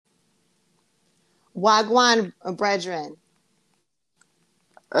Wagwan, brethren.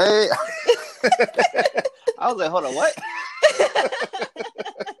 Hey. I was like, hold on, what?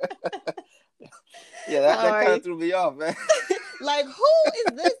 Yeah, that kind of threw me off, man. Like, who is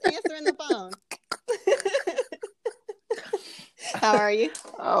this answering the phone? How are you?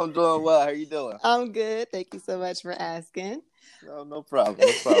 I'm doing well. How are you doing? I'm good. Thank you so much for asking. No problem.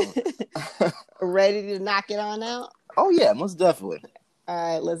 No problem. Ready to knock it on out? Oh, yeah, most definitely. All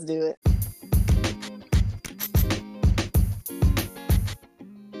right, let's do it.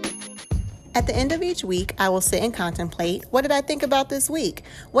 At the end of each week, I will sit and contemplate, what did I think about this week?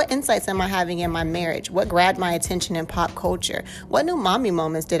 What insights am I having in my marriage? What grabbed my attention in pop culture? What new mommy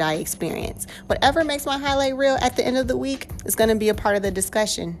moments did I experience? Whatever makes my highlight reel at the end of the week is going to be a part of the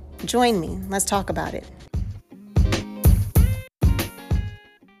discussion. Join me. Let's talk about it.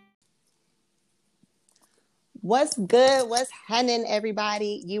 What's good? What's happening,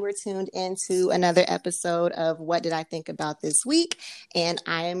 everybody? You were tuned into another episode of What Did I Think About This Week? And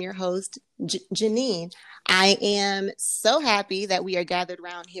I am your host, Janine. I am so happy that we are gathered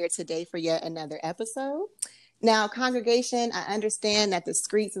around here today for yet another episode. Now, congregation, I understand that the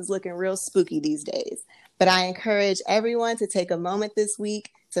streets is looking real spooky these days, but I encourage everyone to take a moment this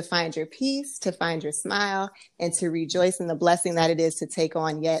week to find your peace, to find your smile, and to rejoice in the blessing that it is to take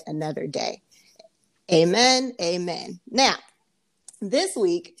on yet another day. Amen. Amen. Now, this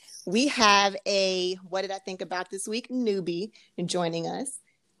week, we have a What Did I Think About This Week newbie joining us.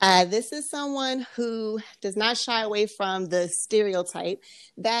 This is someone who does not shy away from the stereotype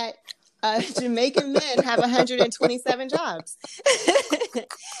that Jamaican men have 127 jobs.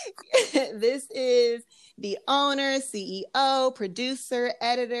 This is the owner, CEO, producer,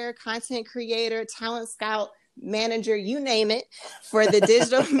 editor, content creator, talent scout, manager, you name it, for the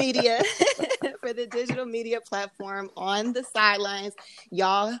digital media platform On the Sidelines.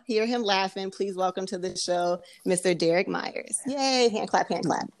 Y'all hear him laughing. Please welcome to the show, Mr. Derek Myers. Yay! Hand clap, hand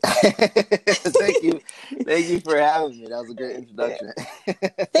clap. Thank you for having me. That was a great introduction.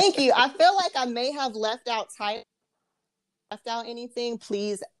 Thank you. I feel like I may have left out anything.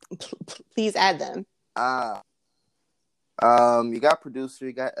 Please add them. You got producer,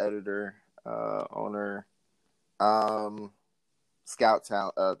 you got editor, owner, talent scout.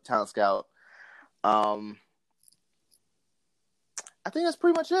 I think that's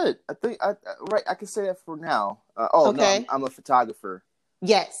pretty much it. I can say that for now. Okay. No, I'm a photographer.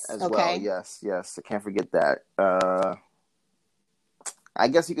 Yes. As well. Yes. I can't forget that. I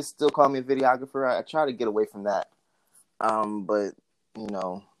guess you could still call me a videographer. I try to get away from that. But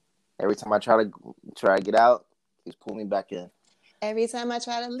every time I try to get out, he's pull me back in. Every time I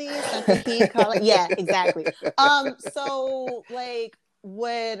try to leave, something he call it. Yeah, exactly. So like,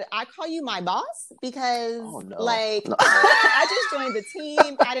 would I call you my boss? Because I just joined the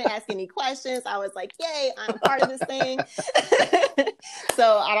team. I didn't ask any questions. I was like, yay, I'm part of this thing.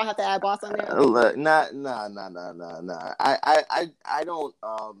 So I don't have to add boss on there. Look, no. I don't.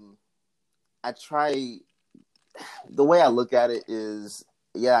 I try. The way I look at it is,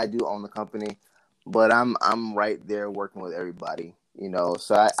 yeah, I do own the company, but I'm right there working with everybody.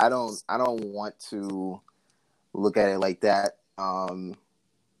 So I don't want to look at it like that. Now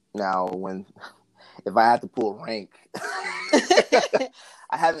if I have to pull rank,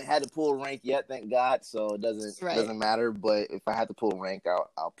 I haven't had to pull rank yet, thank God. So it doesn't matter. But if I have to pull rank,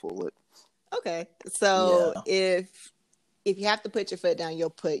 I'll pull it. Okay. So if you have to put your foot down, you'll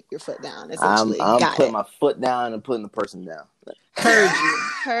put your foot down. Essentially, I'm putting my foot down and putting the person down.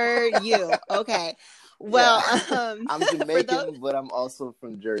 Heard you. Okay. Well, I'm Jamaican, but I'm also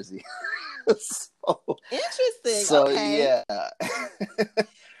from Jersey. Interesting. Okay. Yeah.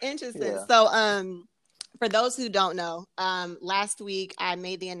 Interesting. Yeah. So, for those who don't know, last week I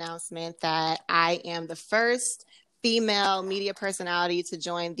made the announcement that I am the first female media personality to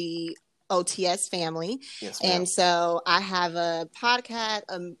join the OTS family. Yes, ma'am. And so I have a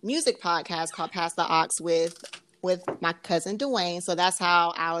music podcast called Pass the Aux with my cousin Dwayne. So that's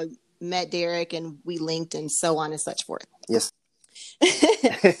how I met Derek, and we linked and so on and such forth. Yes.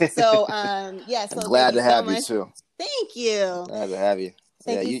 So, So glad to have you too. Thank you. Glad to have you.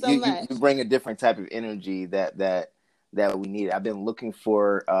 Thank you so much. You bring a different type of energy that we need. I've been looking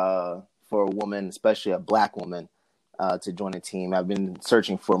for a woman, especially a Black woman, to join the team. I've been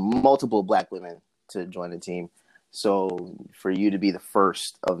searching for multiple Black women to join the team. So for you to be the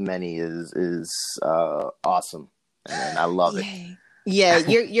first of many is awesome, and I love it. Yeah,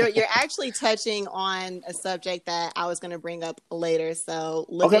 you're actually touching on a subject that I was going to bring up later. So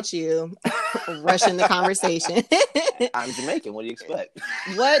look Okay. at you rushing the conversation. I'm Jamaican. What do you expect?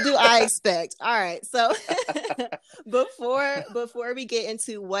 What do I expect? All right. So before we get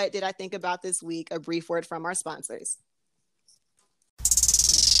into what did I think about this week, a brief word from our sponsors.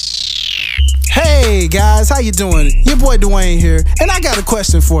 Hey guys, how you doing? Your boy Dwayne here, and I got a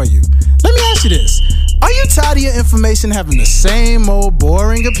question for you. Let me ask you this. Are you tired of your information having the same old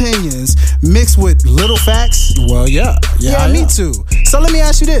boring opinions mixed with little facts? Well, yeah, me too. So let me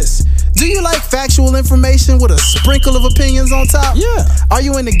ask you this. Do you like factual information with a sprinkle of opinions on top? Yeah. Are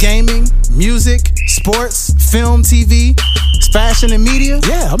you into gaming, music, sports, film, TV, fashion, and media?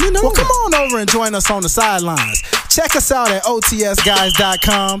 Yeah, I'm into Well, come on over and join us on the sidelines. Check us out at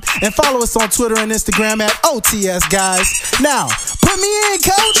otsguys.com and follow us on Twitter and Instagram at otsguys. Now, put me in,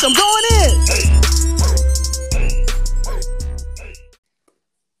 coach. I'm going in.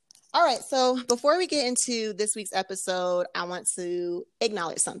 All right, so before we get into this week's episode, I want to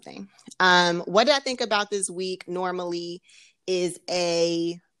acknowledge something. What did I think about this week normally is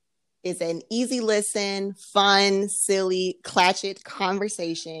an easy listen, fun, silly, clatch it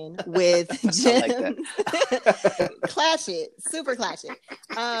conversation with Jim. Clatch it, super clatch it.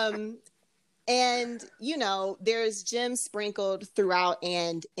 And, you know, there's gems sprinkled throughout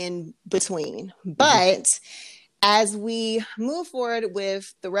and in between. But as we move forward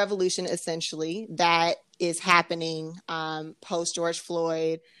with the revolution, essentially, that is happening post George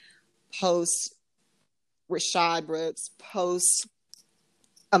Floyd, post Rashad Brooks, post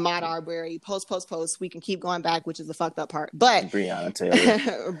Ahmaud Arbery, post, we can keep going back, which is the fucked up part. But Breonna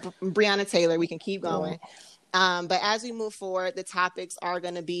Taylor. Breonna Taylor, we can keep going. Yeah. But as we move forward, the topics are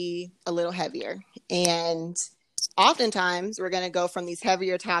going to be a little heavier. And oftentimes we're going to go from these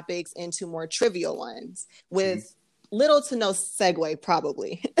heavier topics into more trivial ones with little to no segue,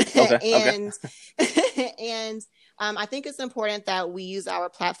 probably. Okay. And I think it's important that we use our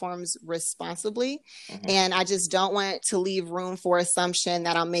platforms responsibly. And I just don't want to leave room for assumption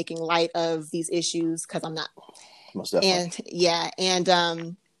that I'm making light of these issues, because I'm not. Most definitely.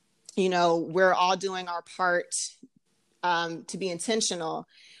 And you know, we're all doing our part to be intentional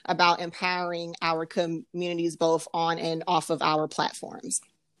about empowering our communities both on and off of our platforms.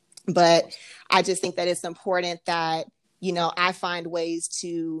 But I just think that it's important that, you know, I find ways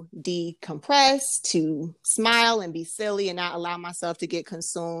to decompress, to smile and be silly and not allow myself to get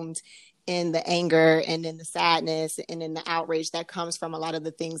consumed in the anger and in the sadness and in the outrage that comes from a lot of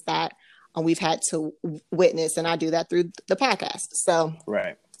the things that we've had to witness. And I do that through the podcast. So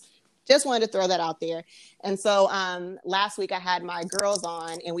right. Just wanted to throw that out there. And so last week I had my girls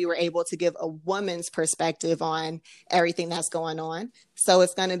on and we were able to give a woman's perspective on everything that's going on. So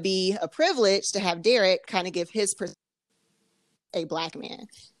it's going to be a privilege to have Derek kind of give his perspective, a Black man.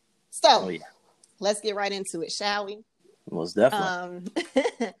 So let's get right into it, shall we? Most definitely.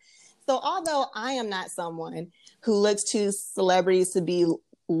 So although I am not someone who looks to celebrities to be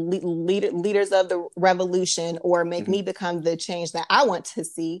leaders of the revolution or make me become the change that I want to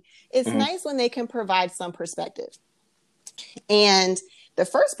see, it's nice when they can provide some perspective. And the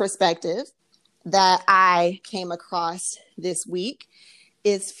first perspective that I came across this week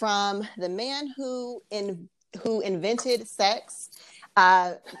is from the man who invented sex,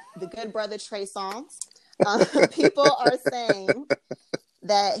 the good brother Trey Songz. People are saying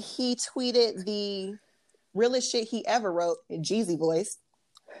that he tweeted the realest shit he ever wrote in Jeezy voice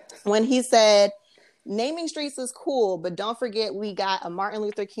when he said, naming streets is cool, but don't forget we got a Martin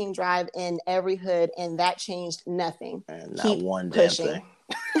Luther King Drive in every hood, and that changed nothing. And Keep not one pushing. damn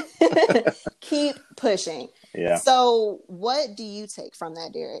thing. Keep pushing. Yeah. So what do you take from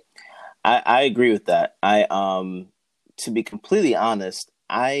that, Derek? I agree with that. To be completely honest,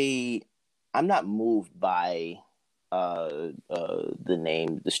 I'm not moved by the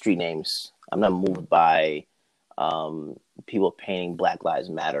street names. I'm not moved by people painting Black Lives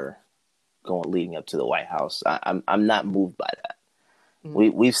Matter leading up to the White House. I'm not moved by that.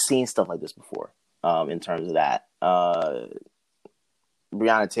 We've seen stuff like this before. In terms of that, Breonna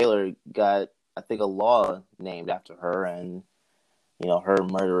Taylor got, I think, a law named after her, and you know her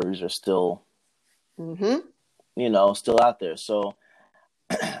murderers are still, still out there. So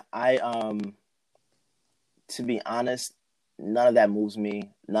to be honest, none of that moves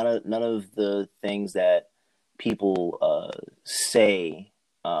me. None of the things that people say,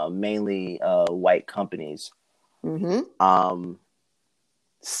 mainly white companies,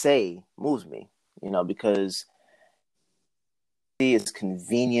 say moves me. Because it's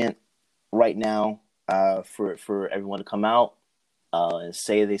convenient right now for everyone to come out and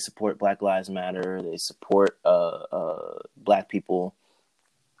say they support Black Lives Matter, they support Black people,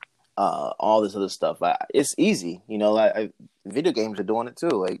 all this other stuff. It's easy, you know. Video games are doing it too.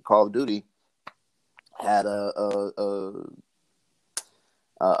 Like Call of Duty had a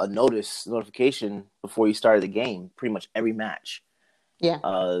notification before you started the game. Pretty much every match. Yeah.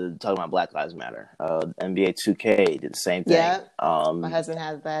 Talking about Black Lives Matter. NBA 2K did the same thing. Yeah. My husband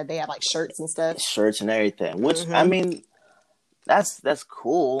has that. They have like shirts and stuff. Shirts and everything. Which I mean, that's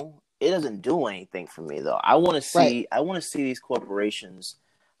cool. It doesn't do anything for me though. I want to see. Right. I want to see these corporations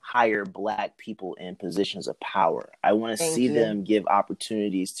hire Black people in positions of power. I want to see them give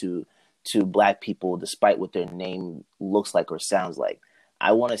opportunities to Black people, despite what their name looks like or sounds like.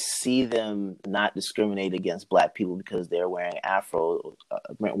 I want to see them not discriminate against Black people because they're wearing afro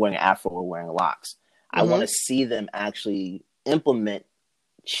or wearing locks. I want to see them actually implement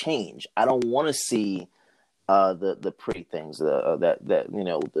change. I don't want to see the pretty things that you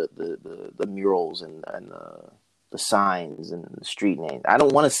know, the murals and the signs and the street names. I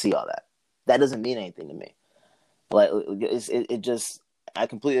don't want to see all that. That doesn't mean anything to me. Like it just. I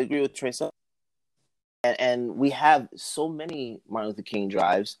completely agree with Trey Songz. And we have so many Martin Luther King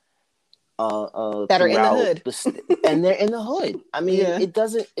drives that are in the hood, and they're in the hood. I mean, it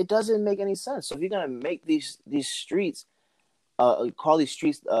doesn't make any sense. So if you're gonna make these streets, call these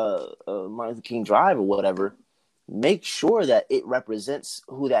streets Martin Luther King Drive or whatever, make sure that it represents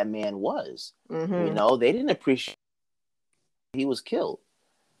who that man was. You know, they didn't appreciate he was killed.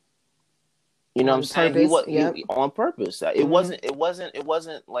 You know what I'm saying? He on purpose. It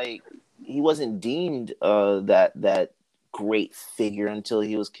wasn't like he wasn't deemed that great figure until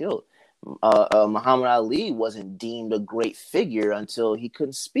he was killed. Muhammad Ali wasn't deemed a great figure until he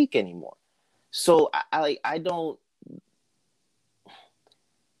couldn't speak anymore. So I don't.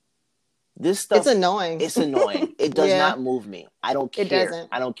 This stuff. It's annoying. It's annoying. It does not move me. I don't care. It doesn't.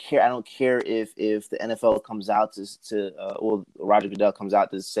 I don't care. I don't care if the NFL comes out or Roger Goodell comes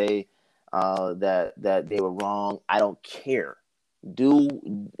out to say that they were wrong. I don't care.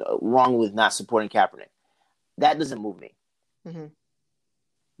 Wrong with not supporting Kaepernick. That doesn't move me.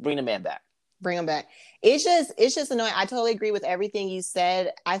 Bring the man back. Bring him back. It's just annoying. I totally agree with everything you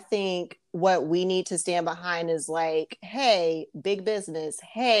said. I think what we need to stand behind is like, hey, big business,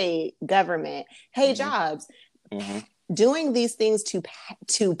 hey, government, hey, jobs. Doing these things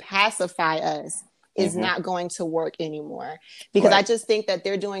to pacify us is not going to work anymore, because I just think that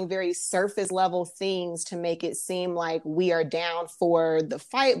they're doing very surface level things to make it seem like we are down for the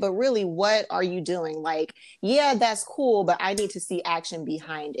fight. But really, what are you doing? Like, yeah, that's cool, but I need to see action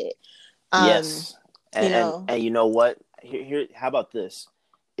behind it. Yes. And you know what? Here, how about this?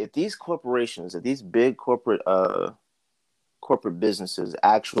 If these corporations, if these big corporate businesses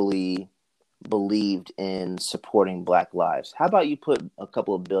actually believed in supporting Black lives, how about you put a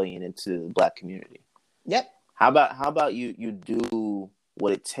couple of billion into the Black community? Yep. How about you do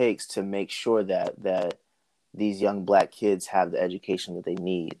what it takes to make sure that these young Black kids have the education that they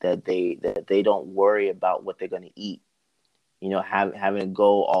need, that they don't worry about what they're going to eat, you know, having to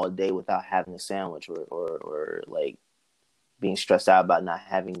go all day without having a sandwich, or like being stressed out about not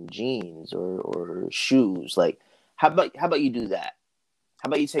having jeans or shoes. Like, how about you do that? How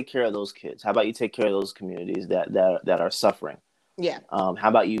about you take care of those kids? How about you take care of those communities that are suffering? Yeah. How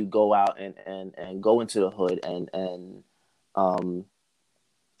about you go out and go into the hood and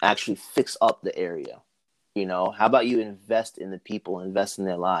actually fix up the area? You know, how about you invest in the people, invest in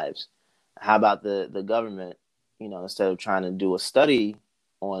their lives? How about the government, you know, instead of trying to do a study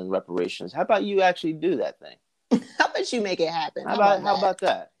on reparations, how about you actually do that thing? How about you make it happen? How about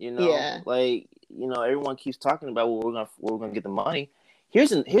that? You know, like, you know, everyone keeps talking about, well, we're gonna get the money.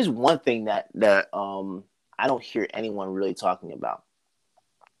 Here's one thing that I don't hear anyone really talking about.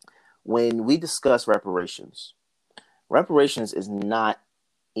 When we discuss reparations is not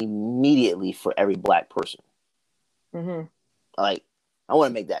immediately for every Black person. Like, I want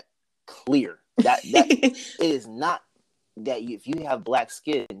to make that clear. That it is not that if you have Black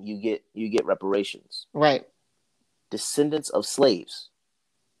skin, you get reparations. Right. Descendants of slaves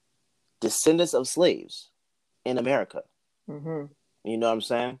in America. You know what I'm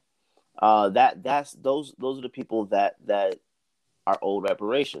saying? That's those are the people that are owed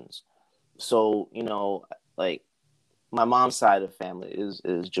reparations. So, you know, like, my mom's side of the family is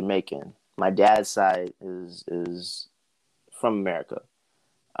Jamaican. My dad's side is from America.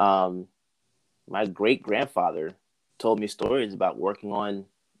 My great grandfather told me stories about working on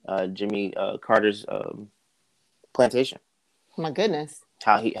Jimmy Carter's plantation. My goodness.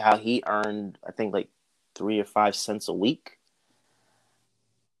 How he earned, I think, like 3 or 5 cents a week.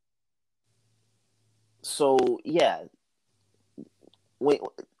 So yeah, when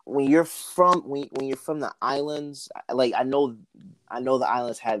when you're from when you're from the islands, like I know the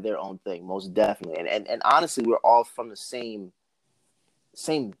islands had their own thing, most definitely, and honestly, we're all from the same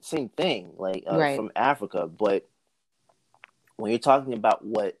thing, like Right. from Africa. But when you're talking about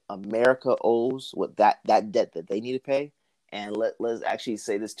what America owes, what that debt that they need to pay, and let's actually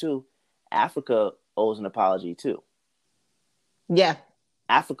say this too, Africa owes an apology too. Yeah.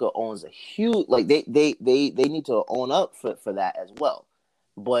 Africa owns a huge, like they need to own up for that as well.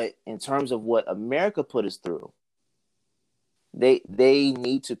 But in terms of what America put us through, they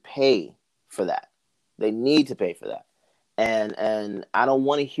need to pay for that. They need to pay for that. And I don't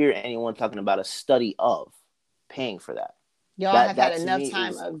want to hear anyone talking about a study of paying for that. Y'all have had That to enough me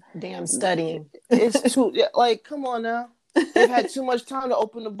time is of damn studying. it's too, yeah, like, come on now. They've had too much time to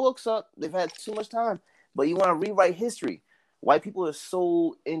open the books up. They've had too much time. But you want to rewrite history. White people are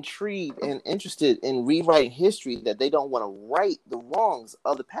so intrigued and interested in rewriting history that they don't want to right the wrongs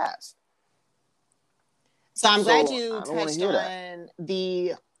of the past. So I'm glad So you I don't want to touched hear that. on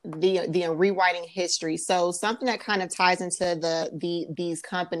the rewriting history. So something that kind of ties into these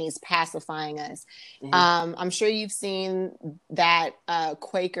companies pacifying us. Mm-hmm. I'm sure you've seen that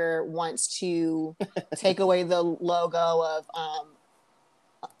Quaker wants to take away the logo of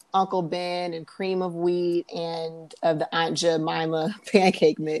Uncle Ben and cream of wheat and of the Aunt Jemima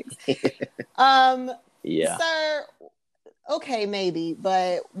pancake mix. Yeah. Sir, okay, maybe,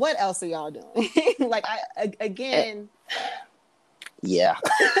 but what else are y'all doing? Like, again. Yeah.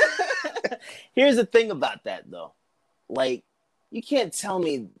 Here's the thing about that, though. Like, you can't tell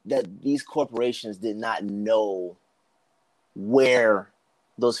me that these corporations did not know where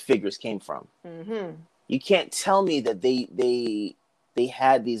those figures came from. Mm-hmm. You can't tell me that they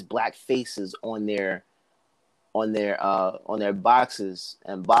had these black faces on their boxes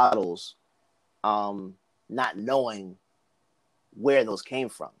and bottles, not knowing where those came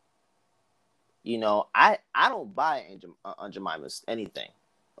from. You know, I don't buy Aunt Jemima's anything.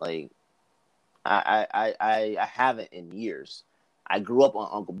 Like, I haven't in years. I grew up on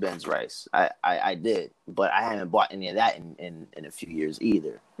Uncle Ben's rice. I did, but I haven't bought any of that in a few years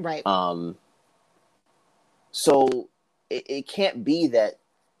either. Right. So it can't be that,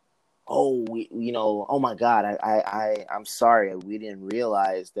 oh, oh my God, I'm sorry, we didn't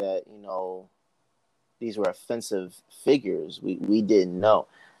realize that, these were offensive figures. We didn't know.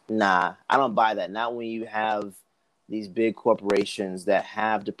 Nah, I don't buy that. Not when you have these big corporations that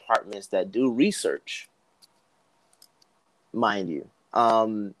have departments that do research, mind you.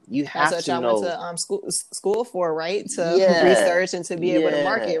 You have That's to what know. y'all went to school for, right? To research and to be able to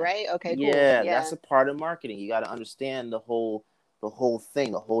market, right? Okay, cool. Yeah, that's a part of marketing. You got to understand the whole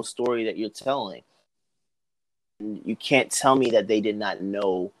thing, the whole story that you're telling. You can't tell me that they did not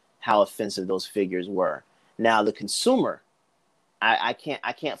know how offensive those figures were. Now, the consumer, I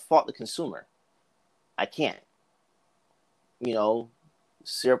can't fault the consumer. I can't.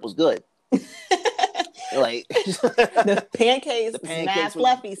 Syrup was good. Like the pancakes mad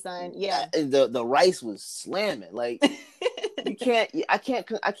fluffy, son. Yeah. The rice was slamming. Like, I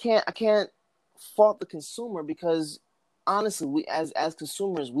can't fault the consumer, because honestly, we as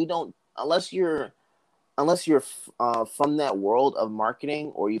consumers, we don't, unless you're from that world of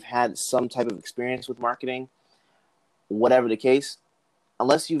marketing, or you've had some type of experience with marketing, whatever the case,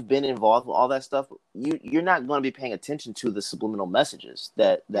 unless you've been involved with all that stuff, you're not going to be paying attention to the subliminal messages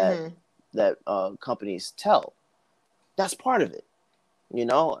that companies tell. That's part of it,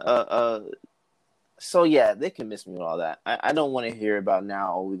 So yeah, they can miss me with all that. I don't want to hear about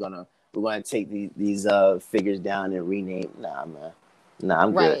now. Oh, we're gonna take these figures down and rename. Nah, man. Nah,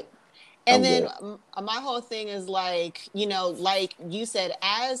 I'm good. And then my whole thing is like, like you said,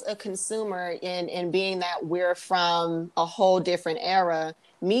 as a consumer, and being that we're from a whole different era,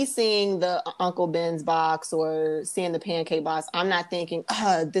 me seeing the Uncle Ben's box or seeing the pancake box, I'm not thinking,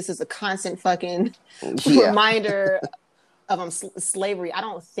 this is a constant fucking reminder of slavery. I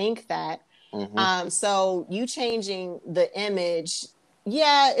don't think that. Mm-hmm. So you changing the image,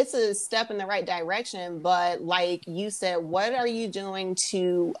 yeah, it's a step in the right direction, but like you said, what are you doing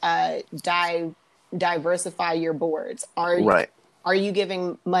to diversify your boards? Are you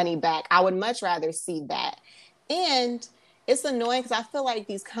giving money back? I would much rather see that. And it's annoying because I feel like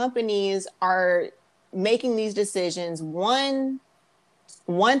these companies are making these decisions, one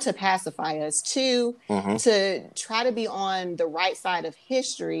to pacify us, two, to try to be on the right side of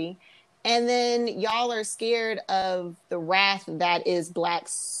history. And then y'all are scared of the wrath that is Black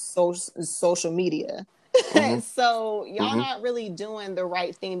social media. So y'all not really doing the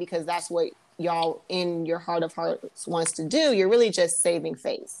right thing because that's what y'all in your heart of hearts wants to do. You're really just saving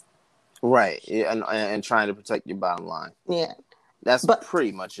face. Right. And trying to protect your bottom line. Yeah. That's But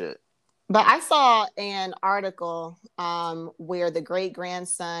pretty much it. But I saw an article where the great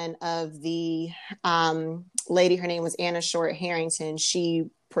grandson of the lady, her name was Anna Short Harrington. She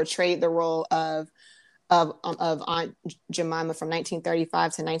portrayed the role of Aunt Jemima from 1935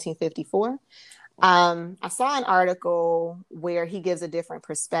 to 1954. I saw an article where he gives a different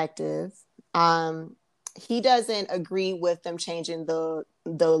perspective. He doesn't agree with them changing the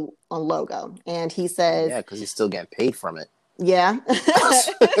logo, and he says, "Yeah, because he's still getting paid from it." Yeah.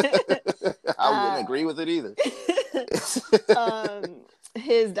 I wouldn't agree with it either.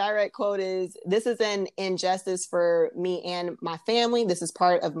 His direct quote is, "This is an injustice for me and my family. This is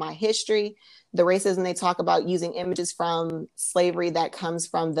part of my history. The racism they talk about, using images from slavery that comes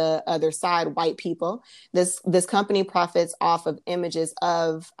from the other side, white people. This company profits off of images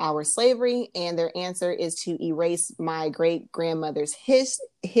of our slavery, and their answer is to erase my great grandmother's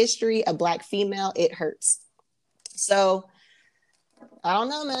history, a Black female. It hurts." So I don't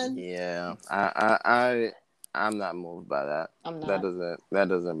know, man. Yeah, I'm not moved by that. I'm not. That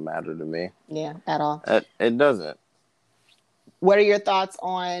doesn't matter to me. Yeah, at all. It doesn't. What are your thoughts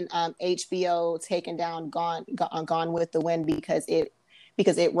on HBO taking down Gone with the Wind because it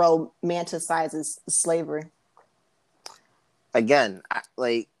romanticizes slavery? Again,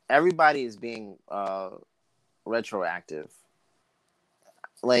 like, everybody is being retroactive.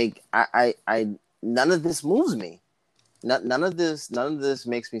 Like, I none of this moves me. None of this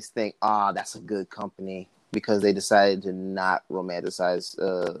makes me think, that's a good company because they decided to not romanticize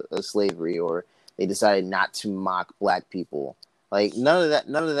slavery, or they decided not to mock Black people. Like, none of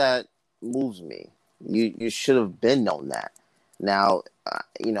that moves me. You should have been known that. Now,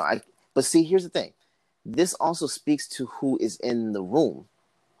 but see, here's the thing. This also speaks to who is in the room.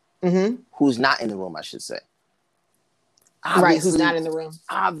 Mm-hmm. Who's not in the room, I should say. Right, who's not in the room.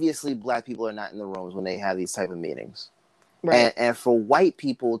 Obviously, Black people are not in the rooms when they have these type of meetings. Right. And for white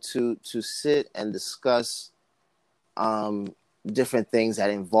people to sit and discuss different things that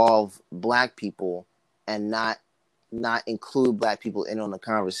involve Black people and not include Black people in on the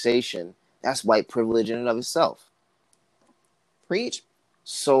conversation, that's white privilege in and of itself. Preach.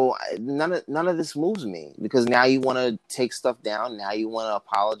 So none of this moves me, because now you want to take stuff down. Now you want to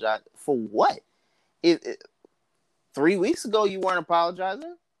apologize for what? 3 weeks ago you weren't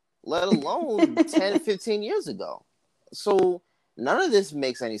apologizing, let alone 10, 15 years ago. So none of this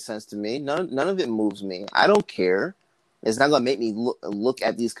makes any sense to me. None of it moves me. I don't care. It's not going to make me look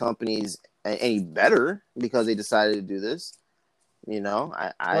at these companies any better because they decided to do this.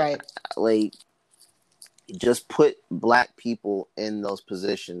 I like, just put Black people in those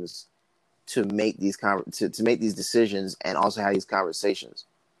positions to make these to make these decisions and also have these conversations.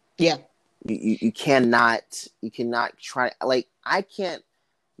 Yeah. You cannot try, like, I can't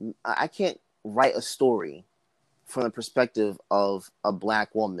write a story from the perspective of a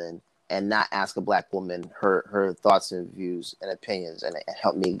Black woman and not ask a Black woman her thoughts and views and opinions and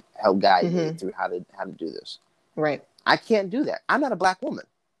help guide me through how to do this. Right. I can't do that. I'm not a Black woman.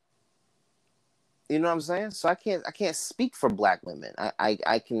 You know what I'm saying? So I can't speak for Black women.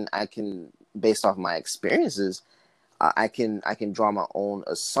 I can based off my experiences, I can draw my own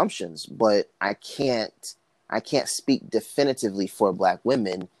assumptions, but I can't speak definitively for Black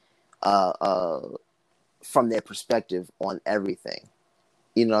women from their perspective on everything.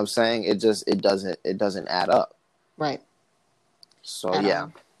 You know what I'm saying? It doesn't add up. Right. So yeah.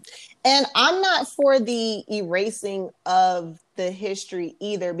 And I'm not for the erasing of the history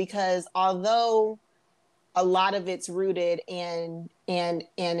either, because although a lot of it's rooted and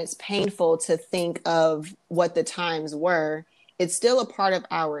it's painful to think of what the times were, it's still a part of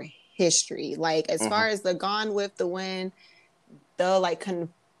our history. Like, as far as the Gone with the Wind, the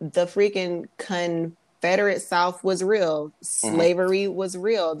freaking Confederate South was real. Slavery was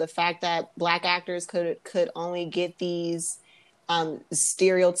real. The fact that Black actors could only get these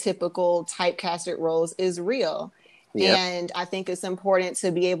stereotypical typecasted roles is real. Yep. And I think it's important to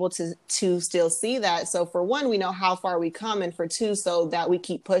be able to still see that. So for one, we know how far we come, and for two, so that we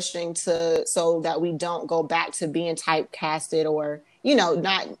keep pushing so that we don't go back to being typecasted or,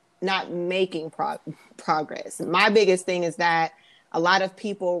 not making progress. My biggest thing is that a lot of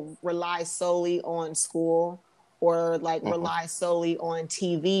people rely solely on school or rely solely on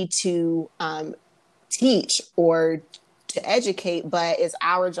TV to teach or to educate, but it's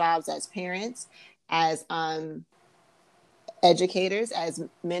our jobs as parents, as educators, as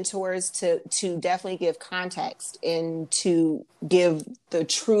mentors, to definitely give context and to give the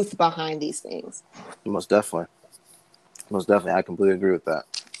truth behind these things. Most definitely. I completely agree with that.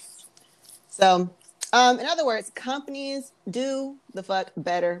 So, in other words, companies, do the fuck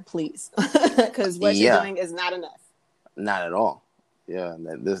better, please. Because what you're doing is not enough. Not at all. Yeah.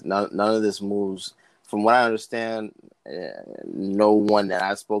 None of this moves. From what I understand, no one that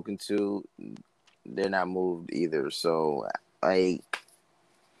I've spoken to, they're not moved either. So it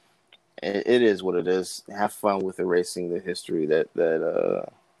is what it is. Have fun with erasing the history that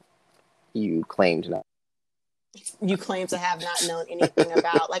you claim to not. You claim to have not known anything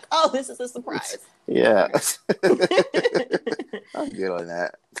about. Like, oh, this is a surprise. Yeah. I'm good on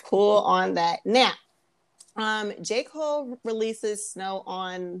that. Cool on that. Now, J. Cole releases Snow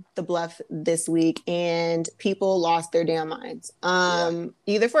on the Bluff this week, and people lost their damn minds.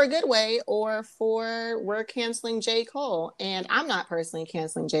 Either for a good way or for we're canceling J. Cole. And I'm not personally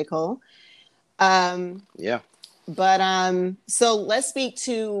canceling J. Cole. Yeah. But so let's speak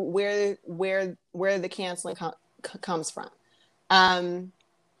to where the canceling comes from.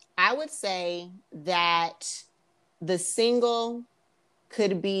 I would say that the single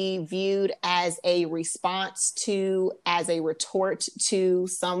could be viewed as a response to, as a retort to,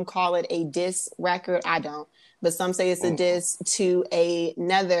 some call it a diss record. I don't, but some say it's a diss to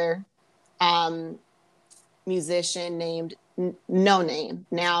another musician named Noname.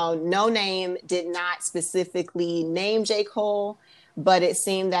 Now, Noname did not specifically name J. Cole, but it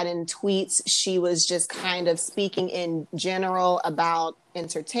seemed that in tweets, she was just kind of speaking in general about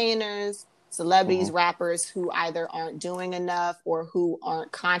entertainers, celebrities, rappers who either aren't doing enough or who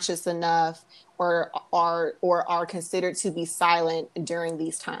aren't conscious enough or are considered to be silent during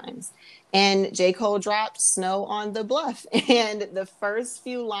these times. And J. Cole dropped Snow on the Bluff. And the first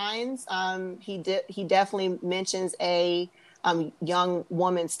few lines, he definitely mentions a young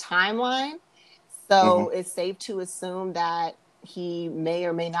woman's timeline. So it's safe to assume that he may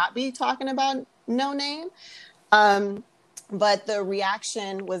or may not be talking about Noname. But the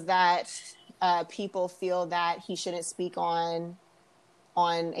reaction was that people feel that he shouldn't speak on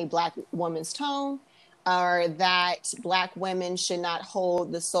a Black woman's tone, or that Black women should not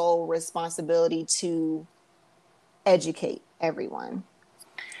hold the sole responsibility to educate everyone.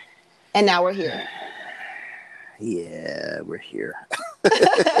 And now we're here. Yeah, we're here.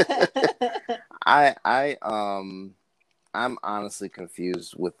 I'm honestly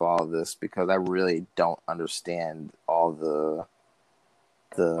confused with all this because I really don't understand all the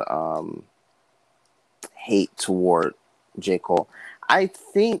hate toward J. Cole. I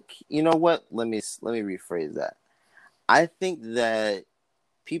think, you know what? Let me rephrase that. I think that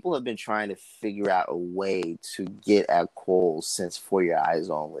people have been trying to figure out a way to get at Cole since For Your Eyes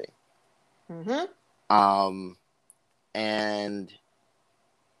Only. And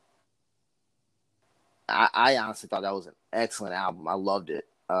I honestly thought that was an excellent album. I loved it.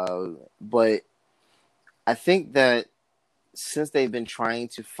 But I think that since they've been trying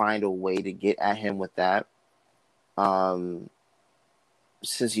to find a way to get at him with that,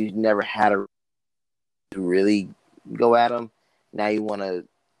 since you never had a to really go at him, now you want to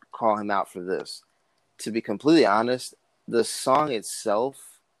call him out for this. To be completely honest, the song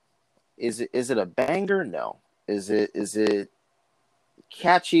itself, is it a banger? No. Is it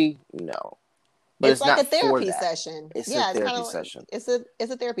catchy? No. But it's like a therapy session. It's a therapy session. It's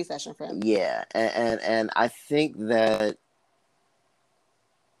a therapy session for him. Yeah, and I think that,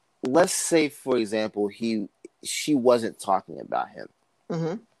 let's say, for example, she wasn't talking about him.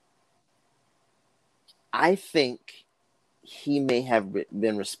 I think he may have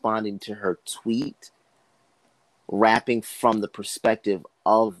been responding to her tweet, rapping from the perspective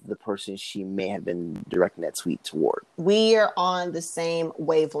of the person she may have been directing that tweet toward. We are on the same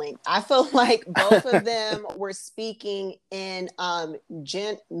wavelength. I feel like both of them were speaking in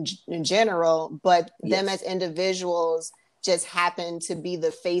general, but them as individuals just happened to be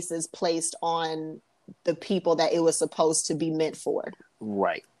the faces placed on the people that it was supposed to be meant for.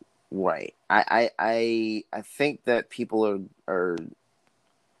 Right. I think that people are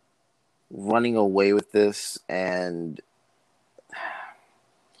running away with this and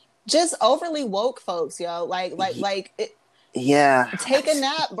just overly woke folks, yo. Like it, yeah. Take a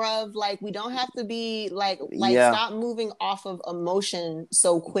nap, bruv. Like, we don't have to be like stop moving off of emotion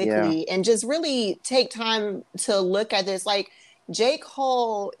so quickly and just really take time to look at this. Like, J.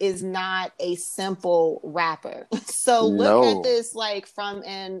 Cole is not a simple rapper. So look at this like from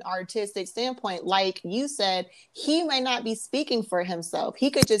an artistic standpoint. Like you said, he may not be speaking for himself. He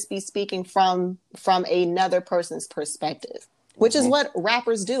could just be speaking from another person's perspective, which is what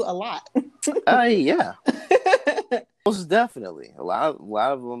rappers do a lot. Yeah. Most definitely. A lot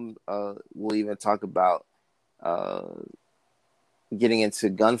of them will even talk about getting into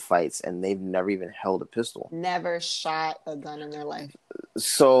gunfights, and they've never even held a pistol. Never shot a gun in their life.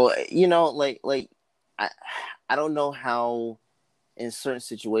 So, like I don't know how in certain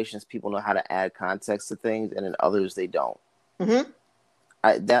situations people know how to add context to things, and in others they don't.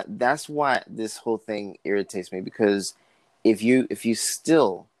 That's why this whole thing irritates me, because if you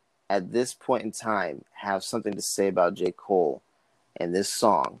still at this point in time have something to say about J. Cole and this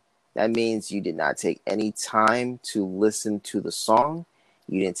song, that means you did not take any time to listen to the song.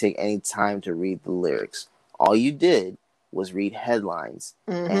 You didn't take any time to read the lyrics. All you did was read headlines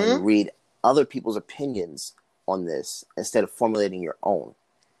and read other people's opinions on this instead of formulating your own.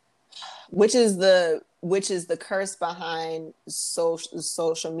 Which is the curse behind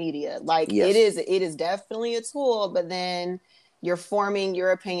social media. Like, Yes. it is definitely a tool, but then you're forming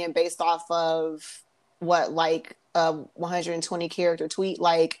your opinion based off of what, like a 120 character tweet.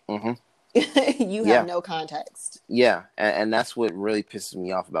 Like, you have no context. Yeah, and that's what really pisses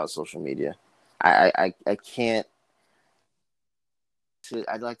me off about social media. I can't.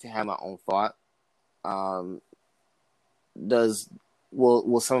 I'd like to have my own thought.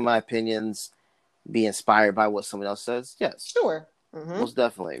 Will some of my opinions be inspired by what someone else says? Yes, sure, most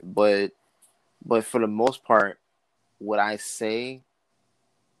definitely. But for the most part, what I say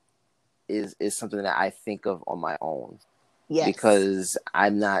is something that I think of on my own. Yes, because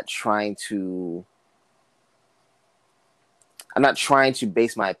I'm not trying to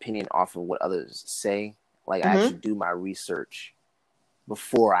base my opinion off of what others say. Like, I actually do my research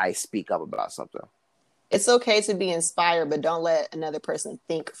before I speak up about something. It's okay to be inspired, but don't let another person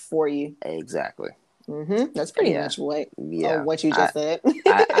think for you. Exactly. That's pretty much what you just said.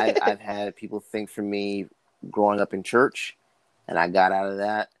 I've had people think for me growing up in church, and I got out of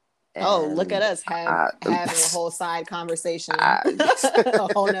that. And look at us having a whole side conversation,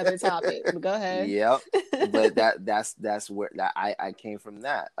 a whole nother topic. Go ahead. Yep. But that's where I came from.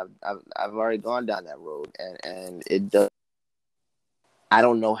 That I've already gone down that road, and it does. I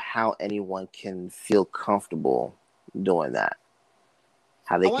don't know how anyone can feel comfortable doing that.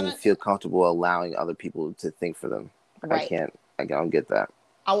 How they can feel comfortable allowing other people to think for them. Right. I don't get that.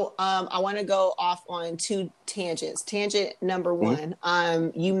 I want to go off on two tangents. Tangent number one,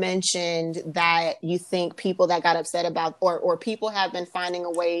 you mentioned that you think people that got upset about, or people have been finding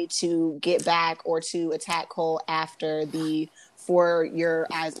a way to get back or to attack Cole after the For Your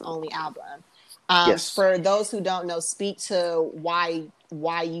Eyes Only album. Yes. For those who don't know, speak to why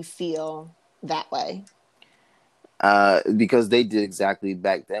you feel that way. Because they did exactly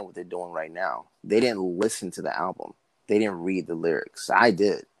back then what they're doing right now. They didn't listen to the album. They didn't read the lyrics. I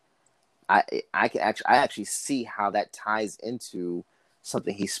did. I actually see how that ties into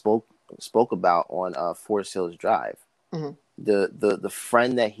something he spoke about on Forest Hills Drive. The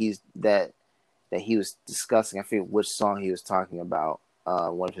friend that he was discussing. I forget which song he was talking about.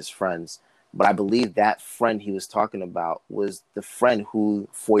 One of his friends. But I believe that friend he was talking about was the friend who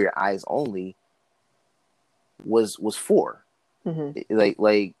For Your Eyes Only was for.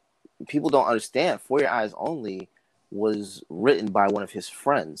 Like people don't understand. For Your Eyes Only was written by one of his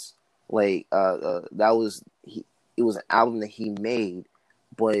friends. Like it was an album that he made,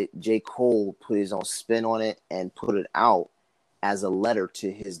 but J. Cole put his own spin on it and put it out as a letter to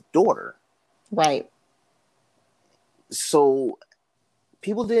his daughter. Right. So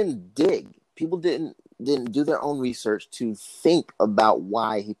people didn't dig. People didn't do their own research to think about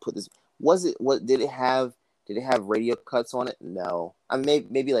why he put this. Did it have radio cuts on it? No. I mean,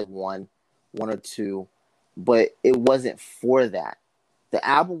 maybe like one or two, but it wasn't for that. The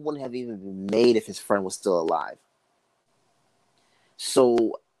album wouldn't have even been made if his friend was still alive.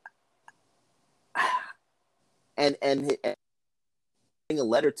 So, and a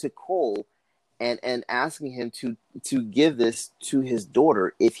letter to Cole and asking him to give this to his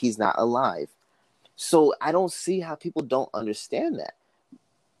daughter if he's not alive. So I don't see how people don't understand that.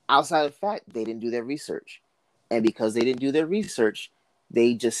 Outside of the fact they didn't do their research. And because they didn't do their research,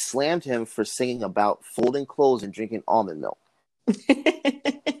 they just slammed him for singing about folding clothes and drinking almond milk.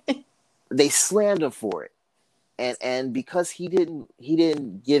 They slammed him for it. And because he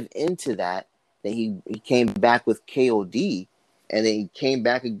didn't give into that, then he came back with KOD, and then he came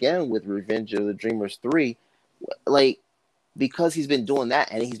back again with Revenge of the Dreamers 3. Like, because he's been doing that,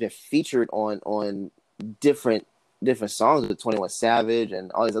 and he's been featured on different songs with 21 Savage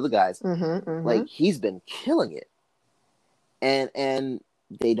and all these other guys. Like, he's been killing it. And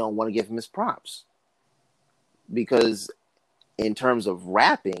they don't want to give him his props. Because in terms of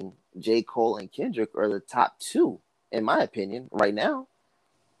rapping, J. Cole and Kendrick are the top two, in my opinion, right now.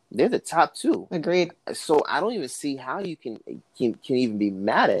 They're the top two. Agreed. So I don't even see how you can even be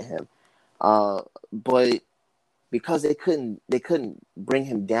mad at him. But because they couldn't bring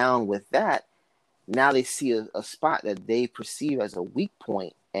him down with that, now they see a spot that they perceive as a weak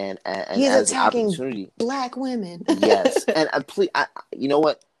point and he's as attacking an opportunity. Black women. Yes, and you know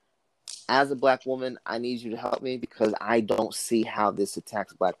what? as a black woman, I need you to help me because I don't see how this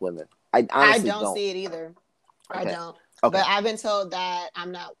attacks black women. I I honestly don't see it either. I Okay. don't. Okay. But I've been told that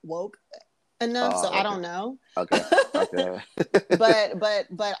I'm not woke enough, so I Okay. don't know. Okay. Okay.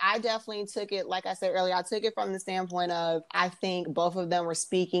 but I definitely took it, like I said earlier, I took it from the standpoint of I think both of them were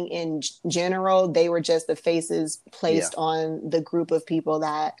speaking in general. They were just the faces placed on the group of people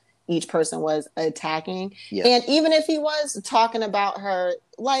that each person was attacking. Yes. And even if he was talking about her,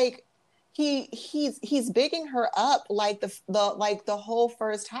 like he's bigging her up like the whole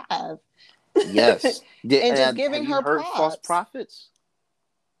first half. Yes. And just giving have you her heard props. false prophets?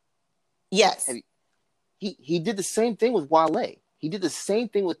 Yes. He did the same thing with Wale. He did the same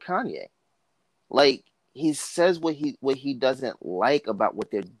thing with Kanye. Like, he says what he doesn't like about what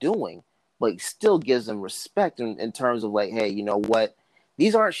they're doing, but he still gives them respect in terms of like, hey, you know what?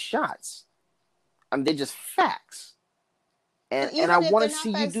 These aren't shots. I mean, they're just facts. And I want to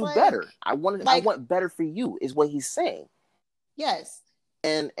see you do better. I want better for you, is what he's saying. Yes.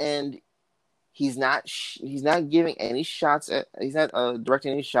 And he's not giving any shots he's not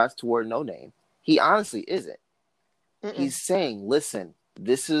directing any shots toward No Name. He honestly isn't. Mm-mm. He's saying, listen,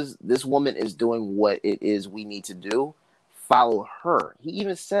 this woman is doing what it is we need to do. Follow her. He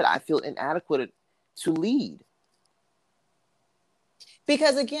even said, I feel inadequate to lead.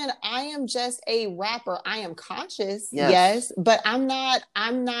 Because again, I am just a rapper. I am conscious, yes, but I'm not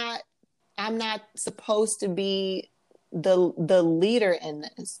supposed to be the leader in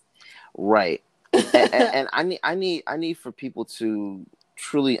this. Right. and I need for people to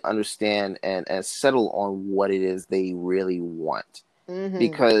truly understand and settle on what it is they really want. Mm-hmm.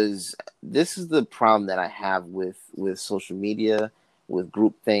 Because this is the problem that I have with social media, with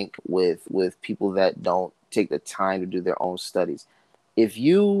groupthink, with people that don't take the time to do their own studies. If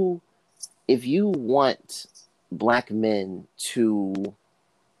you want black men to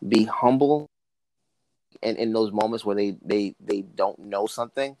be humble and in those moments where they don't know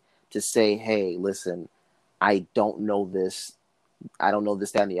something, to say, hey, listen, I don't know this. I don't know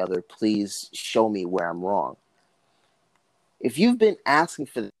this, that, and the other. Please show me where I'm wrong. If you've been asking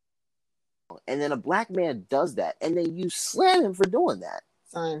for this, and then a black man does that, and then you slam him for doing that.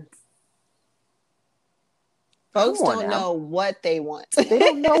 Son. Folks don't know what they want. They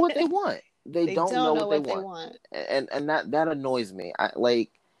don't know what they want. They don't know what they want. And that annoys me. I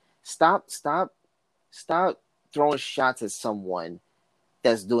like stop throwing shots at someone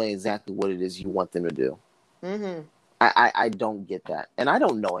that's doing exactly what it is you want them to do. Mm-hmm. I don't get that, and I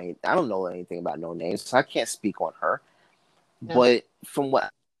don't know anything about No Name, so I can't speak on her. No. But from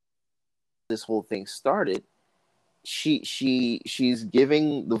what this whole thing started, she's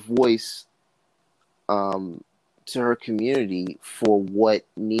giving the voice to her community for what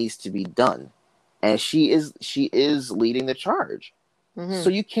needs to be done, and she is leading the charge. Mm-hmm. So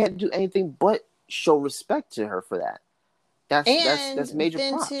you can't do anything but show respect to her for that. That's major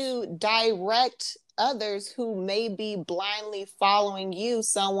props. To direct others who may be blindly following you,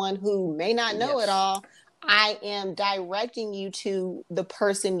 someone who may not know it all, I am directing you to the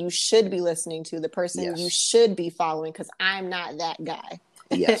person you should be listening to, the person you should be following, because I'm not that guy.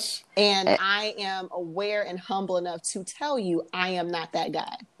 Yes. and I am aware and humble enough to tell you I am not that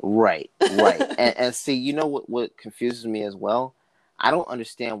guy. Right. and see, you know what confuses me as well? I don't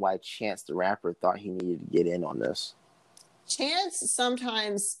understand why Chance the Rapper thought he needed to get in on this. Chance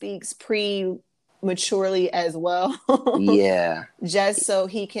sometimes speaks prematurely as well. Yeah. Just so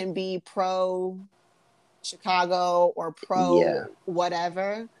he can be pro Chicago or pro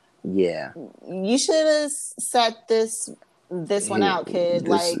whatever. Yeah. You should have set this one out, kid.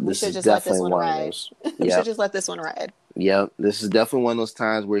 We should just let this one ride. We should just let this one ride. Yep. This is definitely one of those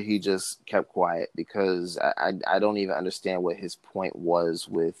times where he just kept quiet, because I don't even understand what his point was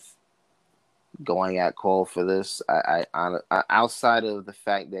with going at Cole for this. I outside of the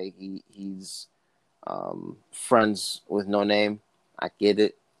fact that he's friends with No Name, I get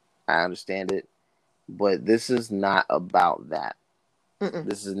it, I understand it, but this is not about that. Mm-mm.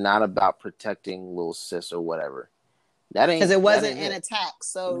 This is not about protecting Lil Sis or whatever. That ain't, because it wasn't an attack,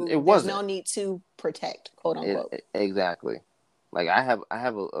 so there's no need to protect, quote unquote. Exactly. Like I have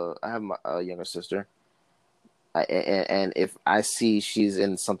a younger sister. And if I see she's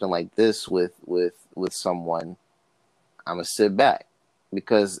in something like this with someone, I'm gonna sit back,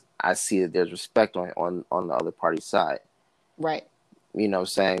 because I see that there's respect on the other party's side. Right. You know what I'm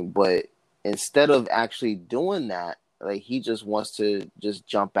saying? But instead of actually doing that, like, he just wants to just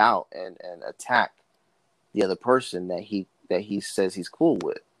jump out and attack the other person that he says he's cool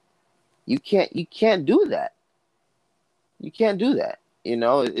with. You can't do that. You can't do that. You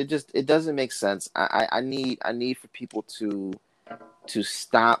know, it doesn't make sense. I need for people to to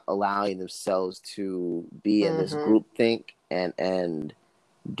stop allowing themselves to be in this group think and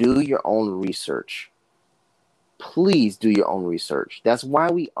do your own research. Please do your own research. That's why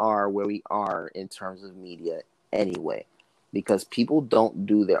we are where we are in terms of media anyway, because people don't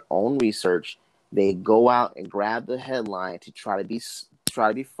do their own research. They go out and grab the headline to try to be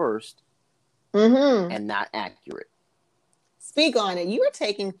first and not accurate. Speak on it. You were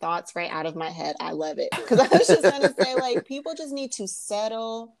taking thoughts right out of my head. I love it. Because I was just going to say, like, people just need to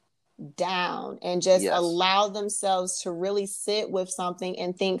settle down and just allow themselves to really sit with something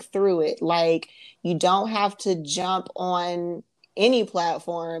and think through it. Like, you don't have to jump on any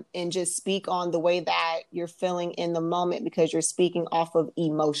platform and just speak on the way that you're feeling in the moment, because you're speaking off of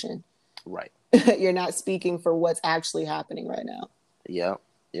emotion. Right. You're not speaking for what's actually happening right now. Yep.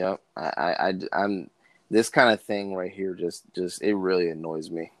 I'm this kind of thing right here. Just it really annoys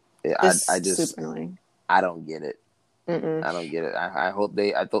me. I just super annoying. I don't get it. I don't get it. I hope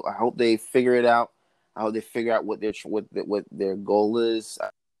they figure it out. I hope they figure out what their goal is.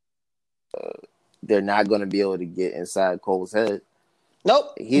 They're not going to be able to get inside Cole's head.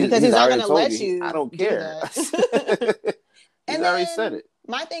 Nope, because he's not going to let you. I don't care. He's already said it.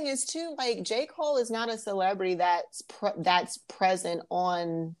 My thing is too, like, J. Cole is not a celebrity that's present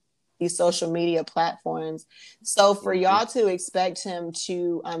on these social media platforms. So for y'all to expect him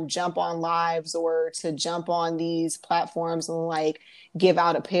to jump on lives or to jump on these platforms and like give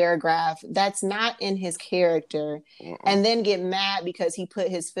out a paragraph, that's not in his character. And then get mad because he put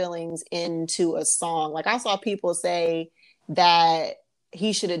his feelings into a song. Like, I saw people say that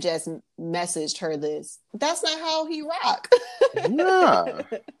he should have just messaged her this. That's not how he rock. Nah.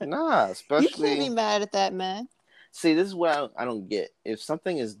 Especially, you can't be mad at that, man. See, this is what I don't get. If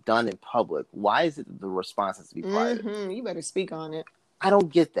something is done in public, why is it that the response has to be private? You better speak on it. I don't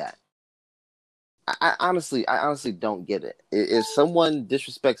get that. I honestly don't get it. If someone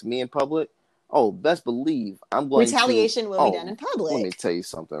disrespects me in public, best believe I'm going retaliation will be done in public. Let me tell you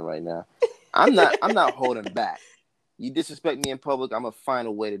something right now. I'm not holding back. You disrespect me in public, I'm gonna find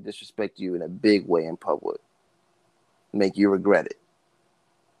a way to disrespect you in a big way in public. Make you regret it.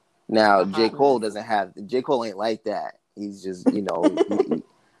 Now, J. Cole ain't like that. He's just, he's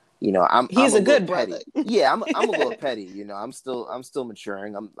a good brother. Yeah, I'm a little petty. I'm still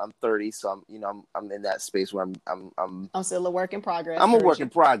maturing. I'm 30, so I'm in that space where I'm still a work in progress. I'm a work in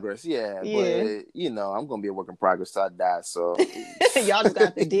progress. Yeah. But I'm gonna be a work in progress till I die. So y'all just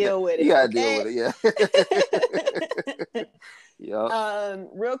got to deal with it. You gotta deal with it. Yeah. Yeah.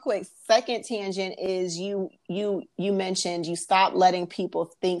 Real quick, second tangent is you mentioned you stopped letting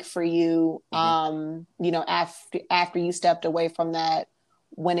people think for you. After you stepped away from that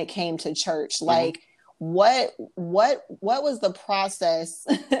when it came to church. Like, what was the process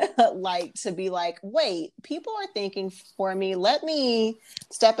like to be like, wait, people are thinking for me. Let me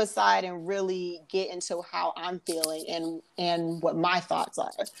step aside and really get into how I'm feeling and what my thoughts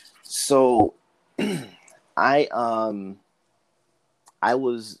are. So, I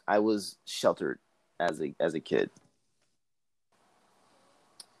was sheltered as a kid.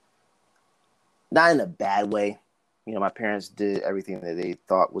 Not in a bad way. My parents did everything that they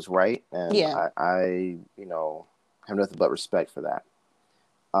thought was right, and I have nothing but respect for that.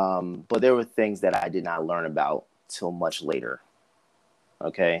 But there were things that I did not learn about till much later.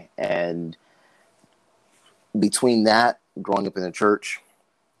 Okay, and between that, growing up in the church,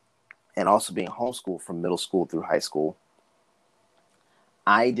 and also being homeschooled from middle school through high school,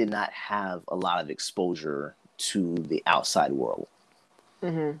 I did not have a lot of exposure to the outside world.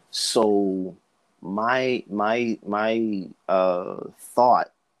 So my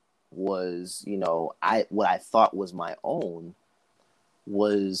thought was, what I thought was my own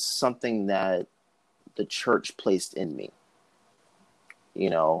was something that the church placed in me,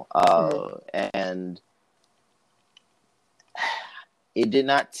 and it did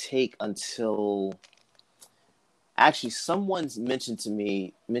not take until actually someone mentioned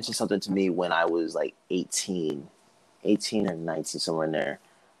something to me when I was like 18 or 19, somewhere in there.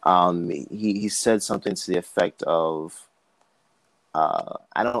 He said something to the effect of,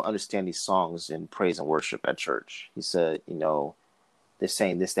 I don't understand these songs in praise and worship at church. He said, they're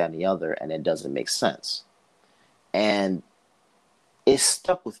saying this, that, and the other, and it doesn't make sense. And it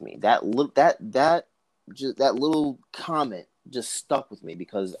stuck with me. That little comment just stuck with me,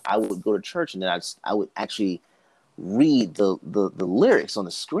 because I would go to church and then I would actually read the lyrics on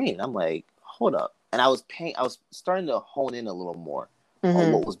the screen. I'm like, hold up. And I was starting to hone in a little more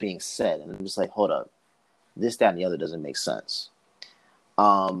on what was being said. And I'm just like, hold up. This, that, and the other doesn't make sense.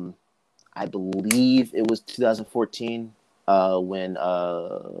 I believe it was 2014 when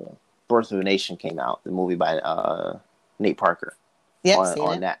Birth of a Nation came out, the movie by Nate Parker. Yep,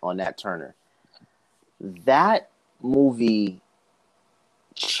 seen it. On Nat Turner. That movie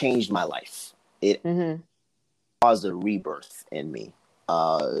changed my life. It caused a rebirth in me.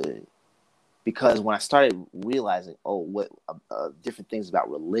 Because when I started realizing, what different things about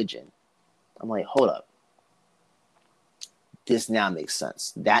religion, I'm like, hold up. This now makes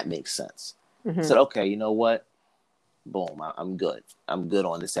sense. That makes sense. I said, okay, you know what? Boom, I'm good. I'm good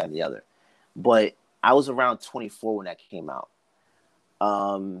on this, that, and the other. But I was around 24 when that came out.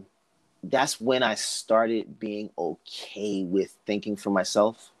 That's when I started being okay with thinking for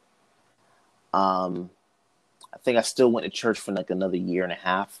myself. I think I still went to church for like another year and a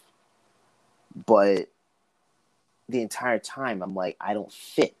half. But the entire time, I'm like, I don't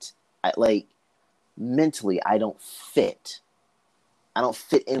fit. Mentally, I don't fit. I don't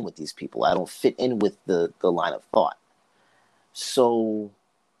fit in with these people. I don't fit in with the line of thought. So,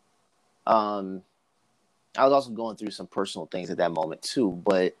 I was also going through some personal things at that moment too,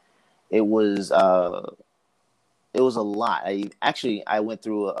 but it was a lot. I went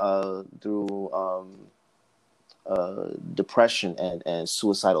through depression and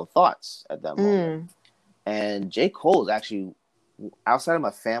suicidal thoughts at that moment. And J. Cole is actually, outside of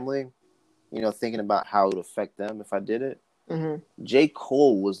my family, thinking about how it would affect them if I did it. J.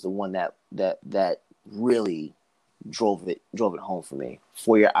 Cole was the one that really drove it home for me.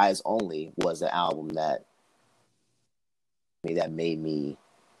 For Your Eyes Only was the album that made me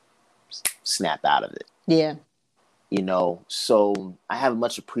snap out of it. Yeah. So I have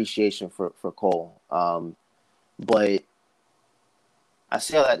much appreciation for Cole. But I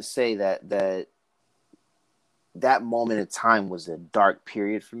say all that to say that moment in time was a dark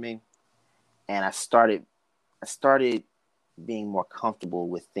period for me. And I started being more comfortable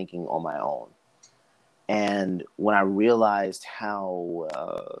with thinking on my own. And when I realized how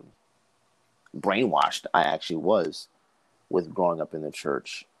brainwashed I actually was with growing up in the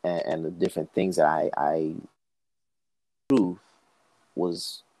church and the different things that I truth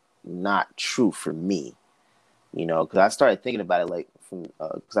was not true for me, because I started thinking about it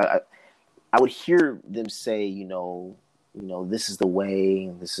because I would hear them say, this is the way,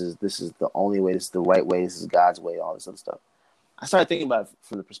 this is the only way, this is the right way, this is God's way, all this other stuff. I started thinking about it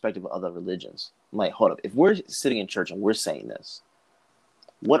from the perspective of other religions. I'm like, hold up, if we're sitting in church and we're saying this,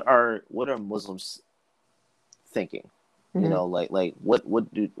 what are Muslims thinking? What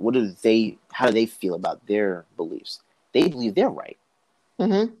do they, how do they feel about their beliefs? They believe they're right. You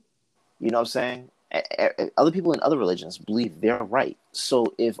know what I'm saying? Other people in other religions believe they're right.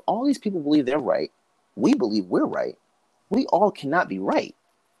 So if all these people believe they're right, we believe we're right. We all cannot be right.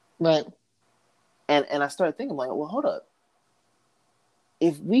 Right. And I started thinking, like, well, hold up.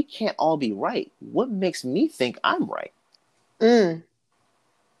 If we can't all be right, what makes me think I'm right? Then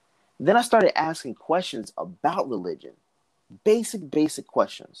I started asking questions about religion. Basic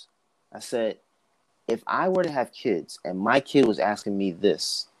questions. I said, if I were to have kids and my kid was asking me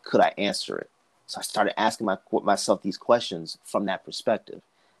this, could I answer it? So I started asking myself these questions from that perspective.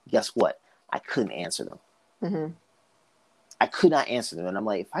 Guess what? I couldn't answer them. I could not answer them. And I'm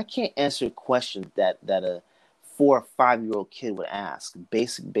like, if I can't answer questions that a 4 or 5-year-old kid would ask,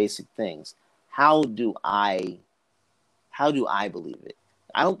 basic things, how do I believe it?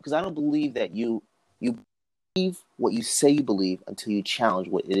 Because I don't believe that you believe what you say you believe until you challenge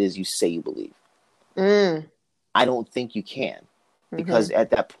what it is you say you believe. I don't think you can, because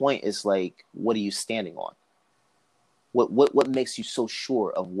at that point it's like, what are you standing on? What makes you so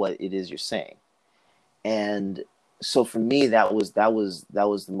sure of what it is you're saying? And so for me, that was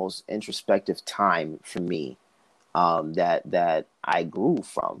the most introspective time for me, that I grew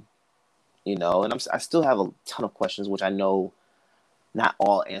from, and I still have a ton of questions, which I know not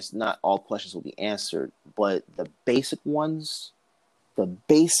all questions will be answered, but the basic ones, the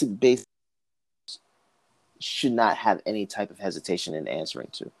basic should not have any type of hesitation in answering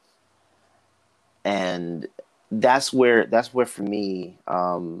to. And that's where for me,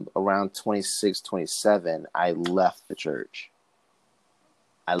 around 26, 27, I left the church.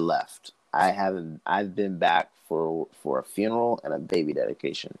 I left. I've been back for a funeral and a baby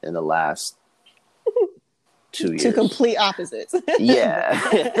dedication in the last 2 years. Two complete opposites. Yeah.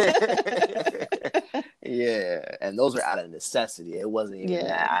 Yeah. And those are out of necessity. It wasn't even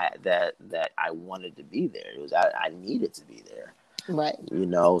that I wanted to be there. It was I needed to be there. Right.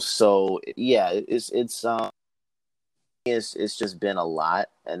 So yeah, it's just been a lot.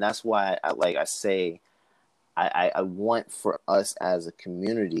 And that's why I want for us as a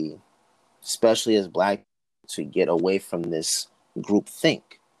community, especially as Black people, to get away from this group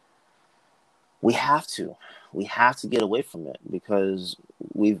think. We have to get away from it, because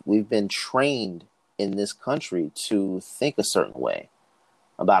we've been trained in this country to think a certain way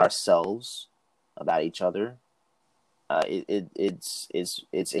about ourselves, about each other.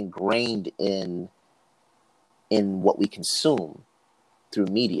 It's ingrained in what we consume through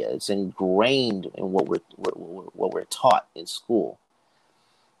media. It's ingrained in what we're taught in school.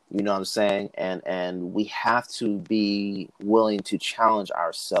 You know what I'm saying? And we have to be willing to challenge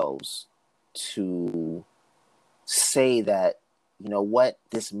ourselves to say that, you know what,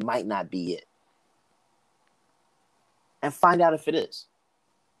 this might not be it. And find out if it is.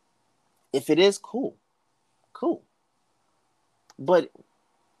 If it is, cool. But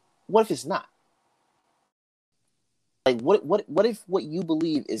what if it's not? Like, what if what you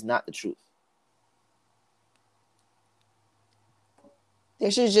believe is not the truth?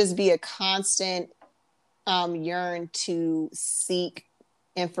 There should just be a constant yearn to seek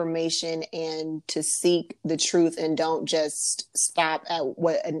information and to seek the truth, and don't just stop at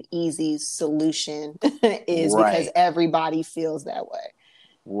what an easy solution is, Right. because everybody feels that way.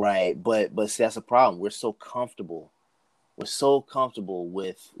 Right. But see, that's a problem. We're so comfortable. We're so comfortable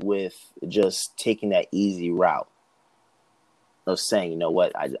with just taking that easy route of saying, you know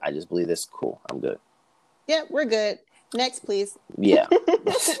what, I just believe this is cool. I'm good. Yeah, we're good. Next, please. Yeah.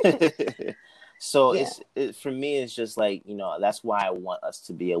 So Yeah. for me, it's just like, you know, that's why I want us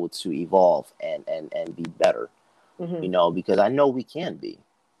to be able to evolve and be better, Mm-hmm. you know, because I know we can be.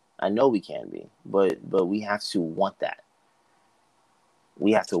 But we have to want that.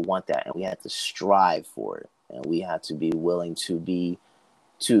 We have to want that, and we have to strive for it, and we have to be willing to be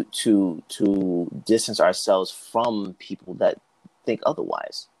to distance ourselves from people that think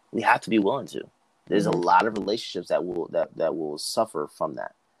otherwise. We have to be willing to. There's a lot of relationships that will suffer from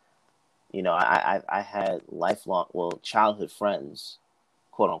that. You know, I had lifelong, childhood friends,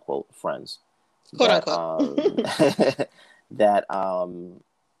 quote unquote friends, Quote that that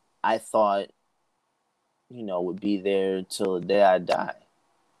I thought, you know, would be there till the day I die.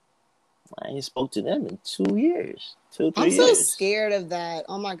 I ain't spoke to them in 2 years, 2-3 I'm years. so scared of that.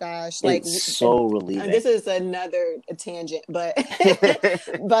 Oh my gosh. Like, it's so relieving. This is another tangent, but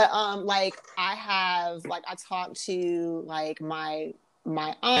like I talked to like my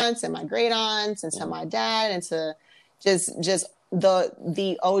aunts and my great aunts and to my dad and to just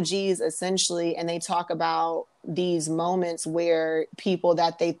the OGs essentially, and they talk about these moments where people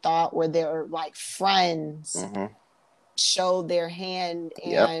that they thought were their like friends showed their hand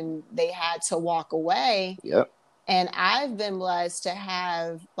and they had to walk away. And I've been blessed to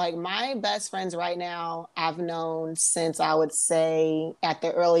have, like, my best friends right now, I've known since I would say at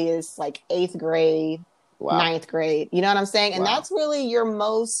the earliest, like 8th grade, 9th grade. You know what I'm saying? And that's really your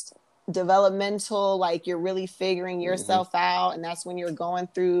most developmental, like you're really figuring yourself out. And that's when you're going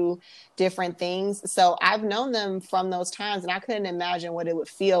through different things. So I've known them from those times, and I couldn't imagine what it would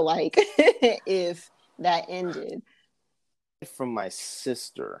feel like if that ended. From my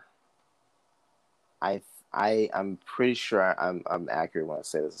sister, I'm pretty sure I'm accurate when I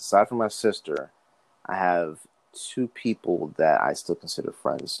say this. Aside from my sister, I have 2 people that I still consider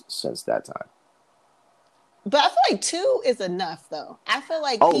friends since that time. But I feel like 2 is enough, though. I feel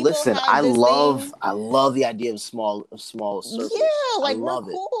like listen, I love the idea of small circles. Yeah, like we're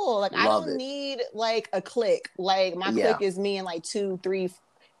cool. Like I don't need like a clique. Like my clique is me and like 2, 3,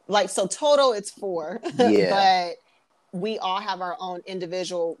 like so total it's 4. But we all have our own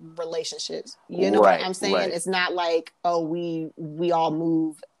individual relationships. You know what I'm saying? It's not like, oh, we all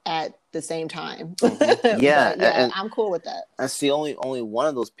move at the same time. And I'm cool with that. That's the only one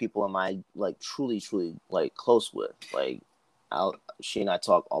of those people am I like truly like close with. Like she and I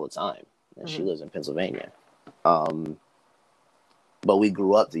talk all the time, and she lives in Pennsylvania. But we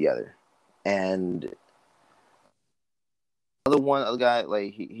grew up together, and other guy,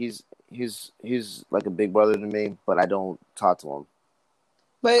 like he's like a big brother to me, but I don't talk to him.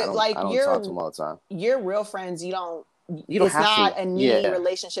 But I don't talk to him all the time. You're real friends. You don't it's have not a needy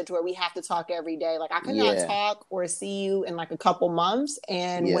relationship to where we have to talk every day. Like I could not talk or see you in like a couple months,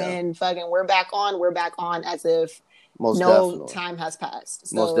 and when fucking we're back on as if time has passed.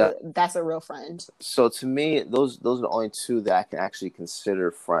 So that's a real friend. So to me, those are the only 2 that I can actually consider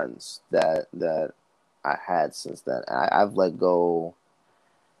friends that I had since then. I've let go.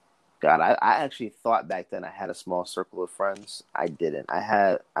 God, I actually thought back then I had a small circle of friends. I didn't. I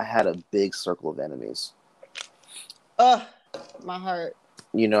had a big circle of enemies. My heart.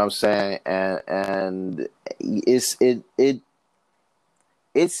 You know what I'm saying? And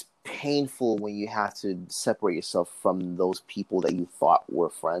it's painful when you have to separate yourself from those people that you thought were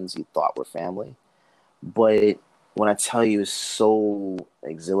friends, you thought were family. But when I tell you, it's so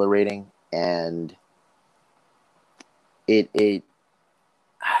exhilarating, and it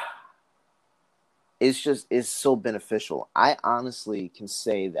it's so beneficial. I honestly can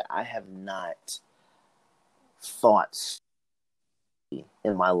say that I have not thought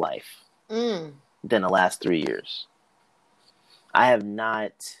in my life than the last 3 years. I have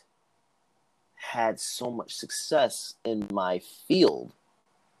not had so much success in my field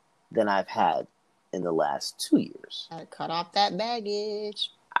than I've had in the last 2 years. I cut off that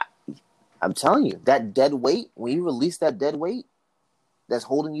baggage. I'm telling you, that dead weight, when you release that dead weight that's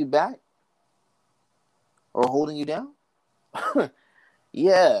holding you back or holding you down,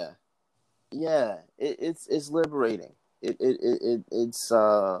 yeah, it's liberating. It's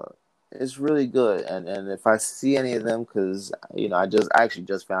really good. And if I see any of them, because I actually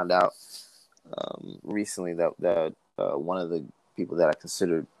just found out recently that one of the people that I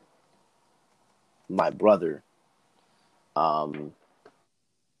considered my brother trashing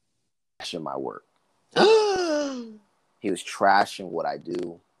my work. He was trashing what I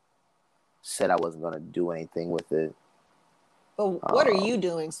do. Said I wasn't going to do anything with it. But what are you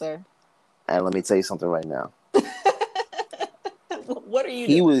doing, sir? And let me tell you something right now. What are you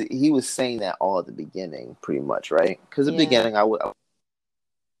doing? He was saying that all at the beginning, pretty much, right? Because the beginning, I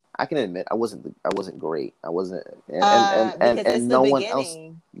can admit I wasn't great. I wasn't, and no one else.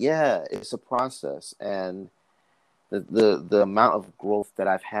 Yeah, it's a process, and the amount of growth that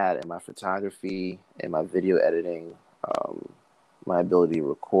I've had in my photography, in my video editing, my ability to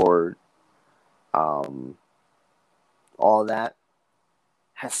record, all that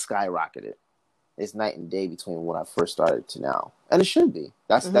has skyrocketed. It's night and day between when I first started to now, and it should be.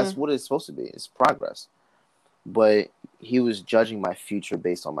 That's what it's supposed to be. It's progress. But he was judging my future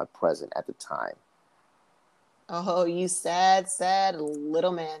based on my present at the time. Oh, you sad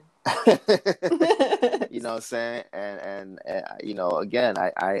little man. You know what I'm saying? And again,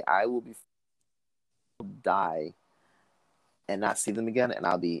 I will die and not see them again, and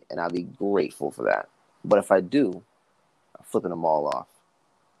I'll be grateful for that. But if I do, I'm flipping them all off.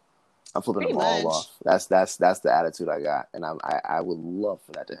 I'm flipping them all off. That's the attitude I got, and I would love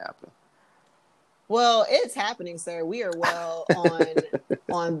for that to happen. Well, it's happening, sir. We are well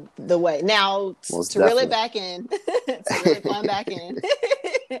on the way. Now, to reel it back in,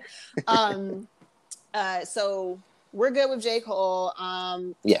 so we're good with J. Cole.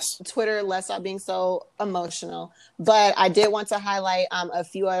 Yes. Twitter, let's stop being so emotional. But I did want to highlight a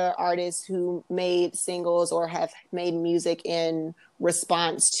few other artists who made singles or have made music in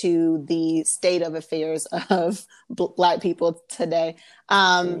response to the state of affairs of Black people today.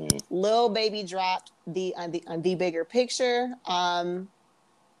 Lil Baby dropped the Bigger Picture.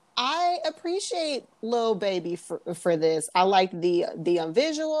 I appreciate Lil Baby for this. I like the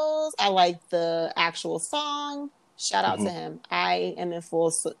visuals. I like the actual song. Shout out to him. I am in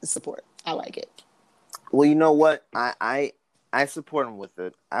full support. I like it. Well, you know what? I support him with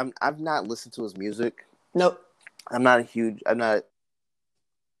it. I've not listened to his music. Nope.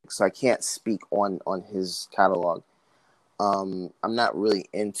 So I can't speak on his catalog. I'm not really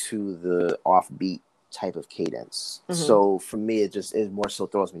into the offbeat type of cadence. So for me, it more so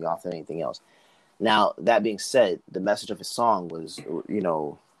throws me off than anything else. Now, that being said, the message of his song was,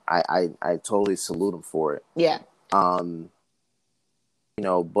 I totally salute him for it. Yeah.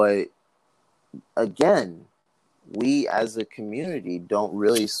 But again, we as a community don't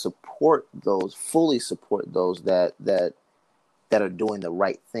really fully support those that are doing the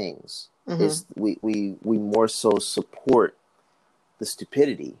right things. We more so support the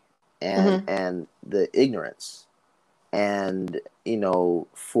stupidity and the ignorance. And,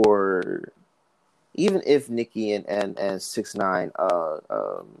 for even if Nicki and 6ix9ine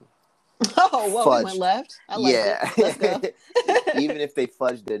we went left. I like it. Let's go. Even if they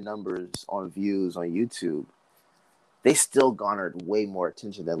fudged their numbers on views on YouTube, they still garnered way more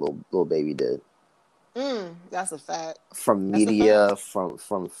attention than Lil Baby did. That's a fact. From media, from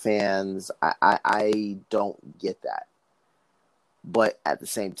fans, I don't get that. But at the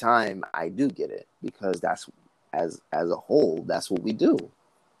same time, I do get it, because that's as a whole, that's what we do.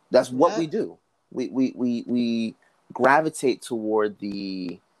 That's what we do. We gravitate toward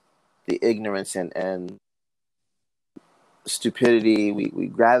the ignorance and stupidity. We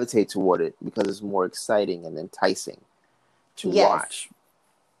gravitate toward it because it's more exciting and enticing to watch.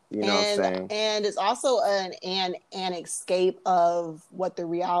 You know what I'm saying? And it's also an escape of what the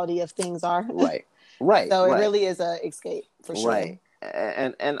reality of things are. Right. So it really is an escape for sure. Right.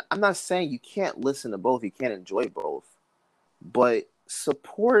 And I'm not saying you can't listen to both, you can't enjoy both, but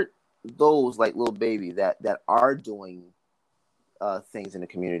support those like Lil Baby that are doing things in the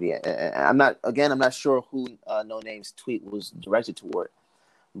community. And I'm not sure who No Name's tweet was directed toward,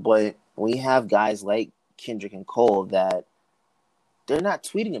 but we have guys like Kendrick and Cole that they're not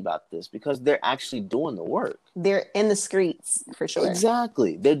tweeting about this because they're actually doing the work. They're in the streets for sure.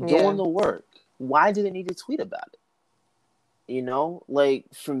 Exactly. They're doing the work. Why do they need to tweet about it? You know, like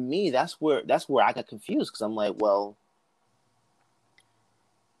for me, that's where I got confused, because I'm like, well,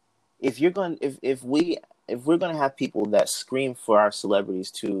 if we're gonna have people that scream for our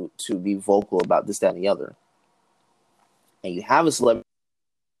celebrities to be vocal about this, that, and the other, and you have a celebrity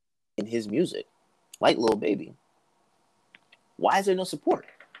in his music, like Lil Baby, why is there no support,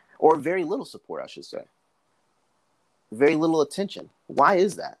 or very little support, I should say, very little attention? Why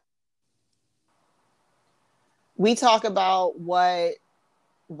is that? We talk about what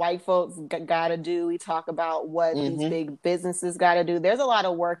white folks got to do. We talk about what these big businesses got to do. There's a lot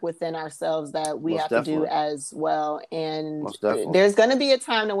of work within ourselves that we have to do as well. And there's going to be a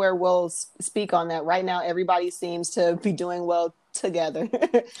time to where we'll speak on that. Right now, everybody seems to be doing well together.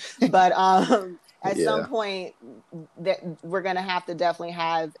 But at some point, that we're going to have to definitely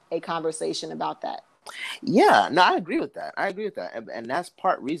have a conversation about that. Yeah, no, I agree with that. And that's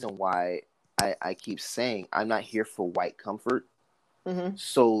part reason why I keep saying I'm not here for white comfort. Mm-hmm.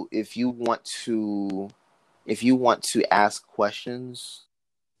 So if you want to ask questions,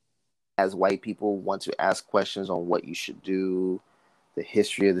 as white people want to ask questions on what you should do, the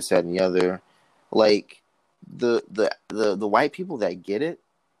history of this, that, and the other, like the white people that get it,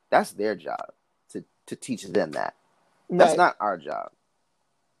 that's their job to teach them that. Right. That's not our job.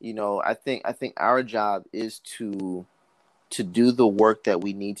 You know, I think our job is to do the work that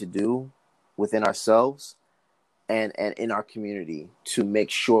we need to do within ourselves and in our community, to make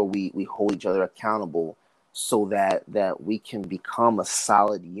sure we hold each other accountable, so that we can become a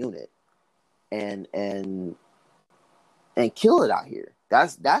solid unit and kill it out here.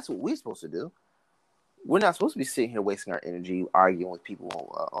 That's what we're supposed to do. We're not supposed to be sitting here wasting our energy arguing with people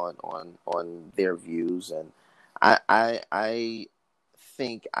on their views. And I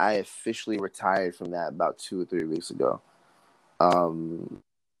think I officially retired from that about 2 or 3 weeks ago.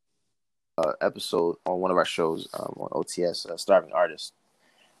 Episode on one of our shows on OTS, Starving Artist,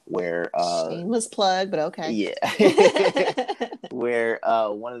 where shameless plug, but okay, yeah, where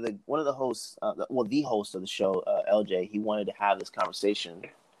one of the hosts, the host of the show, LJ, he wanted to have this conversation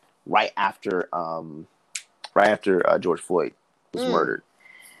right after George Floyd was murdered.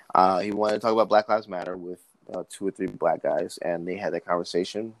 He wanted to talk about Black Lives Matter with 2 or 3 black guys, and they had that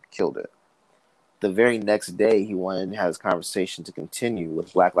conversation, killed it. The very next day, he wanted to have this conversation to continue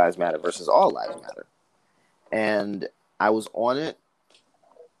with Black Lives Matter versus All Lives Matter. And I was on it.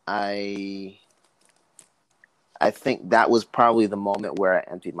 I think that was probably the moment where I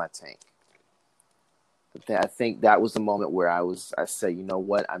emptied my tank. I think that was the moment where I said, you know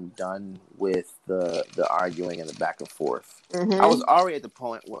what, I'm done with the arguing and the back and forth. Mm-hmm. I was already at the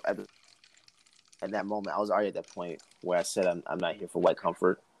point at that moment, I was already at that point where I said, I'm not here for white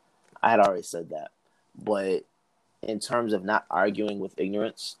comfort. I had already said that. But in terms of not arguing with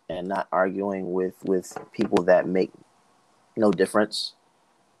ignorance and not arguing with people that make no difference,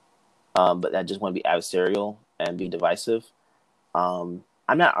 but that just want to be adversarial and be divisive, I'm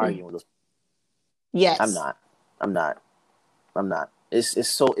not arguing with those. Yes. I'm not.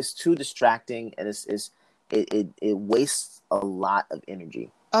 It's too distracting, and it wastes a lot of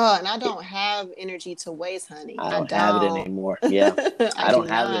energy. Oh, and I don't have energy to waste, honey. I don't have it anymore. Yeah, I don't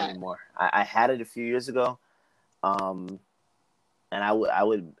have it anymore. I had it a few years ago, and I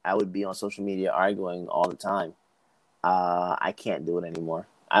would be on social media arguing all the time. I can't do it anymore.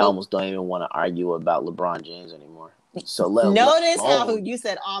 I almost don't even want to argue about LeBron James anymore. So notice how you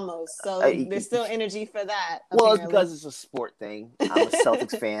said almost. So there's still energy for that. Well, it's because it's a sport thing. I'm a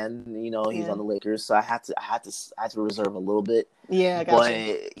Celtics fan. You know, he's on the Lakers, so I had to reserve a little bit. Yeah, I got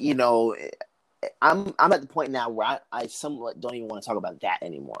you. You know, I'm at the point now where I somewhat don't even want to talk about that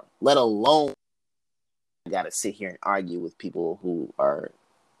anymore. Let alone I got to sit here and argue with people who are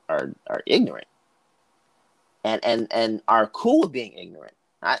ignorant and are cool with being ignorant.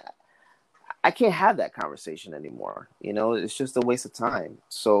 I can't have that conversation anymore. You know, it's just a waste of time.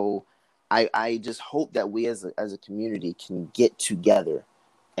 So I just hope that we as a community can get together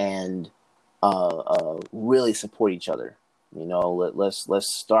and really support each other. You know, let's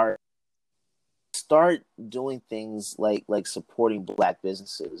start doing things like supporting black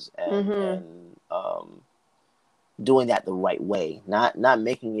businesses and doing that the right way, not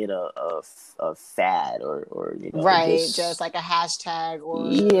making it a fad or you know, right, just like a hashtag or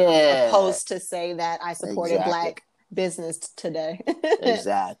a post to say that I supported black business today.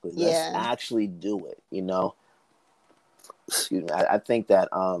 Exactly. Let's actually do it. You know, excuse me. I think that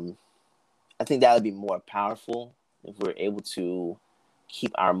would be more powerful if we're able to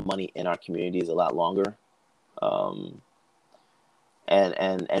keep our money in our communities a lot longer.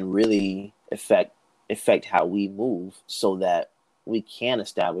 and really affect how we move, so that we can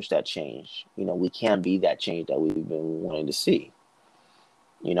establish that change. We can be that change that we've been wanting to see.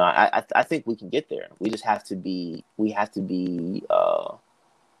 I think we can get there. We just have to be on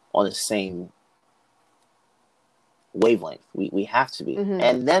the same wavelength. We have to be.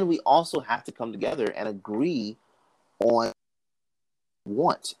 And then we also have to come together and agree on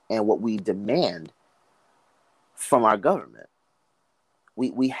want and what we demand from our government.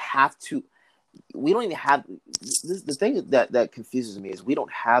 We have to. We don't even have this. The thing that confuses me is we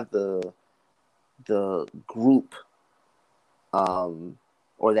don't have the group,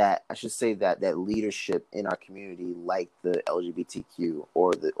 or that I should say that leadership in our community, like the LGBTQ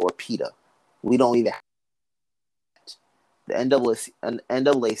or PETA. We don't even have that. The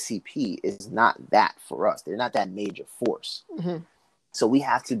NAACP is not that for us. They're not that major force. So we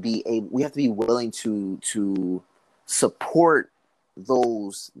have to be willing to support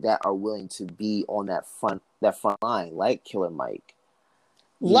those that are willing to be on that front line, like Killer Mike.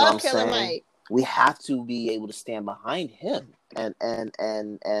 Love Killer Mike. We have to be able to stand behind him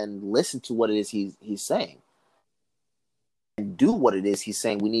and listen to what it is he's saying, and do what it is he's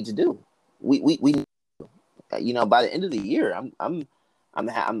saying we need to do. We by the end of the year, I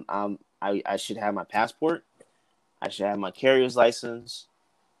should have my passport. I should have my carrier's license.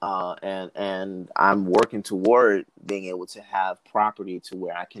 And I'm working toward being able to have property to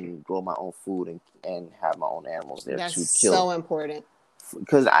where I can grow my own food and have my own animals there. That's to kill. So important.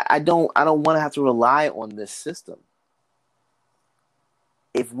 Because I don't want to have to rely on this system.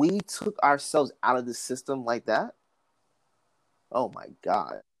 If we took ourselves out of the system like that, oh my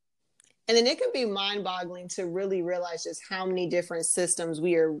God. And then it can be mind-boggling to really realize just how many different systems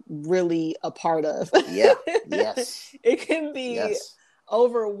we are really a part of. Yeah. Yes. It can be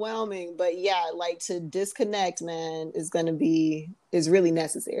overwhelming, but like to disconnect, man, is really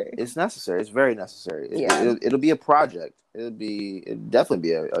necessary. It's necessary. It's very necessary. It'll be a project. It'll definitely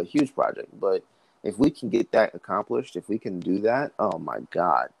be a huge project. But if we can get that accomplished, if we can do that, oh my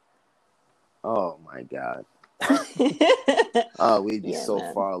God. We'd be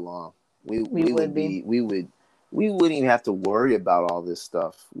far along. We wouldn't even have to worry about all this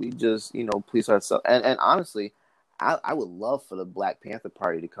stuff. We just, police ourselves. And honestly, I would love for the Black Panther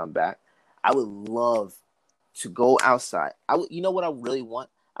Party to come back. I would love to go outside. You know what I really want?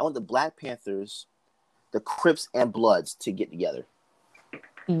 I want the Black Panthers, the Crips and Bloods to get together.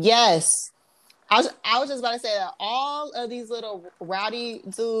 Yes. I was just about to say that all of these little rowdy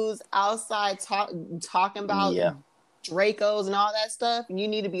dudes outside talking about Dracos and all that stuff, you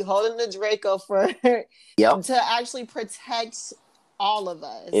need to be holding the Draco to actually protect all of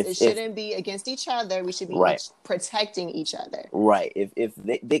us. It shouldn't be against each other. We should be protecting each other. Right. If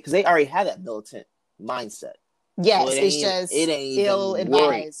because they already have that militant mindset. Yes, so it ain't ill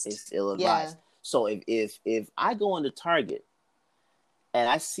advised. It's ill advised. So if I go into Target and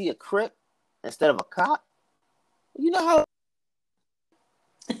I see a Crip instead of a cop, you know how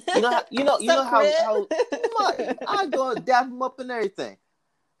I go and dap him up and everything.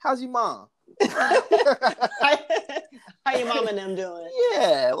 How's your mom? How your mom and them doing?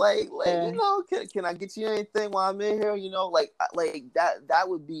 Yeah, can I get you anything while I'm in here?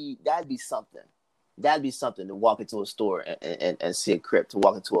 That'd be something. That'd be something to walk into a store and see a Crip, to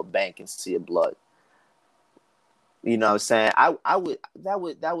walk into a bank and see a Blood. You know what I'm saying?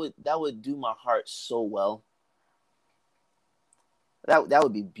 That would do my heart so well. That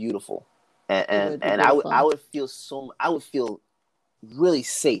would be beautiful. And I would feel really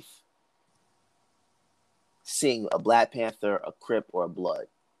safe seeing a Black Panther, a Crip, or a Blood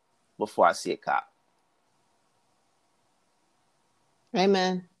before I see a cop.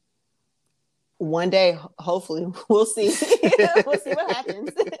 Amen. One day, hopefully, we'll see. We'll see what happens.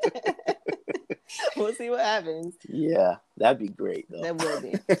 We'll see what happens. Yeah, that'd be great, though. That would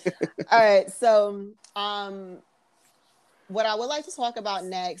be. All right, so what I would like to talk about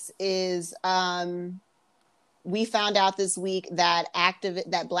next is we found out this week that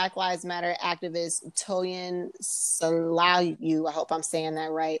Black Lives Matter activist Toyin Salayu, I hope I'm saying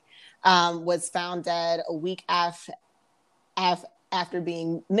that right, was found dead a week after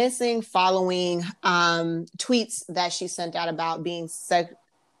being missing, following tweets that she sent out about being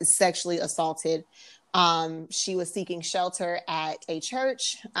sexually assaulted. She was seeking shelter at a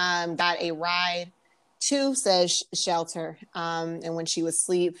church, got a ride to said shelter, and when she was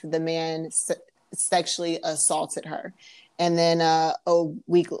asleep, the man sexually assaulted her, and then a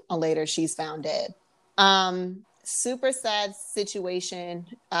week later she's found dead. Super sad situation.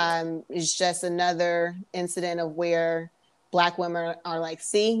 It's just another incident of where Black women are like,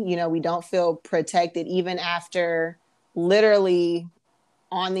 see, we don't feel protected even after literally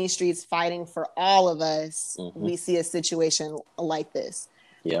on these streets fighting for all of us, we see a situation like this.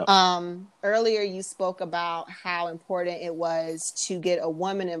 Yeah. Earlier you spoke about how important it was to get a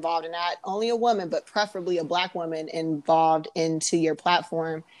woman involved, and not only a woman, but preferably a Black woman involved into your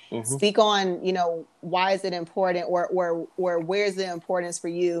platform. Speak on, you know, why is it important, or where's the importance for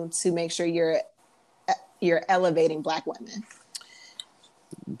you to make sure you're elevating Black women?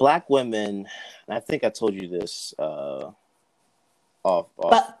 Black women, and I think I told you this off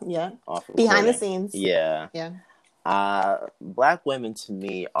behind the scenes. Yeah. Black women to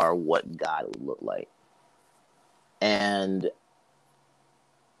me are what God would look like. And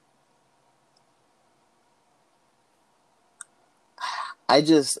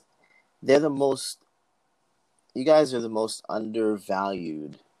they're the most, you guys are the most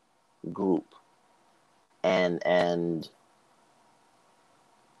undervalued group. And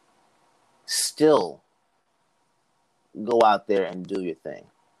still go out there and do your thing.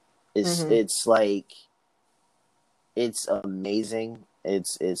 It's like, it's amazing.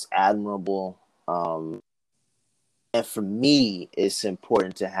 It's admirable. And for me, it's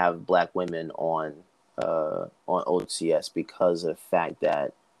important to have Black women on OTS because of the fact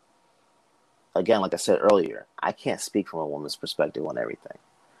that, again, like I said earlier, I can't speak from a woman's perspective on everything.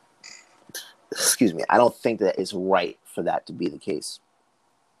 Excuse me. I don't think that it's right for that to be the case.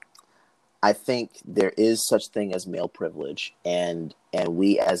 I think there is such thing as male privilege, and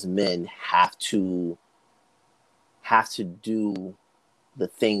we as men have to do the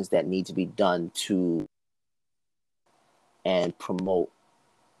things that need to be done to and promote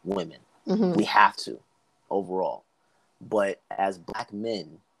women. We have to overall. But as Black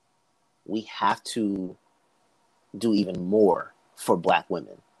men, we have to do even more for Black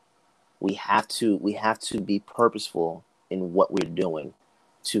women. We have to be purposeful in what we're doing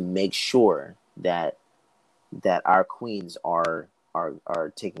to make sure that our queens are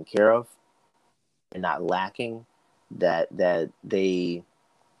taken care of and not lacking, that they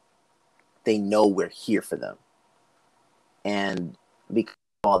know we're here for them. And because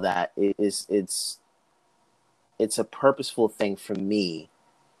of all that, it's a purposeful thing for me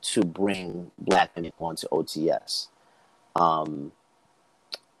to bring Black women onto OTS.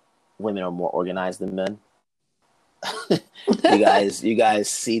 Women are more organized than men. you guys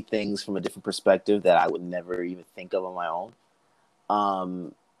see things from a different perspective that I would never even think of on my own.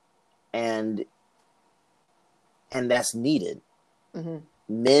 And that's needed.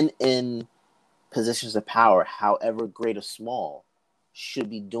 Men in positions of power, however great or small, should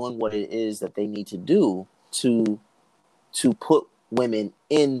be doing what it is that they need to do to put women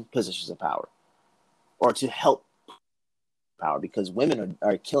in positions of power, or to help power, because women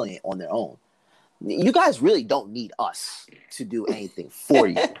are killing it on their own. You guys really don't need us to do anything for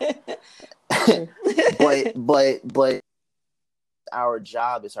you. but our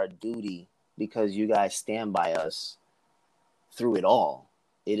job is our duty, because you guys stand by us through it all.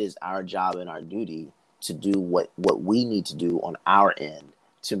 It is our job and our duty to do what we need to do on our end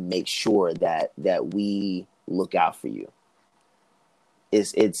to make sure that we look out for you.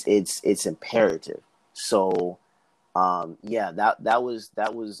 It's imperative. So that was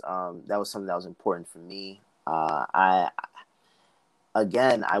something that was important for me. I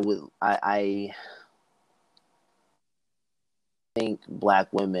think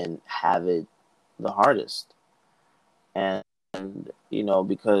Black women have it the hardest, and you know,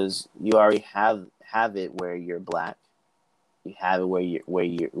 because you already have it where you're Black, you have it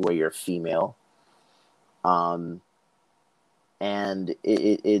where you're female, and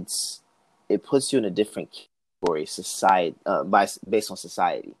it puts you in a different category, society, based on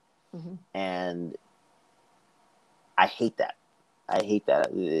society, and I hate that.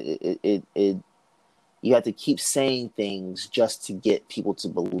 You have to keep saying things just to get people to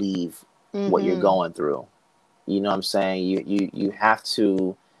believe what you're going through. You know what I'm saying? You have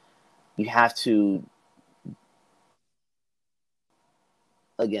to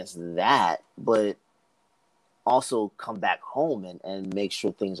against that, but also come back home and make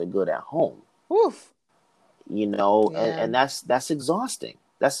sure things are good at home. Oof. You know, and that's exhausting.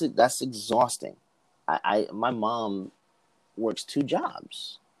 That's exhausting. My mom works 2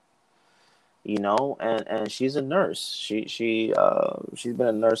 jobs. You know, and she's a nurse. She's been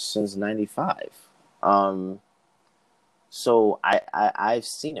a nurse since '95. So I've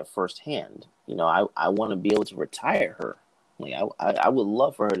seen it firsthand. You know, I want to be able to retire her. Like I would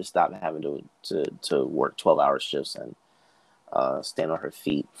love for her to stop having to work 12-hour shifts and stand on her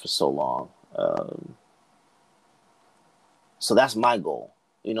feet for so long. So that's my goal.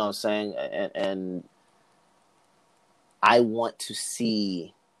 You know what I'm saying? And I want to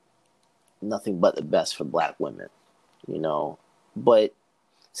see nothing but the best for Black women. you know. But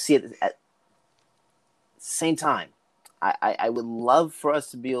see, at the same time, I would love for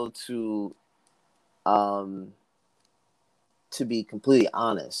us to be able to be completely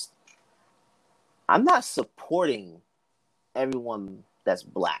honest. I'm not supporting everyone that's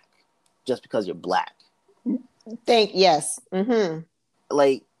black just because you're black. Yes. Mm-hmm.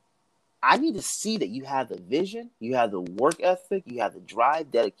 Like, I need to see that you have the vision, you have the work ethic, you have the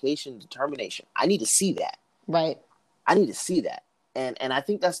drive, dedication, determination. I need to see that. Right. I need to see that. And I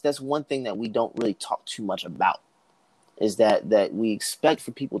think that's one thing that we don't really talk too much about, is that we expect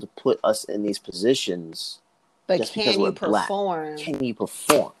for people to put us in these positions, but just can because you we're perform? Black. Can you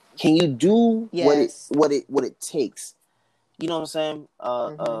perform? Can you do Yes. what it takes? You know what I'm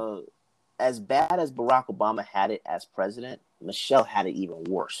saying? As bad as Barack Obama had it as president, Michelle had it even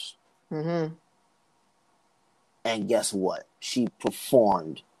worse. Mm-hmm. And guess what? She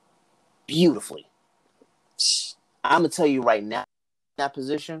performed beautifully. I'm gonna tell you right now, in that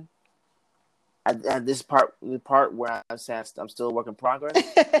position, at this part, the part where I'm saying I'm still a work in progress.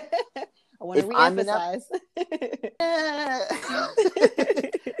 I want to reemphasize.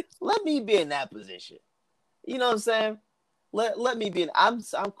 Let me be in that position. You know what I'm saying? Let me be in. I'm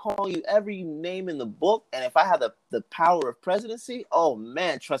calling you every name in the book, and if I have the power of presidency, oh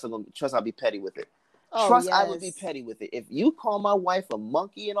man, trust I'll be petty with it. Trust I would be petty with it. If you call my wife a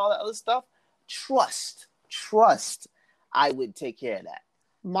monkey and all that other stuff, trust I would take care of that.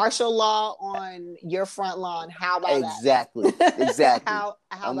 Martial law on your front lawn. How about exactly. that? Exactly. how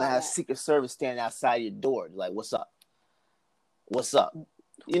I'm gonna have Secret Service standing outside your door, like, what's up? What's up?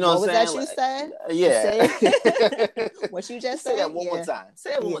 You know what I'm saying? Was that you said? Yeah. What you just said? Say that one more time.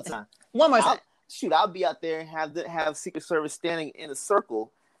 Say it one more time. One more time. I'll be out there and have Secret Service standing in a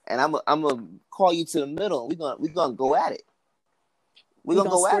circle, and I'm gonna call you to the middle. And we're gonna go at it. We're gonna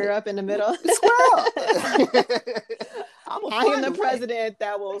go square up in the middle. Square up. I am the president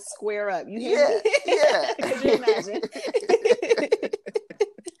that will square up. You hear me? Yeah. Could you imagine?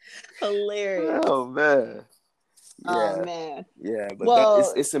 Hilarious. Oh man. Yeah. Oh man. Yeah,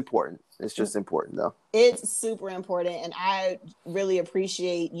 but it's important. It's just important though. It's super important, and I really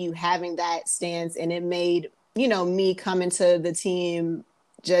appreciate you having that stance, and it made, me coming to the team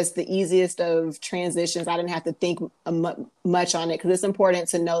just the easiest of transitions. I didn't have to think much on it, because it's important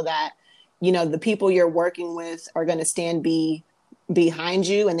to know that, the people you're working with are going to stand behind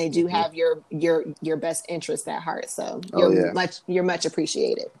you, and they do have your best interest at heart. So you're much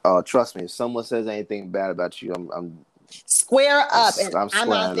appreciated. Oh, trust me. If someone says anything bad about you, I'm square up, and I'm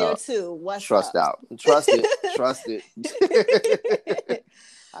out there up. too. What's trust up? Trust it.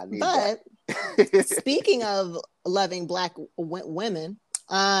 I need that. Speaking of loving Black women,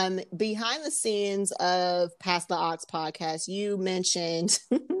 behind the scenes of Pass the Aux podcast, you mentioned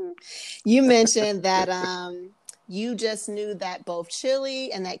that you just knew that both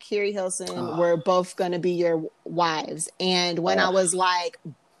Chili and that Keri Hilson were both going to be your wives. And when I was like,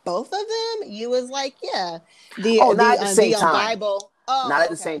 both of them, you was like, yeah. Not at the same time. Bible. Not at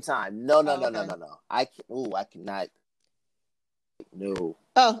the same time. No. I cannot. No.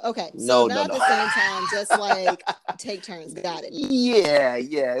 Oh, okay. So not at the same time, just like take turns. Got it.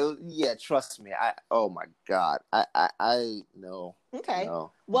 Yeah. Trust me. Oh my God. I no. Okay.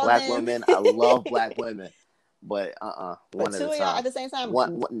 No. Well, Black women. I love Black women, but one at a time. At the same time.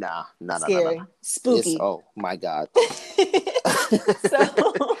 Nah. Scary. Spooky. Oh my God. So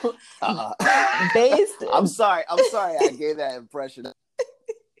based. I'm sorry. I gave that impression.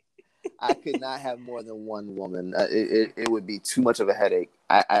 I could not have more than one woman. It would be too much of a headache.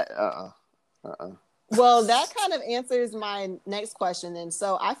 Well, that kind of answers my next question then.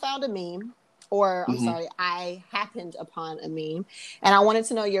 So I found a meme, or I'm sorry, I happened upon a meme, and I wanted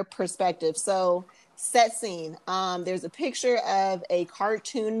to know your perspective. So set scene. There's a picture of a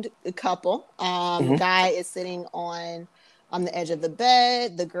cartooned couple. Guy is sitting on the edge of the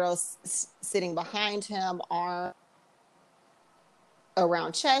bed. The girl's sitting behind him, arm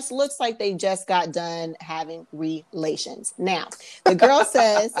around chest. Looks like they just got done having relations. Now, the girl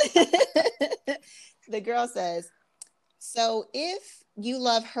says, so if you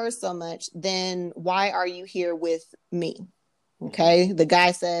love her so much, then why are you here with me? Okay. The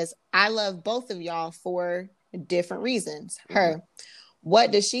guy says, I love both of y'all for different reasons. Her,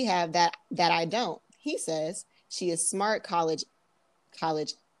 what does she have that I don't? He says, she is smart, college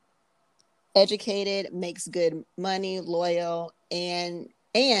educated, makes good money, loyal, and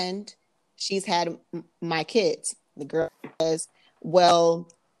she's had my kids. The girl says, well,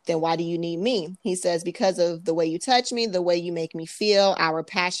 then why do you need me? He says, because of the way you touch me, the way you make me feel, our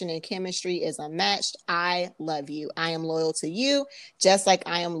passion and chemistry is unmatched. I love you. I am loyal to you, just like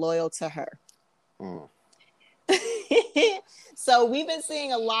I am loyal to her. So we've been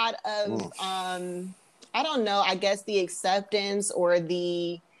seeing a lot of, I don't know, I guess the acceptance or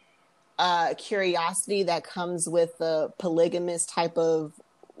the curiosity that comes with the polygamous type of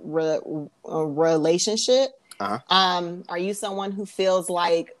relationship. Are you someone who feels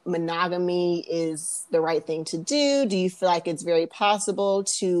like monogamy is the right thing to do? Do you feel like it's very possible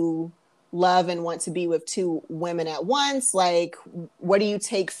to love and want to be with two women at once? Like, what do you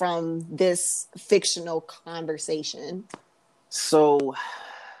take from this fictional conversation? So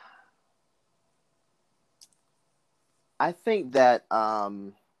I think that I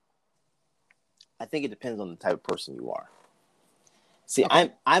think it depends on the type of person you are. See,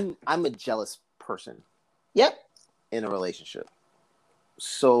 okay. I'm a jealous person. Yep. In a relationship.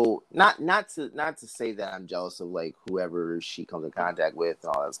 So not to say that I'm jealous of like whoever she comes in contact with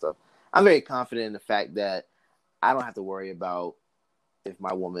and all that stuff. I'm very confident in the fact that I don't have to worry about if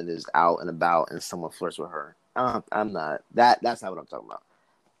my woman is out and about and someone flirts with her. I'm not. That's not what I'm talking about.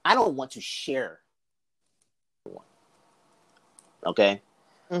 I don't want to share. Okay?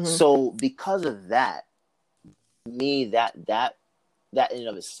 Mm-hmm. So because of that, me that in and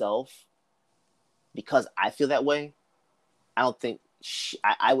of itself, because I feel that way, I don't think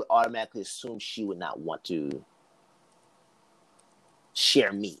I would automatically assume she would not want to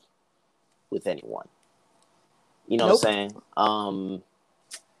share me with anyone. You know what I'm saying?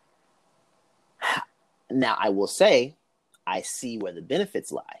 Now I will say, I see where the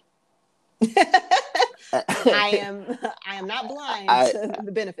benefits lie. I am not blind to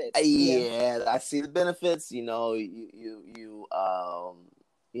the benefits. Yeah, I see the benefits. You know, you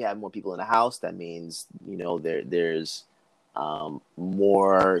have more people in the house. That means, you know, there's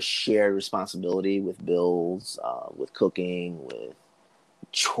more shared responsibility with bills, with cooking, with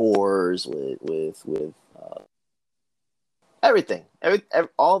chores, with everything,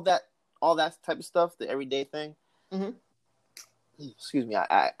 all that type of stuff, the everyday thing. Mm-hmm. Excuse me,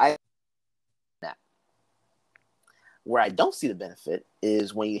 I that. Where I don't see the benefit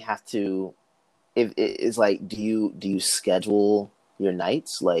is when you have to. If it's like, do you schedule your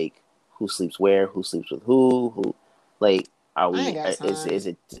nights, like who sleeps where, who sleeps with who, like, are we? Is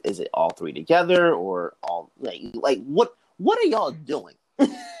it all three together or all like what are y'all doing?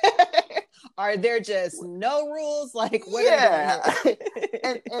 Are there just no rules? Like, what? Yeah,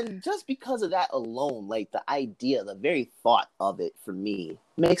 and just because of that alone, like the idea, the very thought of it for me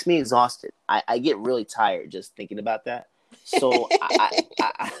makes me exhausted. I get really tired just thinking about that. So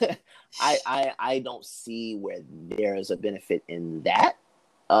I don't see where there is a benefit in that.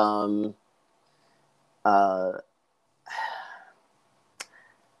 I'm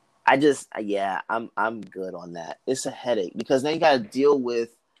good on that. It's a headache because then you got to deal with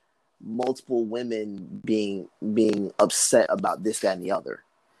multiple women being upset about this, that, and the other,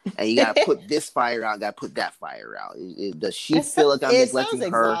 and you got to put this fire out, got to put that fire out. Does she feel like I'm neglecting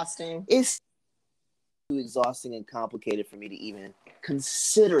her? Exhausting. It's too exhausting and complicated for me to even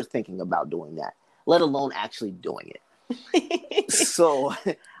consider thinking about doing that, let alone actually doing it. So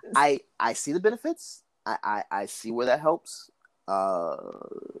I see the benefits. I see where that helps.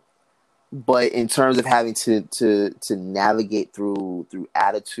 But in terms of having to navigate through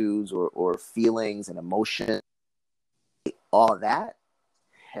attitudes or feelings and emotion, all that,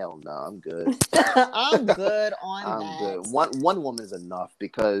 hell no, I'm good. I'm good on that. I'm good. One woman is enough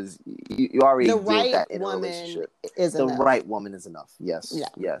because you already deal with that in a relationship. The right woman is enough. Yes, yeah,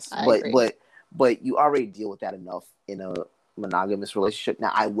 yes. But you already deal with that enough in a monogamous relationship.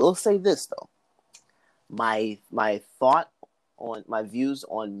 Now, I will say this though, my views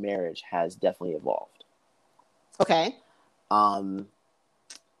on marriage has definitely evolved. Okay.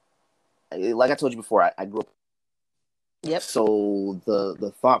 Like I told you before, I grew up. Yep. So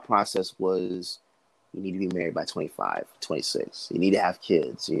the thought process was, you need to be married by 25, 26. You need to have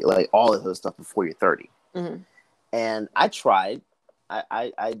kids. Like all of those stuff before you're 30. Mm-hmm. And I tried.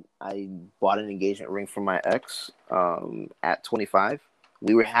 I bought an engagement ring from my ex at 25.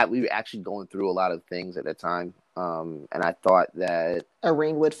 We were actually going through a lot of things at that time. And I thought that a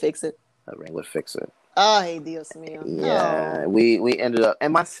ring would fix it. Oh, hey, Dios mío. Yeah, we ended up,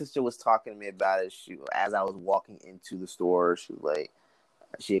 and my sister was talking to me about it. As I was walking into the store,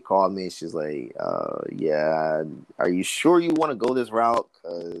 she had called me. She's like, "Yeah, are you sure you want to go this route?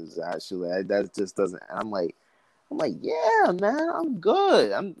 Because actually, that just doesn't." And I'm like, "Yeah, man, I'm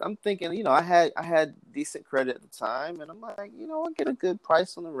good. I'm thinking, I had decent credit at the time, and I'm like, I'll get a good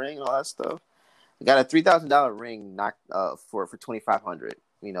price on the ring and all that stuff. I got a $3,000 ring for $2,500.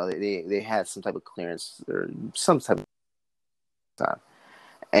 They had some type of clearance or some type of time,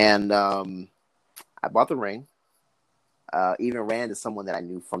 and I bought the ring. even ran into someone that I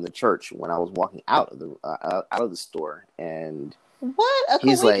knew from the church when I was walking out of the store, and what a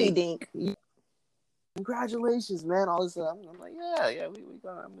he's like, dink. "Congratulations, man!" All this stuff. I'm like, "Yeah, we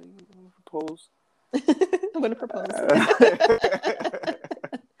gonna propose." I'm gonna propose.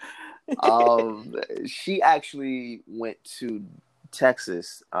 She actually went to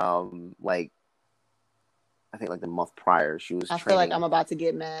Texas, like I think like the month prior. She was. I feel like I'm about to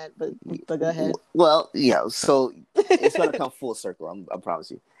get mad, but go ahead. Well, yeah. So it's gonna come full circle. I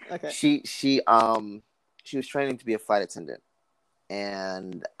promise you. Okay. She was training to be a flight attendant,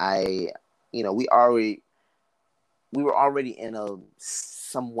 and we were already in a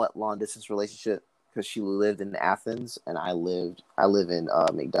somewhat long distance relationship because she lived in Athens and I live in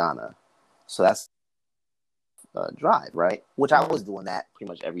McDonough, so that's drive, right? Which I was doing that pretty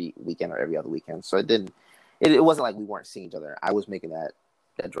much every weekend or every other weekend, so it wasn't like we weren't seeing each other. I was making that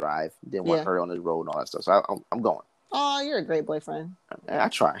drive, didn't want her on the road and all that stuff, so I'm going. Oh, you're a great boyfriend. I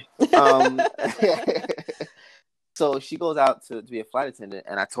try. So she goes out to be a flight attendant,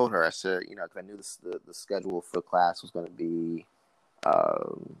 and I told her, I said, because I knew the schedule for class was going to be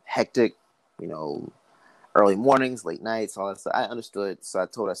hectic, early mornings, late nights, all that stuff. I understood, so I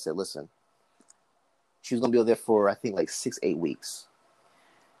told her, I said, listen, she was going to be over there for, I think, like 6-8 weeks.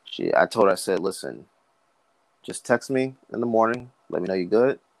 I told her, I said, listen, just text me in the morning, let me know you're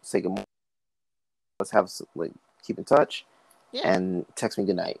good, say good morning, let's have keep in touch, and text me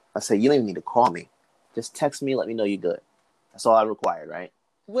good night. I said, you don't even need to call me. Just text me, let me know you're good. That's all I required, right?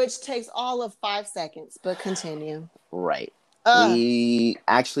 Which takes all of 5 seconds, but continue. Right. We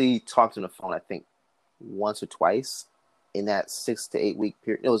actually talked on the phone, I think, once or twice in that 6 to 8 week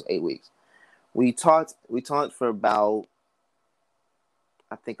period. It was 8 weeks. We talked for about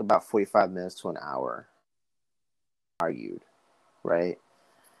 45 minutes to an hour. Argued, right?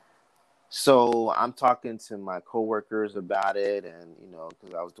 So I'm talking to my coworkers about it, and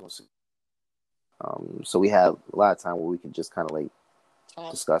because I was doing some. So we had a lot of time where we could just kind of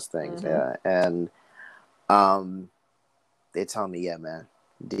discuss things. Yeah. And they tell me, yeah, man,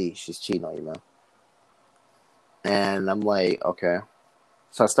 D, she's cheating on you, man. And I'm like, okay.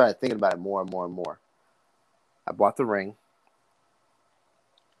 So I started thinking about it more and more and more. I bought the ring.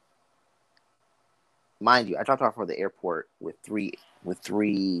 Mind you, I dropped off at the airport with three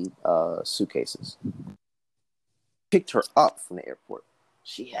suitcases. Picked her up from the airport.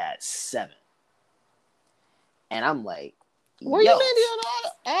 She had 7. And I'm like, where you been doing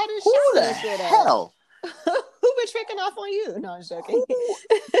all this who the hell? Who been tricking off on you? No, I'm joking.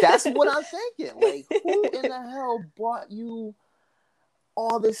 That's what I'm thinking. Like, who in the hell bought you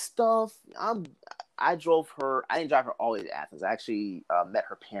all this stuff? I drove her. I didn't drive her all the way to Athens. I actually met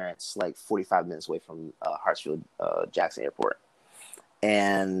her parents like 45 minutes away from Hartsfield Jackson Airport.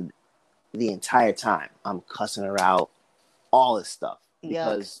 And the entire time, I'm cussing her out, all this stuff.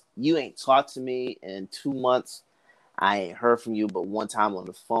 Because you ain't talked to me in 2 months. I ain't heard from you but one time on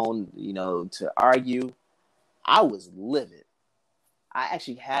the phone, to argue. I was livid. I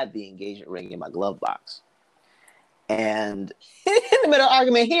actually had the engagement ring in my glove box. And in the middle of the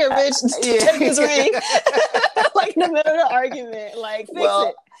argument, here, bitch, take this ring. Like in the middle of the argument, like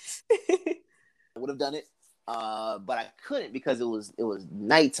fix it. I would have done it, but I couldn't because it was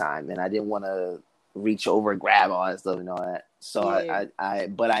nighttime and I didn't want to reach over and grab all that stuff and all that. So I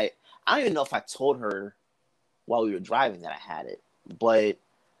don't even know if I told her while we were driving that I had it, but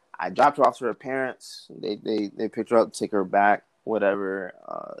I dropped her off to her parents. They picked her up, take her back, whatever.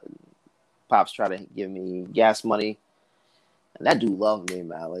 Pops tried to give me gas money, and that dude loved me,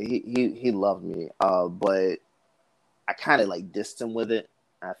 man. Like he loved me. But I kind of like dissed him with it.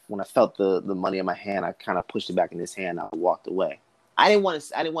 When I felt the money in my hand, I kind of pushed it back in his hand. I walked away. I didn't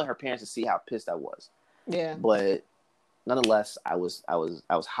want her parents to see how pissed I was. Yeah. But nonetheless, I was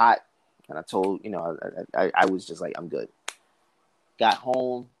hot, and I told I was just like, I'm good. Got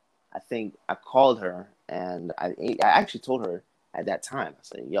home. I think I called her, and I actually told her at that time. I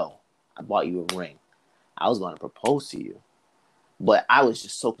said, "Yo, I bought you a ring. I was going to propose to you, but I was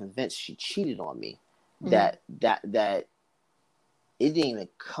just so convinced she cheated on me that it didn't even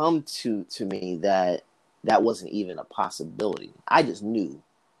come to me that wasn't even a possibility. I just knew,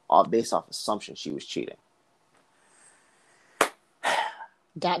 based off assumption, she was cheating." ...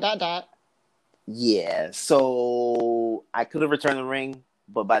 Yeah, so I could have returned the ring,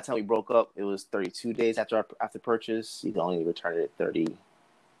 but by the time we broke up, it was 32 days after purchase. You can only return it at 30.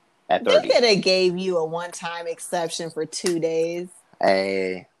 They could have gave you a one-time exception for 2 days.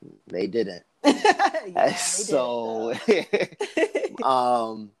 Hey, they didn't. So,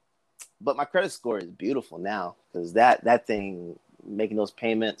 but my credit score is beautiful now because that thing, making those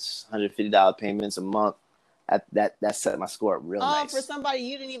payments, $150 payments a month, that set my score up real nice. For somebody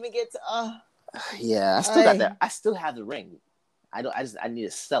you didn't even get to. Yeah, I still got that. I still have the ring. I need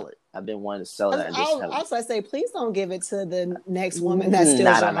to sell it. I've been wanting to sell it. I say, please don't give it to the next woman that steals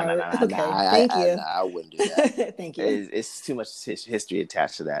your heart. Okay, thank you. I wouldn't do that. Thank you. It's too much history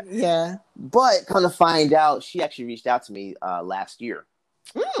attached to that. Yeah. But kind of find out, she actually reached out to me last year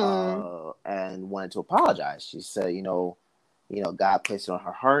and wanted to apologize. She said, God placed it on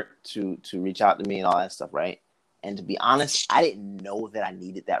her heart to reach out to me and all that stuff, right? And to be honest, I didn't know that I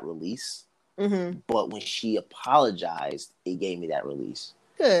needed that release. Mm-hmm. But when she apologized, it gave me that release.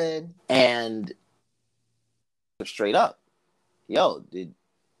 Good. And straight up, did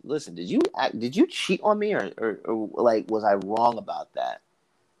you cheat on me or like, was I wrong about that?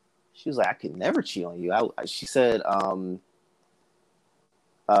 She was like, I could never cheat on you. She said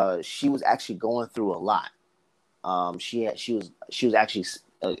she was actually going through a lot. She was actually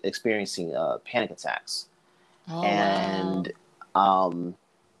experiencing panic attacks. Oh, and wow.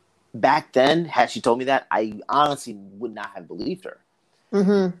 Back then, had she told me that, I honestly would not have believed her.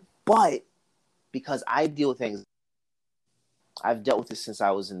 Mm-hmm. But because I deal with things, I've dealt with this since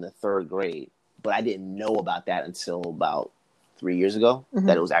I was in the 3rd grade, but I didn't know about that until about 3 years ago,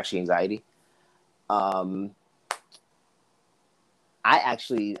 that it was actually anxiety. I've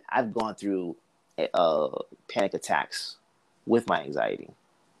gone through panic attacks with my anxiety.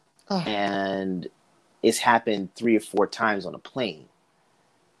 And it's happened 3 or 4 times on a plane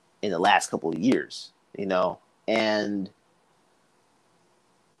in the last couple of years, and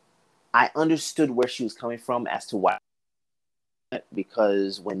I understood where she was coming from as to why,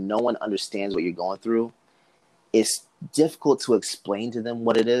 because when no one understands what you're going through, it's difficult to explain to them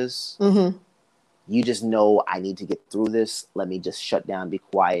what it is. Mm-hmm. You just know, I need to get through this. Let me just shut down, be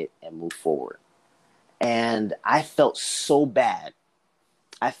quiet, and move forward. And I felt so bad.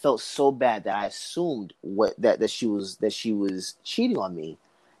 That I assumed that she was cheating on me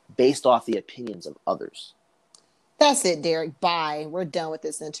based off the opinions of others. That's it, Derek. Bye. We're done with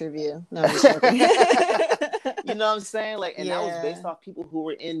this interview. No, I'm just joking. You know what I'm saying? Like, and that was based off people who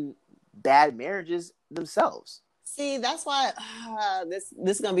were in bad marriages themselves. See, that's why this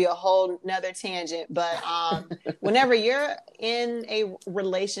is going to be a whole nother tangent. But whenever you're in a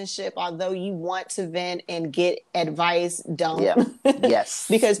relationship, although you want to vent and get advice, don't. Yeah. Yes.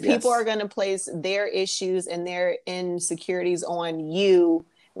 Because people are going to place their issues and their insecurities on you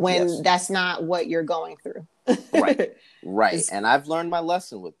when that's not what you're going through. Right. And I've learned my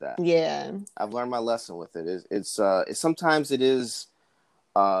lesson with that. Yeah. I've learned my lesson with it. It's sometimes it is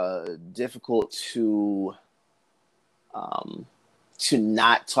difficult to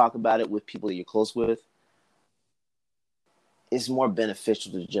not talk about it with people that you're close with. It's more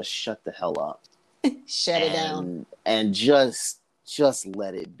beneficial to just shut the hell up. Shut it down. And just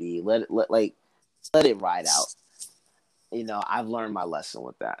let it be. Let it ride out. I've learned my lesson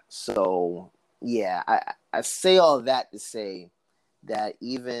with that. So yeah, I say all that to say that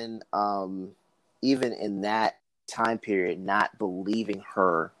even in that time period, not believing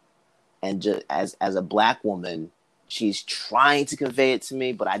her, and just as a Black woman, she's trying to convey it to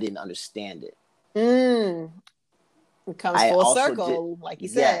me, but I didn't understand it. It comes full circle, like you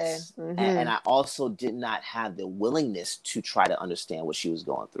said. Yes. Mm-hmm. And I also did not have the willingness to try to understand what she was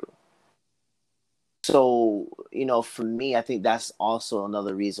going through. So, for me, I think that's also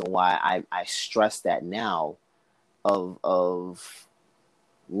another reason why I stress that now of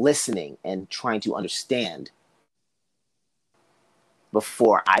listening and trying to understand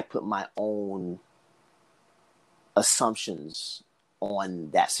before I put my own assumptions on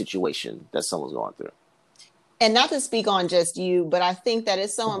that situation that someone's going through. And not to speak on just you, but I think that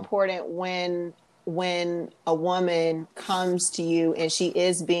it's so important when a woman comes to you and she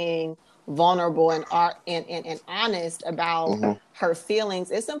is being vulnerable and honest about her feelings.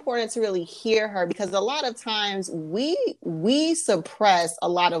 It's important to really hear her, because a lot of times we suppress a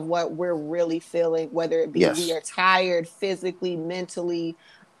lot of what we're really feeling, whether it be we are tired physically, mentally,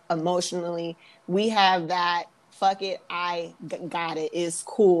 emotionally. We have that fuck it, I got it, it's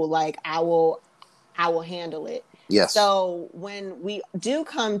cool, like I will handle it. Yes. So when we do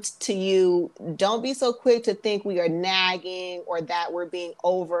come to you, don't be so quick to think we are nagging or that we're being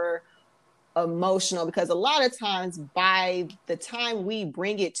over emotional, because a lot of times by the time we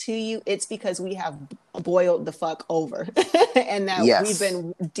bring it to you, it's because we have boiled the fuck over and that we've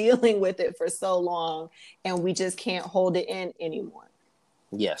been dealing with it for so long and we just can't hold it in anymore.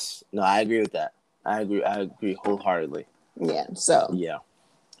 Yes. No, I agree with that. I agree wholeheartedly. Yeah. So yeah.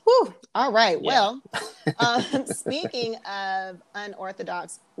 Whew. All right. Yeah. Well, speaking of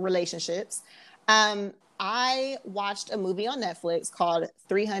unorthodox relationships, I watched a movie on Netflix called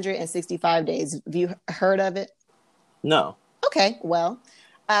 365 Days. Have you heard of it? No. Okay, well,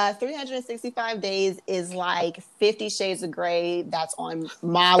 365 Days is like 50 Shades of Grey that's on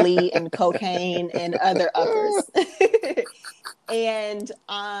Molly and cocaine and other uppers. And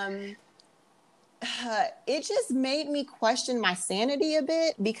it just made me question my sanity a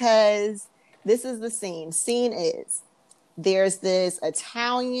bit, because this is the scene. Scene is, there's this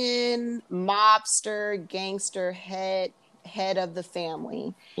Italian mobster gangster head of the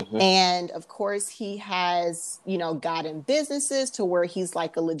family. Mm-hmm. And of course he has, gotten businesses to where he's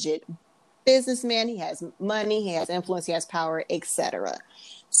like a legit businessman. He has money, he has influence, he has power, etc.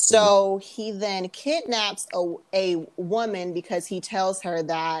 So he then kidnaps a woman because he tells her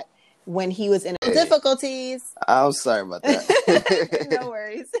that when he was in difficulties. I'm sorry about that. No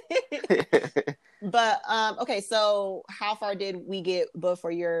worries. But okay, so how far did we get before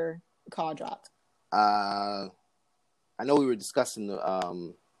your call dropped? I know we were discussing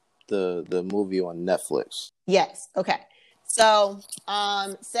the movie on Netflix. Yes. Okay. So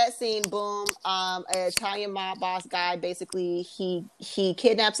set scene, boom. An Italian mob boss guy, basically he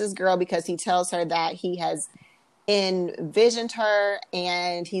kidnaps this girl because he tells her that he has envisioned her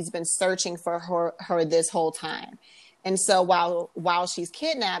and he's been searching for her this whole time. And so while she's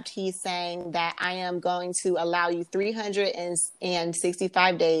kidnapped, he's saying that I am going to allow you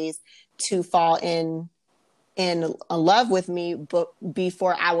 365 days to fall in love with me, but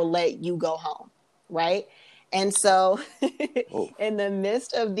before I will let you go home, right? And so in the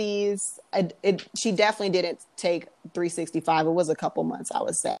midst of these, she definitely didn't take 365. It was a couple months, I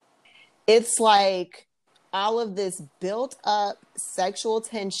would say. It's like all of this built up sexual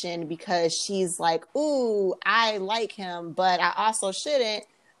tension because she's like, ooh, I like him, but I also shouldn't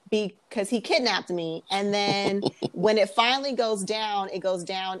because he kidnapped me. And then when it finally goes down, it goes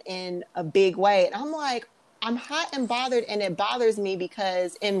down in a big way. And I'm like, I'm hot and bothered, and it bothers me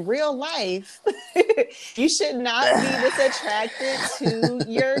because in real life, you should not be this attracted to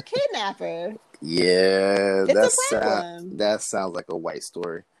your kidnapper. Yeah, it's a problem. That sounds like a white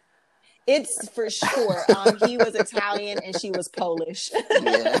story. It's for sure. He was Italian and she was Polish.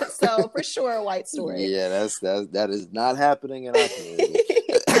 Yeah. So for sure, a white story. Yeah, that is not happening in our community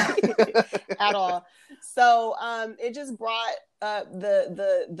at all. So it just brought up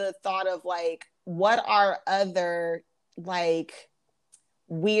the thought of like, what are other like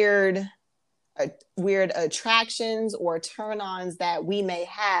weird attractions or turn-ons that we may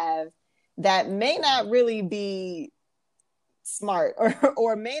have that may not really be smart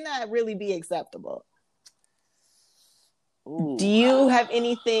or may not really be acceptable. Ooh. Do you have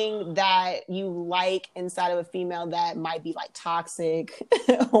anything that you like inside of a female that might be like toxic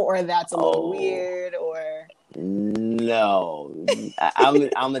or that's a little weird? Or no? I'm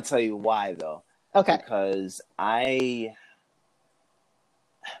gonna tell you why though. Okay. Because I'm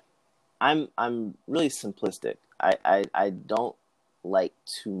really simplistic. I don't like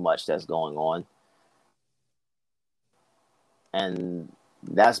too much that's going on. And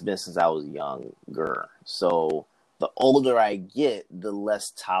that's been since I was younger. So the older I get, the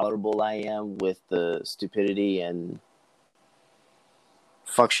less tolerable I am with the stupidity and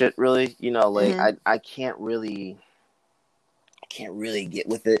fuck shit, really. Like I can't really get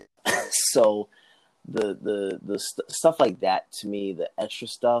with it. So the stuff like that, to me, the extra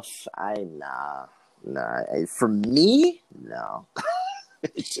stuff, for me, no.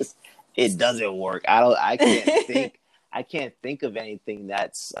 It's just, it doesn't work. I can't think of anything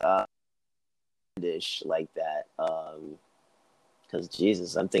that's dish like that. Because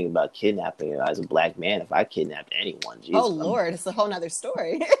Jesus, I'm thinking about kidnapping. As a black man, if I kidnapped anyone, Jesus, Lord, it's a whole nother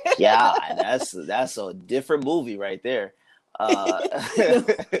story. Yeah, that's a different movie right there.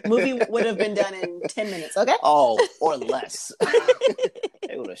 The movie would have been done in 10 minutes, okay? Oh, or less.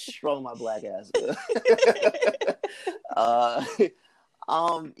 They would have strung my black ass.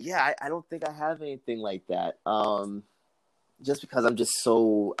 Yeah, I don't think I have anything like that. Just because I'm just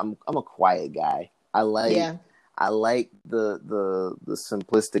I'm a quiet guy. I like the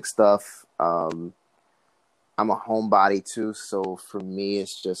simplistic stuff. I'm a homebody too, so for me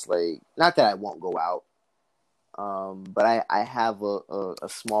it's just like, not that I won't go out. But I have a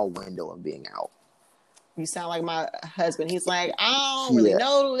small window of being out. You sound like my husband. He's like, I don't really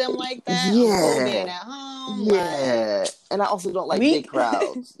know them like that. Yeah. I'm being at home. Yeah. Like, and I also don't like big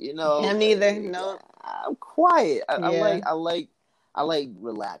crowds, Him neither. No. I'm quiet. I like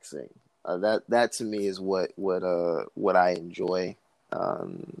relaxing. That to me is what I enjoy.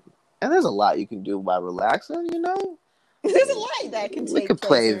 And there's a lot you can do by relaxing, There's a lot that can take. We can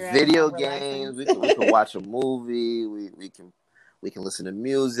play video games. We can watch a movie. We can listen to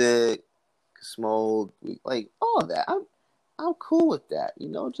music. smoke, like all that. I'm cool with that.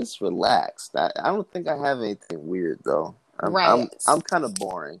 Just relax. I don't think I have anything weird though. I'm kind of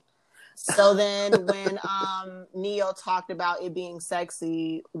boring. So then when Neo talked about it being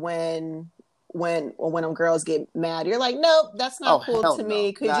sexy when them girls get mad, you're like, nope, that's not cool to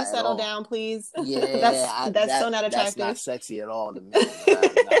me. Could you settle down, please? Yeah, that's so not attractive. That's not sexy at all to me.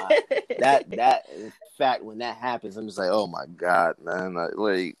 That in fact, when that happens, I'm just like, oh my god, man!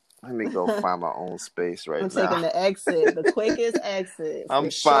 Like, let me go find my own space now. I'm taking the exit, the quickest exit. I'm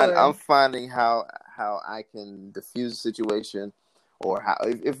finding how I can diffuse the situation, or how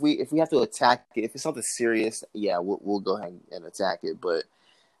if we have to attack it. If it's something serious, yeah, we'll go ahead and attack it. But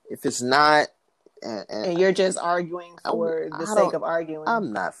if it's not, and you're just arguing for the sake of arguing,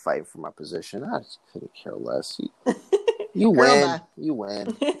 I'm not fighting for my position. I just couldn't care less. You win. You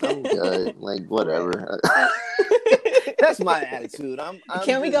win. I'm good. Like, whatever. That's my attitude.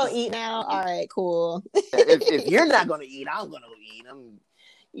 Can we go eat now? All right, cool. if you're not gonna eat, I'm gonna eat.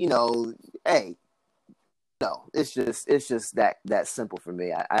 Hey, no, it's just that simple for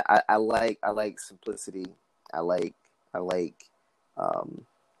me. I like simplicity. I like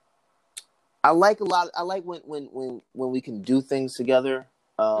when we can do things together.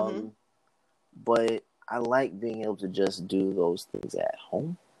 But I like being able to just do those things at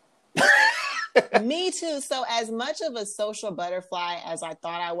home. Me too. So as much of a social butterfly as I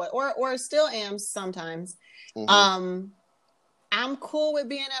thought I would, or still am sometimes, I'm cool with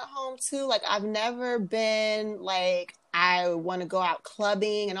being at home too. Like, I've never been like, I want to go out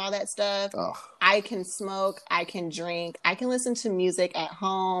clubbing and all that stuff. Ugh. I can smoke, I can drink, I can listen to music at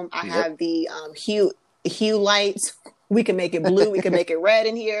home. I have the hue lights. We can make it blue. We can make it red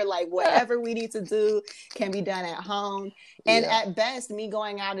in here. Like, whatever we need to do can be done at home. And at best, me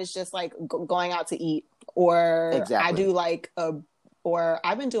going out is just like going out to eat. Or I do like or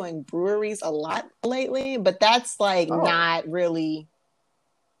I've been doing breweries a lot lately, but that's like not really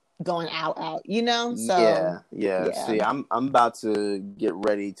going out, So yeah. See, I'm about to get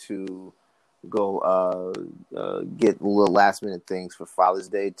ready to go get little last minute things for Father's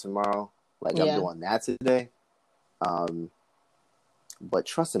Day tomorrow. Like, I'm doing that today. But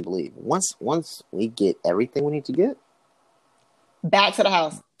trust and believe, once we get everything we need to get, back to the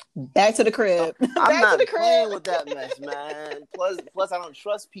house, back to the crib. I'm not playing with that mess, man. Plus, I don't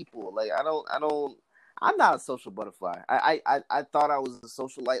trust people. Like, I'm not a social butterfly. I thought I was a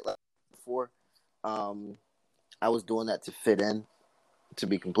socialite before. I was doing that to fit in, to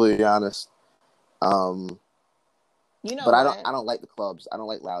be completely honest. But I don't like the clubs. I don't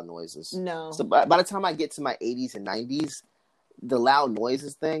like loud noises. No. So by the time I get to my 80s and 90s, the loud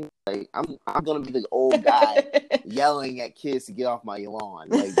noises thing, like, I'm gonna be the old guy yelling at kids to get off my lawn.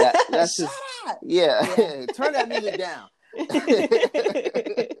 Like, that's just turn that music down.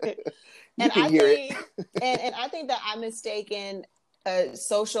 And I think that I'm mistaken a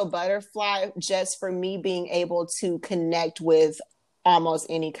social butterfly just for me being able to connect with almost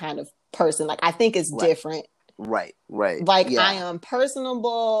any kind of person. Like, I think it's different. Right. Like, I am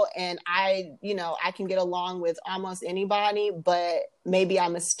personable and I can get along with almost anybody, but maybe I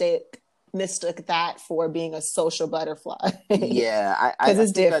mistook that for being a social butterfly. Yeah. Because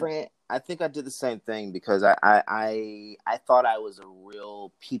it's different. I think I did the same thing because I thought I was a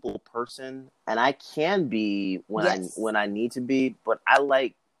real people person, and I can be when I need to be, but I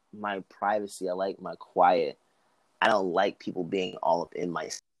like my privacy. I like my quiet. I don't like people being all up in my.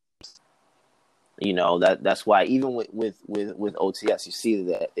 That's why even with OTS, you see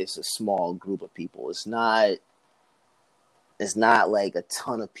that it's a small group of people. It's not like a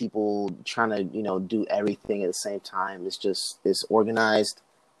ton of people trying to, do everything at the same time. It's organized.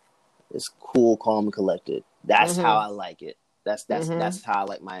 It's cool, calm, and collected. That's how I like it. That's how I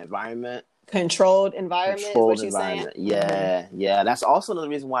like my environment. Controlled environment. Controlled is what environment. You're saying? Yeah. That's also another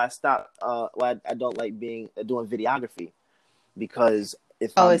reason why I stopped. Why I don't like doing videography, because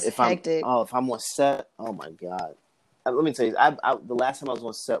if I'm on set, oh my god. Let me tell you, the last time I was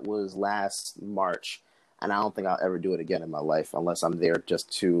on set was last March, and I don't think I'll ever do it again in my life unless I'm there just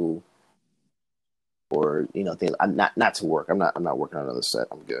to, or things. I'm not to work. I'm not working on another set.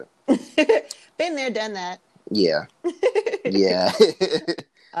 I'm good. Been there, done that. Yeah. Yeah.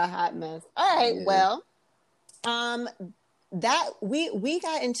 A hot mess. All right. Yeah. Well, that we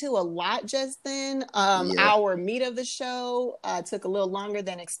got into a lot just then. Our meat of the show took a little longer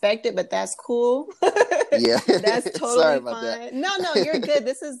than expected, but that's cool. Yeah. That's totally Sorry about fine. That. No, you're good.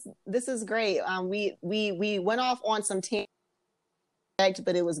 This is great. We went off on some tangent,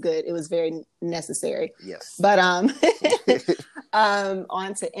 but it was good. It was very necessary. Yes. But on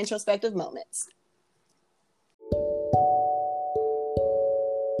to introspective moments.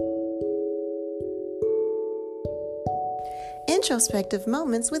 Introspective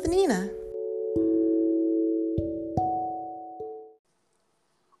Moments with Nina.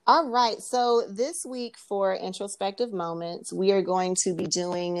 All right, so this week for Introspective Moments, we are going to be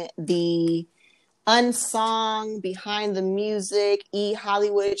doing the unsung, behind the music,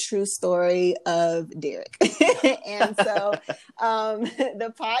 Hollywood true story of Derek. And so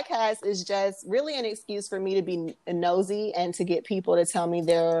the podcast is just really an excuse for me to be nosy and to get people to tell me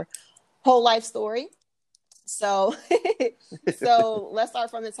their whole life story. So let's start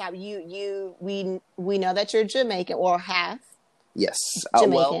from the top. We know that you're Jamaican or half. Yes.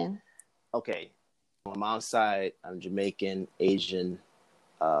 Jamaican. Okay. On my mom's side, I'm Jamaican, Asian,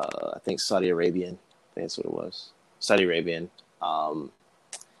 I think Saudi Arabian. I think that's what it was. Saudi Arabian. And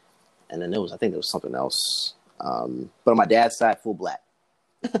then I think there was something else. But on my dad's side, full black.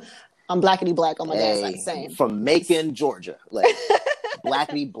 I'm blackity black on my dad's side. Same. From Macon, Georgia. Like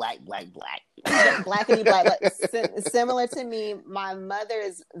blackity black. Blackity black. Like, similar to me, my mother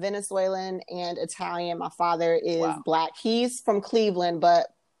is Venezuelan and Italian. My father is black. He's from Cleveland,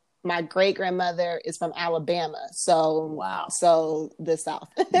 but my great grandmother is from Alabama. So so the South.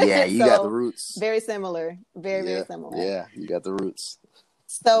 Yeah, you got the roots. Very similar. Very similar. Yeah, you got the roots.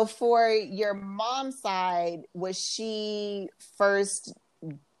 So for your mom's side, was she first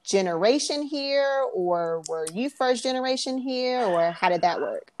generation here, or were you first generation here, or how did that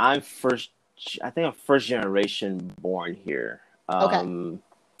work? I think I'm first generation born here. Okay.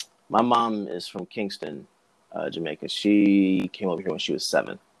 My mom is from Kingston, Jamaica. She came over here when she was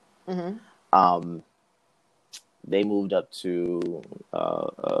 7. Mm-hmm. They moved up to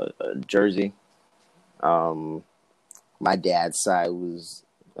Jersey. My dad's side was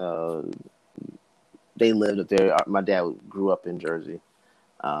they lived up there. My dad grew up in Jersey,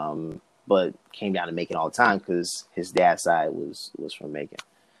 but came down to Macon all the time because his dad's side was from Macon.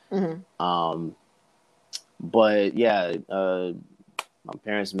 Mm-hmm. But yeah, my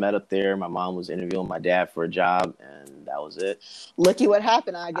parents met up there. My mom was interviewing my dad for a job, and that was it. Looky what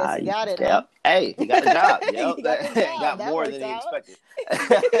happened. I guess he got it. Yep. Huh? Hey, he got the job. Yep. He got the job. Got that more than out. he expected.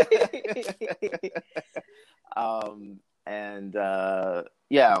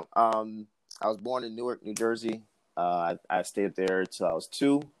 I was born in Newark, New Jersey. I stayed up there till I was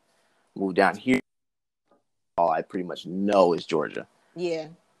 2. Moved down here. All I pretty much know is Georgia. Yeah.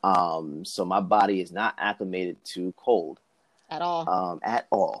 So my body is not acclimated to cold. At all. At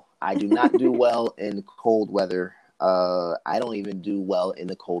all. I do not do well in cold weather. I don't even do well in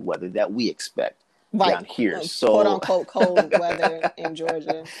the cold weather that we expect down here. So quote unquote cold weather in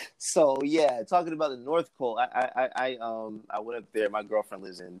Georgia. So yeah, talking about the North Pole, I went up there. My girlfriend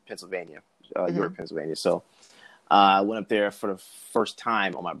lives in Pennsylvania, York, Pennsylvania. So I went up there for the first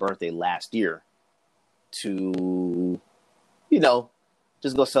time on my birthday last year to,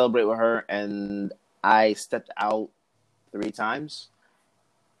 just go celebrate with her. And I stepped out 3 times.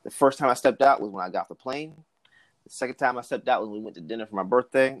 The first time I stepped out was when I got off the plane. The second time I stepped out was when we went to dinner for my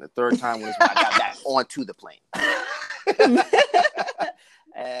birthday. The third time was when I got back onto the plane.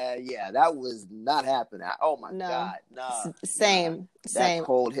 Yeah, that was not happening. Oh my God. No. Same. That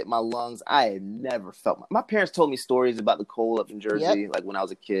cold hit my lungs. I had never felt my parents told me stories about the cold up in Jersey, like when I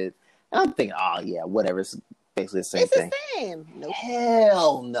was a kid. And I'm thinking, oh yeah, whatever. It's basically the same thing. It's the same. Nope.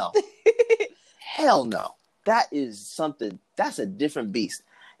 Hell no. Hell no. That is something, that's a different beast.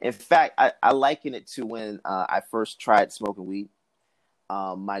 In fact, I liken it to when I first tried smoking weed.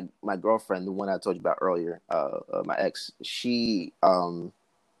 My girlfriend, the one I told you about earlier, my ex, she told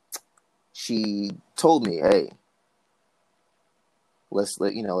me, "Hey, let's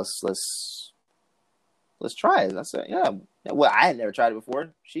try it." I said, "Yeah." Well, I had never tried it before.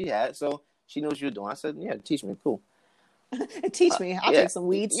 She had, so she knew what she was doing. I said, "Yeah, teach me." Cool. Teach me. I'll take some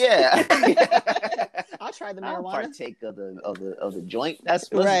weeds. Yeah. I'll try the marijuana. I'll partake of the joint. Let's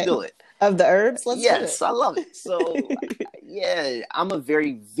do it. Of the herbs. Let's do it. Yes, I love it. So yeah, I'm a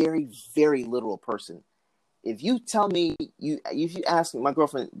very, very, very literal person. If you tell me if you ask my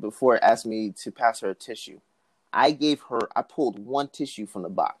girlfriend before asked me to pass her a tissue, I pulled 1 tissue from the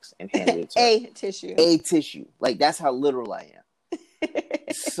box and handed it to her. A tissue. Like that's how literal I am.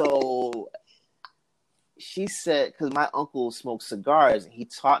 So she said, because my uncle smoked cigars, and he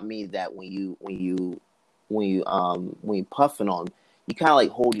taught me that when you puffing on, you kind of like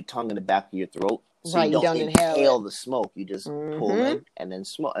hold your tongue in the back of your throat, so you don't inhale the smoke. You just pull in and then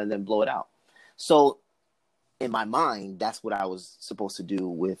smoke and then blow it out. So in my mind, that's what I was supposed to do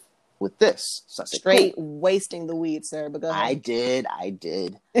with this. So I said, straight wasting the weed, sir. But go ahead. I did,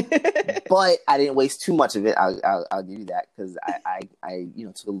 but I didn't waste too much of it. I'll give you that, because I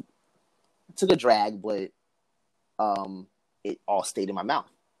took a drag, but it all stayed in my mouth.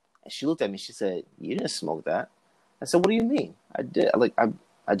 And she looked at me. She said, "You didn't smoke that." I said, what do you mean? I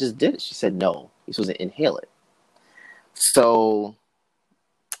just did it. She said, no, you're supposed to inhale it. So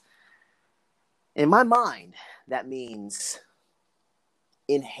in my mind, that means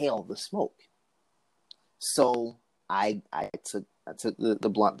inhale the smoke. So I took the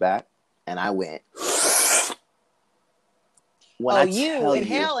blunt back and I went. When inhale.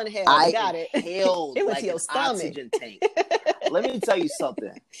 I got it. Inhaled it was like your an stomach. Oxygen tank. Let me tell you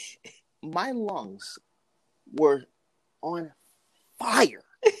something. My lungs were on fire.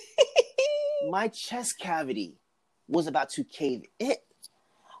 My chest cavity was about to cave in.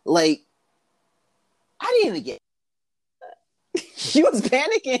 Like, I didn't even get. She was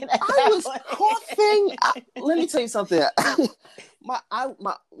panicking. I was coughing. Let me tell you something.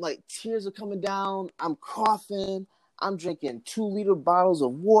 my tears are coming down. I'm coughing. I'm drinking 2-liter bottles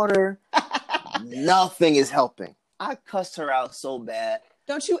of water. Nothing is helping. I cussed her out so bad.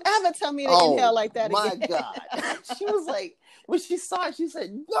 Don't you ever tell me to inhale like that again. My God. She was like, when she saw it, she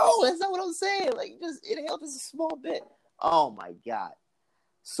said, no, that's not what I'm saying. Like, just inhale just a small bit. Oh, my God.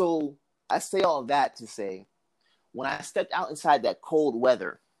 So I say all that to say, when I stepped out inside that cold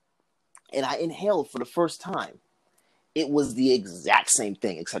weather and I inhaled for the first time, it was the exact same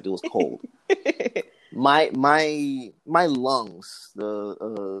thing, except it was cold. My lungs,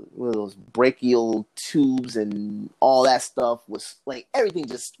 those brachial tubes and all that stuff was like, everything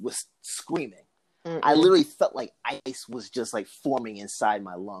just was screaming. Mm-mm. I literally felt like ice was just like forming inside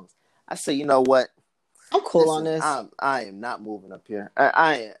my lungs. I said, you know what? I'm cool on this. I am not moving up here.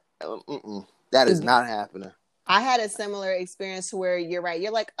 That is not happening. I had a similar experience to where you're right.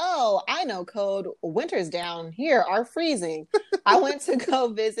 You're like, oh, I know cold. Winters down here are freezing. I went to go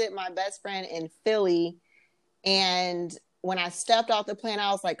visit my best friend in Philly. And when I stepped off the plane,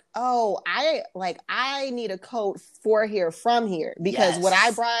 I was like, oh, I need a coat from here. Because what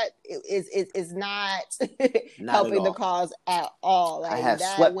I brought is not helping the cause at all. Like, I have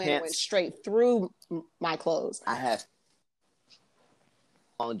that went straight through my clothes. I have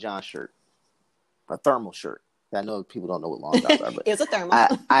Long John shirt. A thermal shirt. I know people don't know what long johns are, but it's a thermal.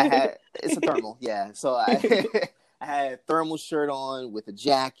 It's a thermal, yeah. So I had a thermal shirt on with a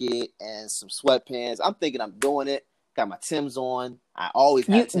jacket and some sweatpants. I'm thinking I'm doing it. Got my Timbs on. I always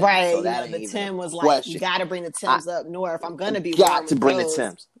have Timbs. Right. So that the Tim was like, you got to bring the Timbs up north. I'm going to be got to bring the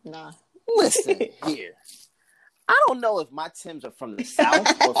Timbs. Nah. Listen here. I don't know if my Timbs are from the south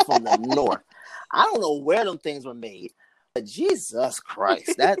or from the north. I don't know where them things were made. But Jesus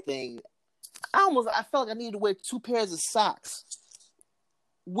Christ, that thing... I felt like I needed to wear 2 pairs of socks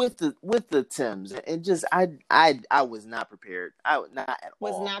with the Timbs, and just I was not prepared. I was not at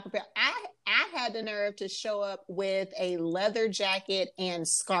all. Was not prepared. I had the nerve to show up with a leather jacket and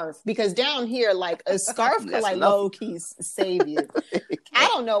scarf, because down here, like, a scarf could like low key save you. I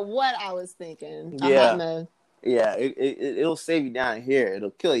don't know what I was thinking. Yeah, it'll save you down here.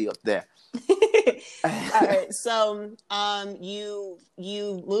 It'll kill you up there. All right, so you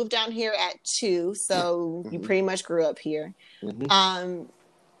moved down here at 2, so you pretty much grew up here. Okay,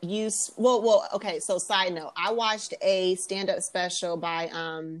 so side note, I watched a stand-up special by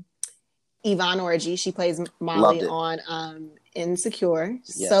Yvonne Orji. She plays Molly on Insecure.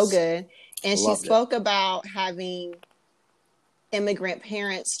 Yes. So good. And she spoke about having immigrant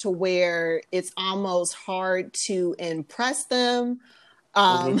parents to where it's almost hard to impress them.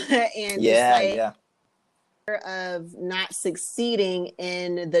 Of not succeeding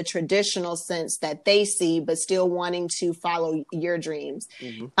in the traditional sense that they see, but still wanting to follow your dreams.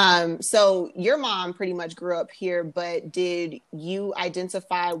 So your mom pretty much grew up here, but did you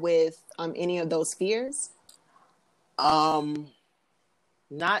identify with any of those fears? Not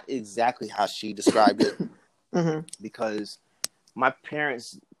exactly how she described it, because my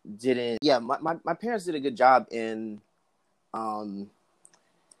parents didn't. Yeah, my parents did a good job in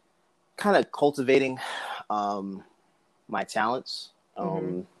kind of cultivating my talents.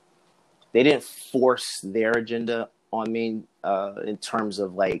 They didn't force their agenda on me in terms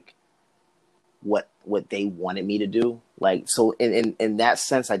of like what they wanted me to do. Like, so in that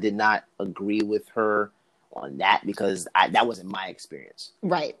sense, I did not agree with her on that, because that wasn't my experience.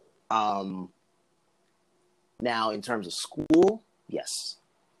 Right. Now, in terms of school, yes.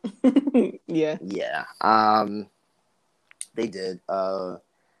 Yeah. They did.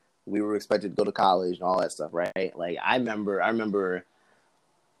 We were expected to go to college and all that stuff, right? Like, I remember,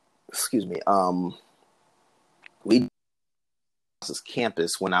 excuse me, we this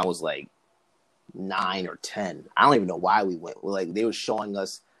campus when I was like 9 or 10. I don't even know why we went. Like, they were showing me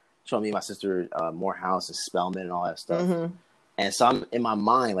and my sister Morehouse and Spelman and all that stuff. And so I'm in my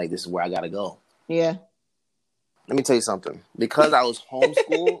mind like, this is where I gotta go. Yeah. Let me tell you something. Because I was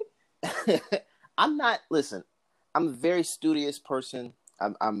homeschooled, I'm not. Listen, I'm a very studious person.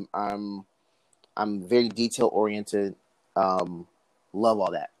 I'm very detail oriented. Love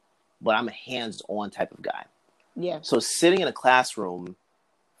all that, but I'm a hands-on type of guy. Yeah. So sitting in a classroom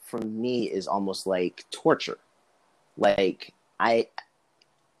for me is almost like torture. Like it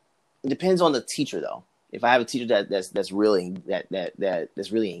depends on the teacher though. If I have a teacher that's really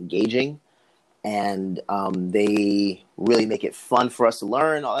that's really engaging, and they really make it fun for us to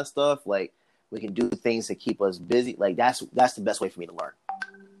learn all that stuff, like we can do things to keep us busy. Like that's the best way for me to learn.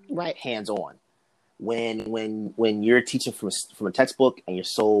 Right. Hands on. When you're teaching from a textbook and you're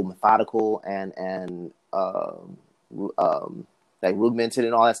so methodical and like rudimented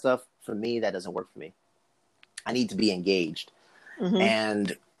and all that stuff, for me that doesn't work for me. I need to be engaged. Mm-hmm.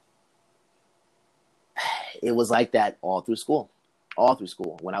 And it was like that all through school.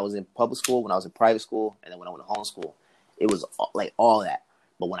 When I was in public school, when I was in private school, and then when I went to homeschool, it was like all that.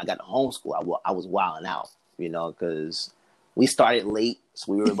 But when I got to homeschool, I was wilding out, because we started late.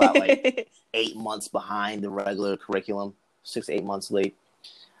 So we were about like 8 months behind the regular curriculum, 6 to 8 months late.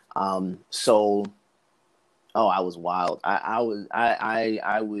 I was wild. I would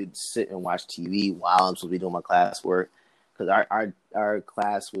sit and watch TV while I'm supposed to be doing my classwork, because our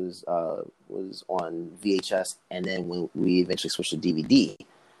class was on VHS, and then when we eventually switched to DVD,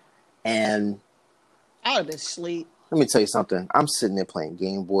 and I would have been asleep. Let me tell you something. I'm sitting there playing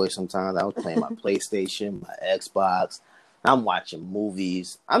Game Boy sometimes. I was playing my PlayStation, my Xbox. I'm watching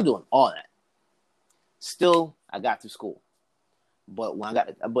movies. I'm doing all that. Still, I got through school. But my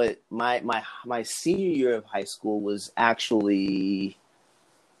senior year of high school was actually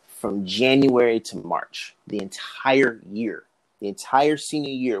from January to March. The entire year. The entire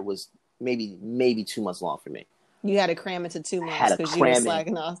senior year was maybe 2 months long for me. You had to cram into 2 months because you were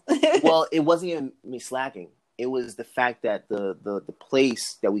slacking off. Well, it wasn't even me slacking. It was the fact that the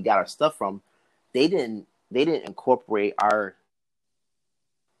place that we got our stuff from, they didn't incorporate our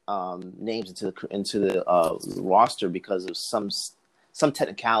names into the roster because of some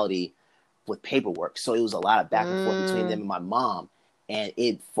technicality with paperwork. So it was a lot of back and forth between them and my mom, and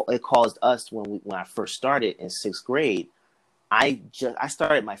it caused us when I first started in 6th grade. I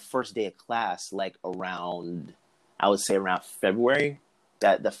started my first day of class like around, I would say around February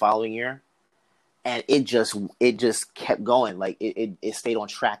the following year. And it just kept going. Like it stayed on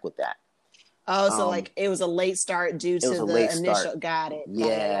track with that. Oh, so like it was a late start due to the initial. Start. Got it.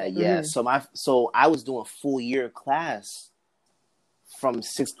 Yeah. Mm-hmm. So I was doing a full year of class from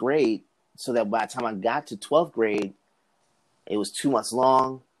 6th grade, so that by the time I got to 12th grade, it was 2 months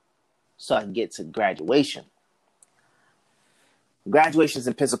long, so I could get to graduation. Graduation's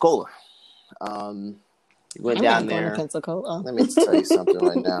in Pensacola. Went down there. Pensacola. Let me tell you something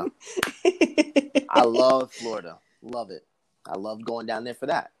right now. I love Florida. Love it. I love going down there for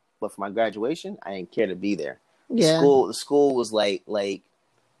that. But for my graduation, I didn't care to be there. Yeah. The school was like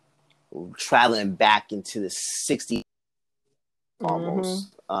traveling back into the 60s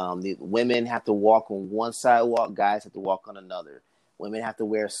almost. Mm-hmm. The women have to walk on one sidewalk, guys have to walk on another. Women have to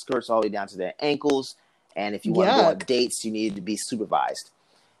wear skirts all the way down to their ankles. And if you want to go on dates, you needed to be supervised.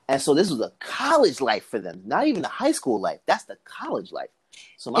 And so this was a college life for them, not even a high school life. That's the college life.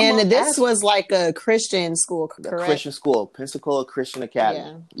 So this was like a Christian school, correct? Christian school, Pensacola Christian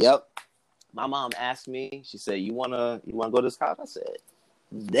Academy. Yeah. Yep. My mom asked me. She said, "You wanna go to this college?" I said,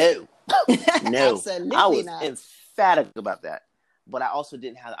 "No, no." Absolutely I was not. emphatic about that. But I also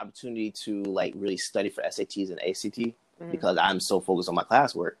didn't have the opportunity to like really study for SATs and ACT because I'm so focused on my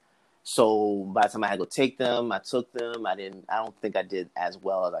classwork. So by the time I had to go take them, I took them. I don't think I did as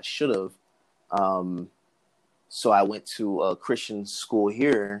well as I should have. So I went to a Christian school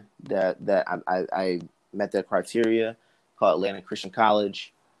here that I met their criteria, called Atlanta Christian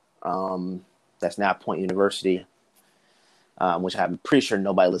College. That's now Point University, which I'm pretty sure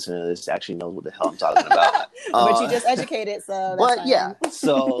nobody listening to this actually knows what the hell I'm talking about. But you just educated, so that's fine. Yeah.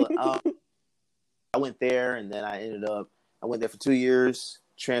 So I went there, and then I went there for 2 years.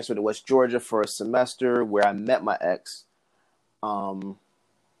 Transferred to West Georgia for a semester where I met my ex.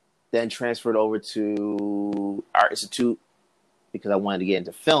 Then transferred over to Art Institute because I wanted to get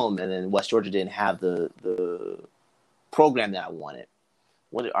into film, and then West Georgia didn't have the program that I wanted.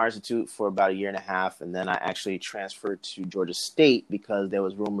 Went to Art Institute for about a year and a half, and then I actually transferred to Georgia State because there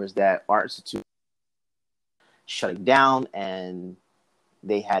was rumors that Art Institute shutting down and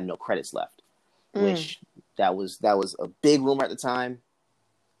they had no credits left, which that was a big rumor at the time.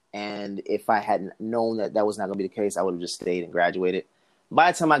 And if I hadn't known that was not going to be the case, I would have just stayed and graduated. By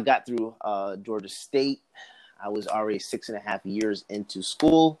the time I got through Georgia State, I was already 6.5 years into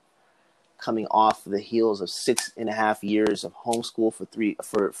school, coming off the heels of 6.5 years of homeschool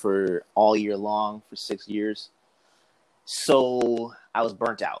for all year long for 6 years. So I was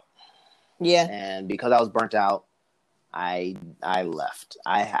burnt out. Yeah. And because I was burnt out, I left.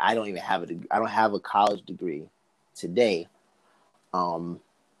 I don't even have I don't have a college degree today. But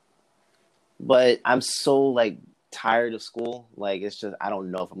I'm so like tired of school. Like it's just I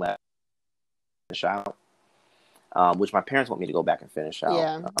don't know if I'm gonna finish out. Which my parents want me to go back and finish out.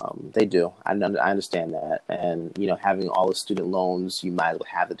 Yeah. They do. I understand that. And having all the student loans, you might as well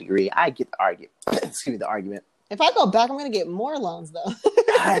have the degree. I get the argument. Excuse me, the argument. If I go back, I'm going to get more loans, though.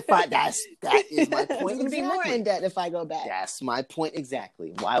 That is my point. It's going to be more in debt if I go back. That's my point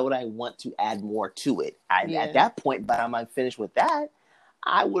exactly. Why would I want to add more to it? At that point, by the time I'm finished with that,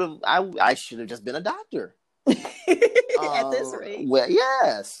 I should have just been a doctor. At this rate. Well,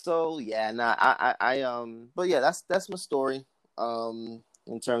 yeah. So yeah, but yeah, that's my story.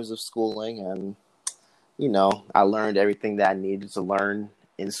 In terms of schooling, and I learned everything that I needed to learn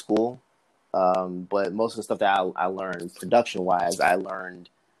in school. But most of the stuff that I learned production-wise, I learned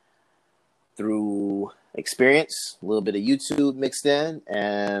through experience, a little bit of YouTube mixed in,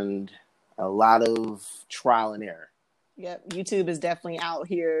 and a lot of trial and error. Yep, YouTube is definitely out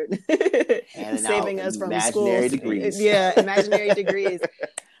here and saving us from imaginary degrees. Yeah, imaginary degrees.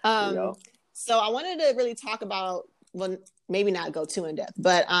 So I wanted to really talk about, well, maybe not go too in depth,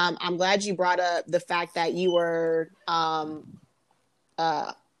 but I'm glad you brought up the fact that you were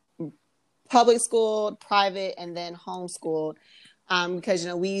public schooled, private, and then homeschooled, because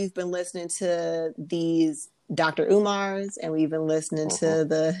we've been listening to these Dr. Umars, and we've been listening to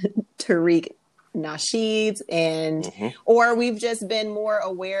the Tariq Nasheeds, and or we've just been more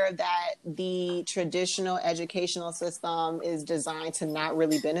aware that the traditional educational system is designed to not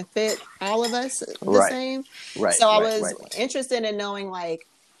really benefit all of us the same. Right. So I was interested in knowing, like,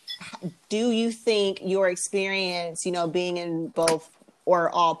 do you think your experience, being in both or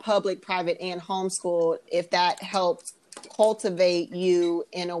all public, private, and homeschool, if that helped cultivate you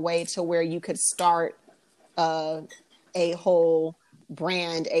in a way to where you could start a whole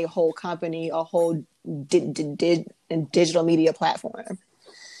brand, a whole company, a whole digital media platform?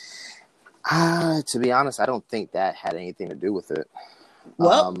 To be honest, I don't think that had anything to do with it.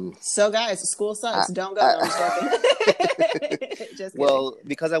 Well, so guys, school sucks. Don't go. I'm just kidding. Well,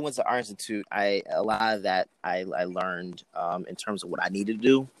 because I went to Art Institute, a lot of that I learned in terms of what I needed to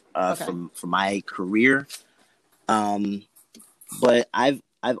do for my career. But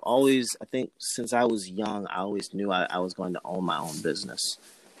I've always, I think since I was young, I always knew I was going to own my own business.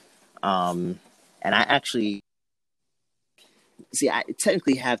 And I actually, I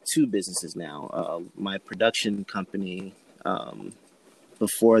technically have two businesses now. My production company,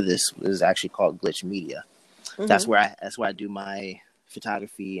 before this, was actually called Glitch Media. That's where I do my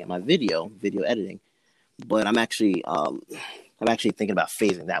photography and my video editing. But I'm actually thinking about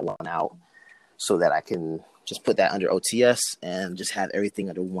phasing that one out so that I can just put that under OTS and just have everything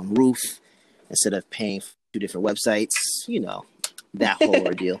under one roof instead of paying for two different websites, that whole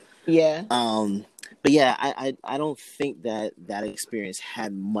ordeal. Yeah. But yeah, I don't think that experience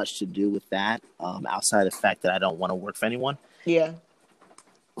had much to do with that, outside of the fact that I don't want to work for anyone. Yeah.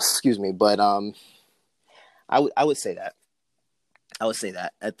 Excuse me, but I would say that. I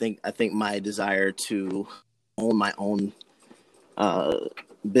think my desire to own my own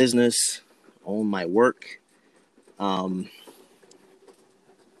business, own my work, and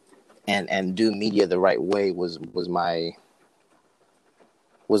do media the right way was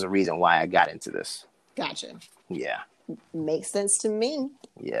a reason why I got into this. Gotcha. Yeah. Makes sense to me.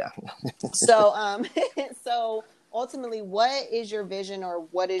 Yeah. So so ultimately, what is your vision or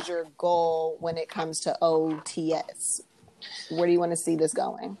what is your goal when it comes to OTS? Where do you want to see this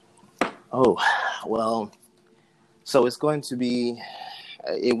going? Oh, well, so it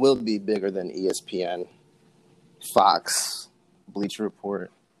will be bigger than ESPN, Fox, Bleacher Report,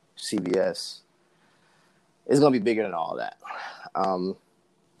 CBS. It's going to be bigger than all that.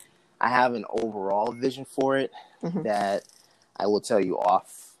 I have an overall vision for it that I will tell you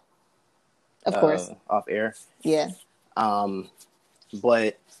off air. Yeah.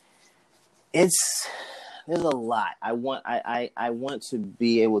 But there's a lot. I want to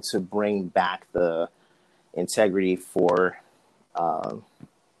be able to bring back the integrity for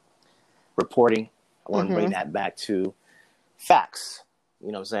reporting. I want to bring that back to facts.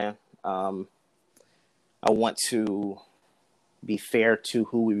 You know what I'm saying? I want to be fair to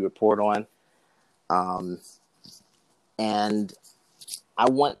who we report on. And I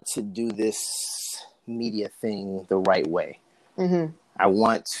want to do this media thing the right way. I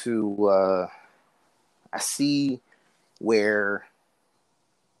want to, I see where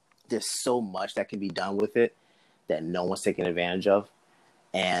there's so much that can be done with it that no one's taking advantage of,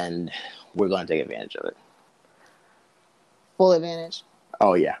 and we're going to take advantage of it. full advantage.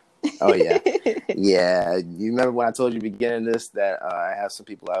 Oh yeah. Oh yeah. Yeah. You remember when I told you at the beginning of this that I have some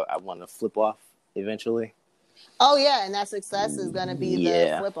people I want to flip off eventually? Oh yeah, and that success is gonna be the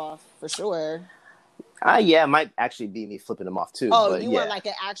Yeah. flip off for sure. Yeah, it might actually be me flipping them off too. Oh, but you yeah. want like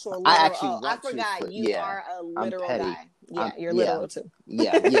an actual literal? I actually I want to forgot flip. you are a literal guy. Yeah, you're literal too.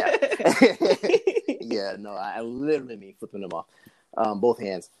 Yeah. Yeah. No, I literally mean flipping them off, both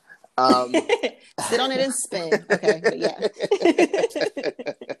hands. Sit on it and spin. Okay, but yeah.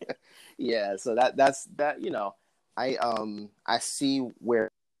 Yeah. So that's that. I see where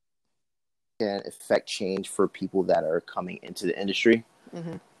it can affect change for people that are coming into the industry.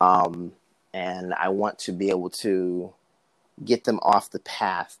 Mm-hmm. And I want to be able to get them off the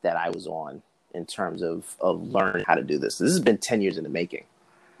path that I was on in terms of learning how to do this. This has been 10 years in the making.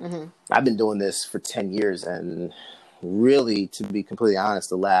 Mm-hmm. I've been doing this for 10 years, and really, to be completely honest,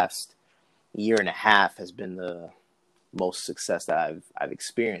 the last year and a half has been the most success that I've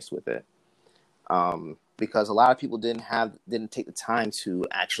experienced with it. Because a lot of people didn't take the time to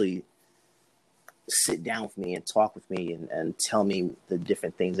actually sit down with me and talk with me and tell me the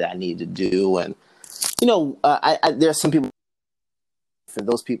different things that I need to do. And there are some people. To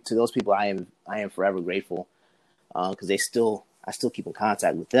those people, I am forever grateful because I still keep in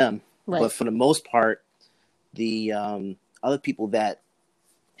contact with them. Right. But for the most part, the other people that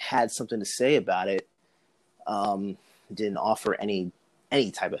had something to say about it didn't offer any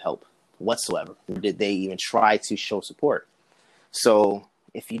type of help whatsoever. Did they even try to show support? So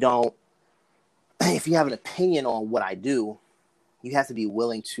if you have an opinion on what I do, you have to be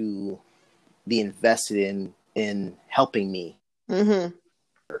willing to be invested in helping me. Mm-hmm.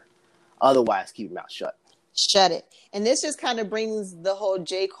 Otherwise, keep your mouth shut. Shut it. And this just kind of brings the whole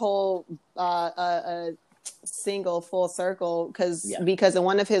J. Cole single full circle because in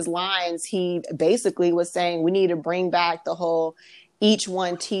one of his lines, he basically was saying we need to bring back the whole each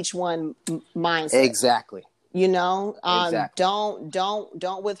one teach one mindset. Exactly. Exactly.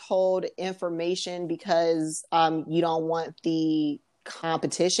 Don't withhold information because you don't want the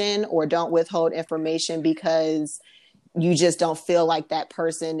competition, or don't withhold information because you just don't feel like that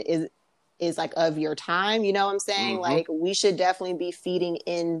person is like of your time. You know what I'm saying? Mm-hmm. Like we should definitely be feeding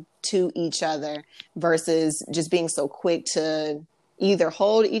into each other versus just being so quick to either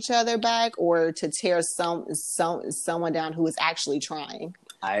hold each other back or to tear someone down who is actually trying.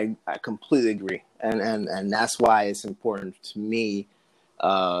 I completely agree. And that's why it's important to me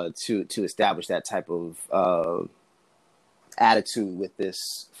to establish that type of attitude with this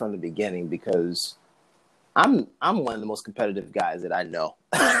from the beginning, because I'm one of the most competitive guys that I know,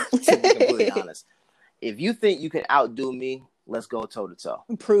 to be completely honest. If you think you can outdo me, let's go toe to toe.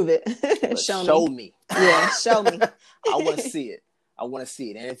 Prove it. Show me. Yeah, show me. I want to see it.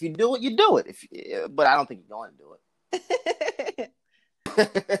 And if you do it, you do it. But I don't think you're going to do it.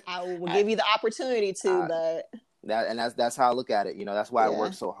 I will give you the opportunity to, but that's how I look at it. That's why I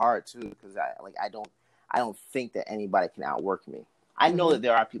work so hard too, because I don't think that anybody can outwork me. I know that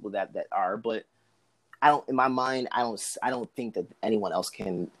there are people that are, but in my mind, I don't think that anyone else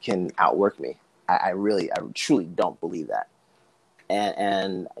can outwork me. I truly don't believe that.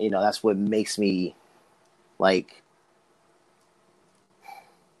 And that's what makes me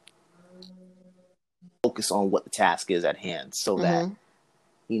focus on what the task is at hand, so that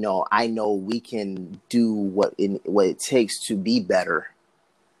I know we can do what it takes to be better.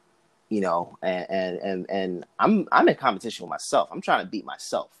 And I'm in competition with myself. I'm trying to beat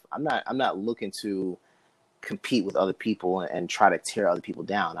myself. I'm not looking to compete with other people and try to tear other people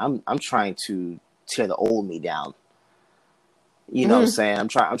down. I'm trying to tear the old me down. You know what I'm saying? I'm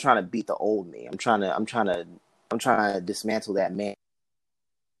trying to beat the old me. I'm trying to dismantle that man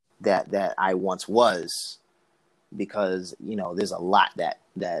that I once was, because there's a lot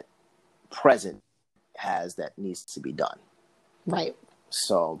that present has that needs to be done. Right.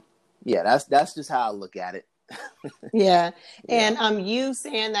 So yeah, that's just how I look at it. Yeah. And you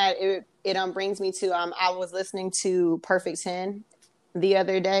saying that it brings me to I was listening to Perfect 10 the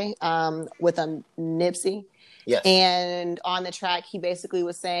other day with Nipsey. Yes. And on the track, he basically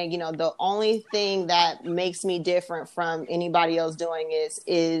was saying, the only thing that makes me different from anybody else doing is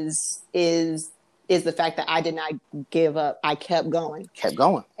the fact that I did not give up. I kept going.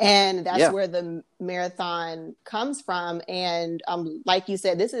 And that's where the marathon comes from. And like you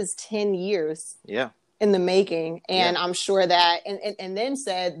said, this is 10 years in the making. And I'm sure that, and then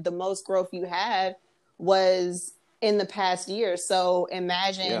said the most growth you had was in the past year. So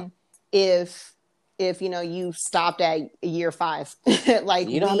imagine if you stopped at year 5, like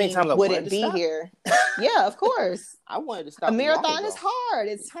how many times I wouldn't be here. Yeah, of course. I wanted to stop. A marathon is hard.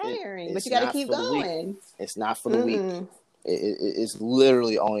 It's tiring, but you got to keep going. It's not for the weak. It's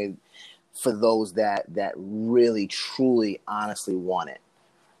literally only for those that really, truly, honestly want it.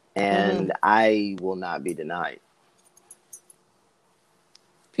 And I will not be denied.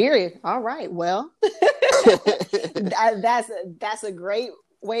 Period. All right. Well, that's a great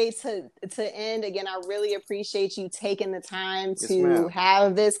way to end. Again, I really appreciate you taking the time to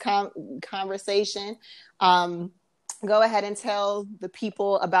have this conversation. Go ahead and tell the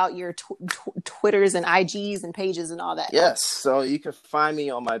people about your Twitters and IGs and pages and all that. Yes. So you can find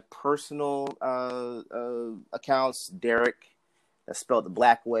me on my personal accounts, Derek. That's spelled the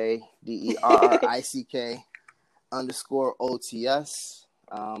black way, DERRICK _OTS.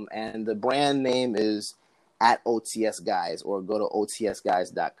 And the brand name is at OTS Guys, or go to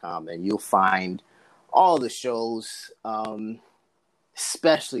otsguys.com and you'll find all the shows,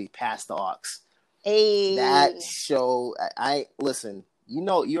 especially Past the Aux. Hey. That show, I listen. I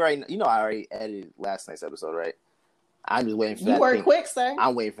already edited last night's episode, right? I'm just waiting for that. You work quick, sir.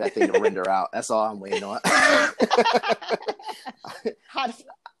 I'm waiting for that thing to render out. That's all I'm waiting on. Hot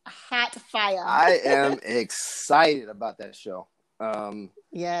fire. I am excited about that show.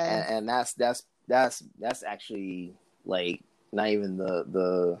 Yeah, and that's actually like not even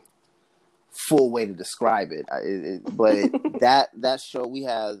the full way to describe it. But that show, we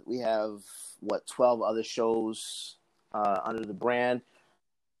have 12 other shows under the brand.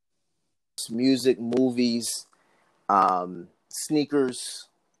 Music, movies, sneakers,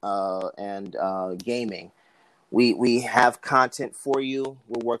 and gaming. We have content for you.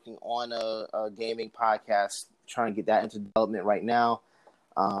 We're working on a gaming podcast, trying to get that into development right now.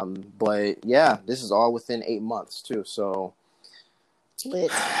 But yeah, this is all within 8 months too. So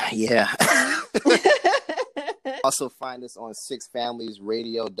yeah. Also find us on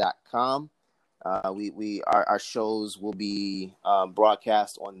sixfamiliesradio.com. Our shows will be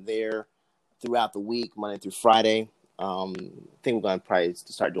broadcast on there throughout the week, Monday through Friday. I think we're going to probably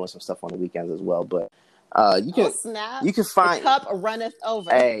start doing some stuff on the weekends as well. But you can find the cup runneth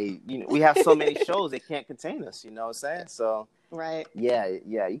over. Hey, we have so many shows they can't contain us. You know what I'm saying? So right. Yeah.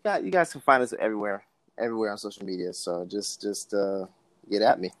 You guys can find us everywhere on social media. So just get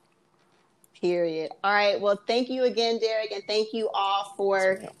at me. Period. All right. Well, thank you again, Derek, and thank you all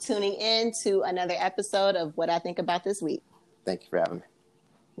for tuning in to another episode of What I Think About This Week. Thank you for having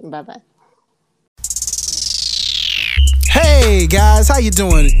me. Bye-bye. Hey guys, how you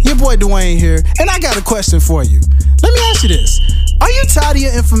doing? Your boy Dwayne here, and I got a question for you. Let me ask you this. Are you tired of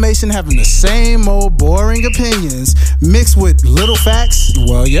your information having the same old boring opinions mixed with little facts?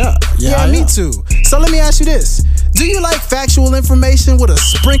 Well, yeah, me too. So let me ask you this. Do you like factual information with a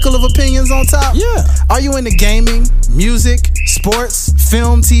sprinkle of opinions on top? Yeah. Are you into gaming, music, sports,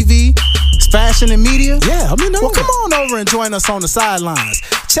 film, TV, fashion, and media? Yeah, well, come on over and join us on the sidelines.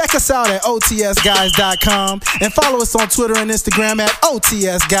 Check us out at otsguys.com and follow us on Twitter and Instagram at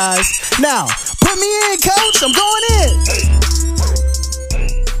otsguys. Now, put me in, coach. I'm going in. Hey.